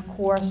have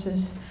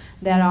courses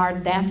that are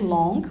that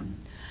long.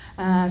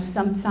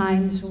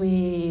 Sometimes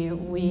we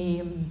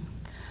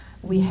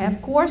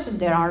have courses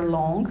that are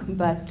long,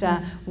 but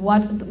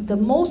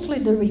mostly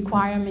the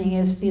requirement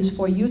is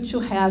for you to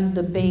have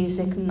the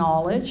basic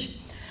knowledge.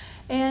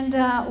 And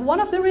one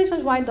of the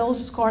reasons why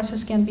those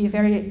courses can be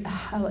very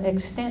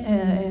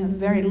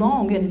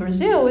long in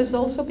Brazil is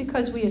also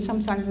because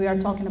sometimes we are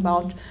talking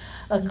about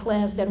a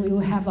class that we will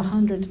have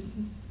 100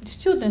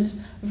 students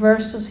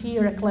versus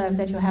here a class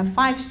that you have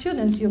 5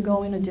 students, you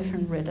go in a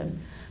different rhythm.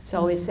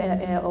 So it's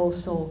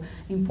also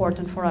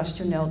important for us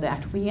to know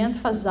that. We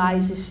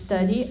emphasize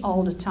study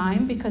all the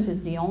time because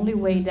it's the only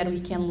way that we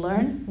can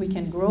learn, we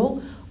can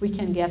grow, we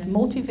can get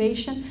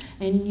motivation,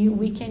 and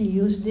we can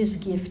use this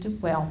gift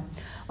well.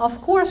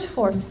 Of course,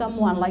 for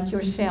someone like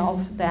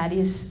yourself that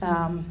is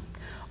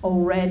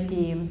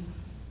already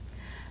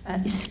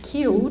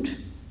skilled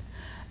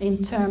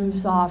in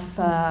terms of,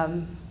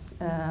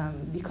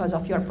 because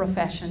of your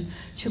profession,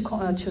 to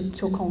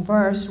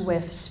converse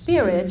with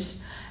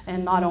spirits,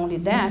 and not only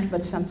that,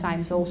 but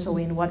sometimes also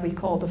in what we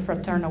call the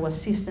fraternal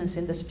assistance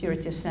in the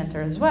Spiritist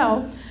Center as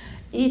well,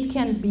 it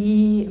can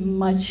be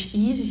much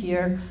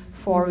easier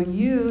for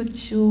you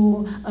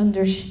to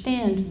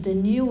understand the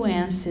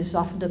nuances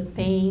of the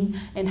pain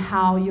and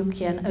how you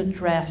can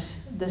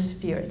address the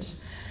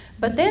spirits.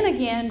 But then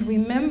again,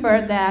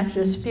 remember that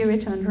the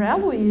Spirit André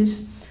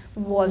Luiz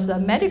was a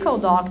medical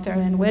doctor,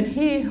 and when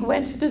he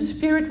went to the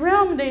spirit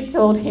realm, they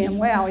told him,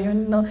 well,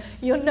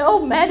 you know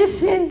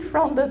medicine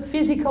from the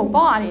physical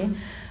body.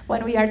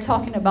 When we are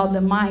talking about the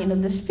mind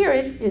and the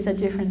spirit, is a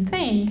different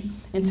thing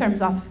in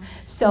terms of,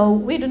 so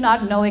we do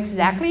not know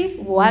exactly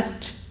what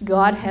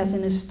God has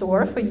in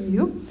store for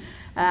you.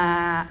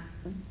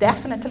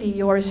 Definitely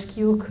your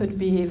skill could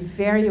be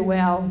very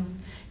well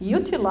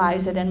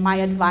utilized, and my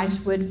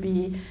advice would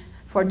be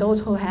for those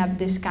who have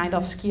this kind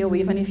of skill,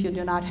 even if you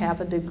do not have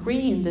a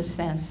degree in this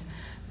sense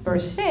per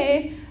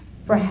se,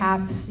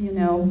 perhaps,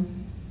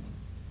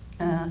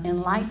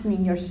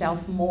 enlightening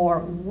yourself more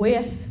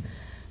with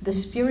the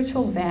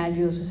spiritual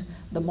values,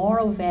 the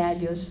moral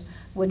values,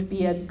 would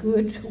be a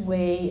good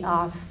way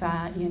of,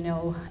 what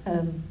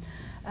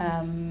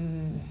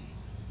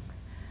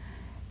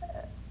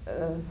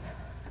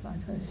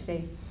do I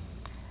say?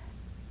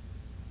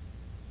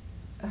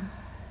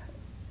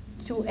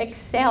 To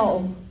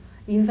excel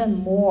even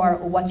more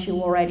what you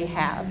already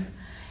have,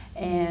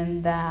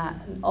 and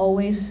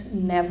always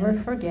never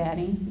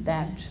forgetting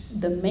that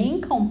the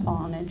main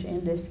component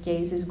in this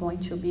case is going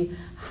to be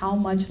how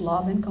much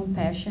love and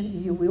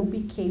compassion you will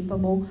be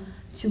capable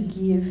to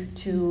give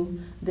to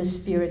the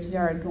spirits that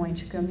are going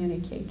to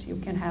communicate. You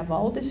can have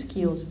all the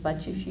skills,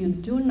 but if you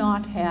do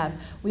not have,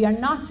 we are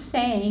not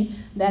saying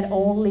that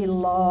only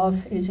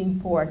love is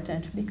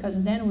important,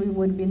 because then we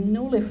would be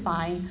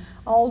nullifying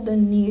all the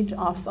need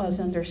of us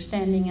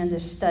understanding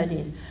and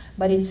studying.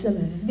 But it's a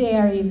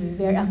very,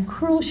 very a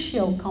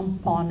crucial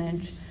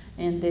component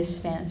in this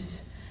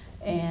sense.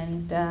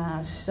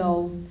 And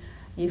so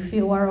if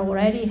you are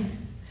already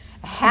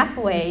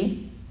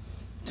halfway,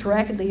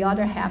 track the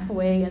other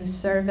halfway and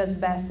serve as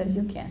best as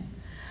you can.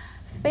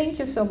 Thank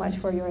you so much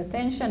for your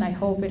attention. I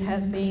hope it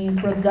has been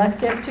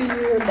productive to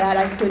you, that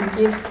I could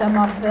give some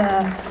of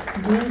the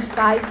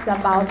insights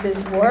about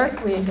this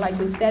work. Like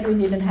we said, we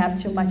didn't have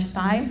too much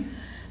time,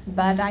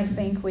 but I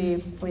think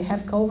we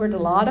have covered a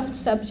lot of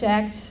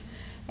subjects,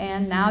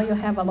 and now you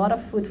have a lot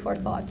of food for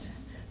thought.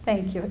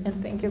 Thank you,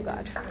 and thank you,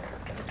 God.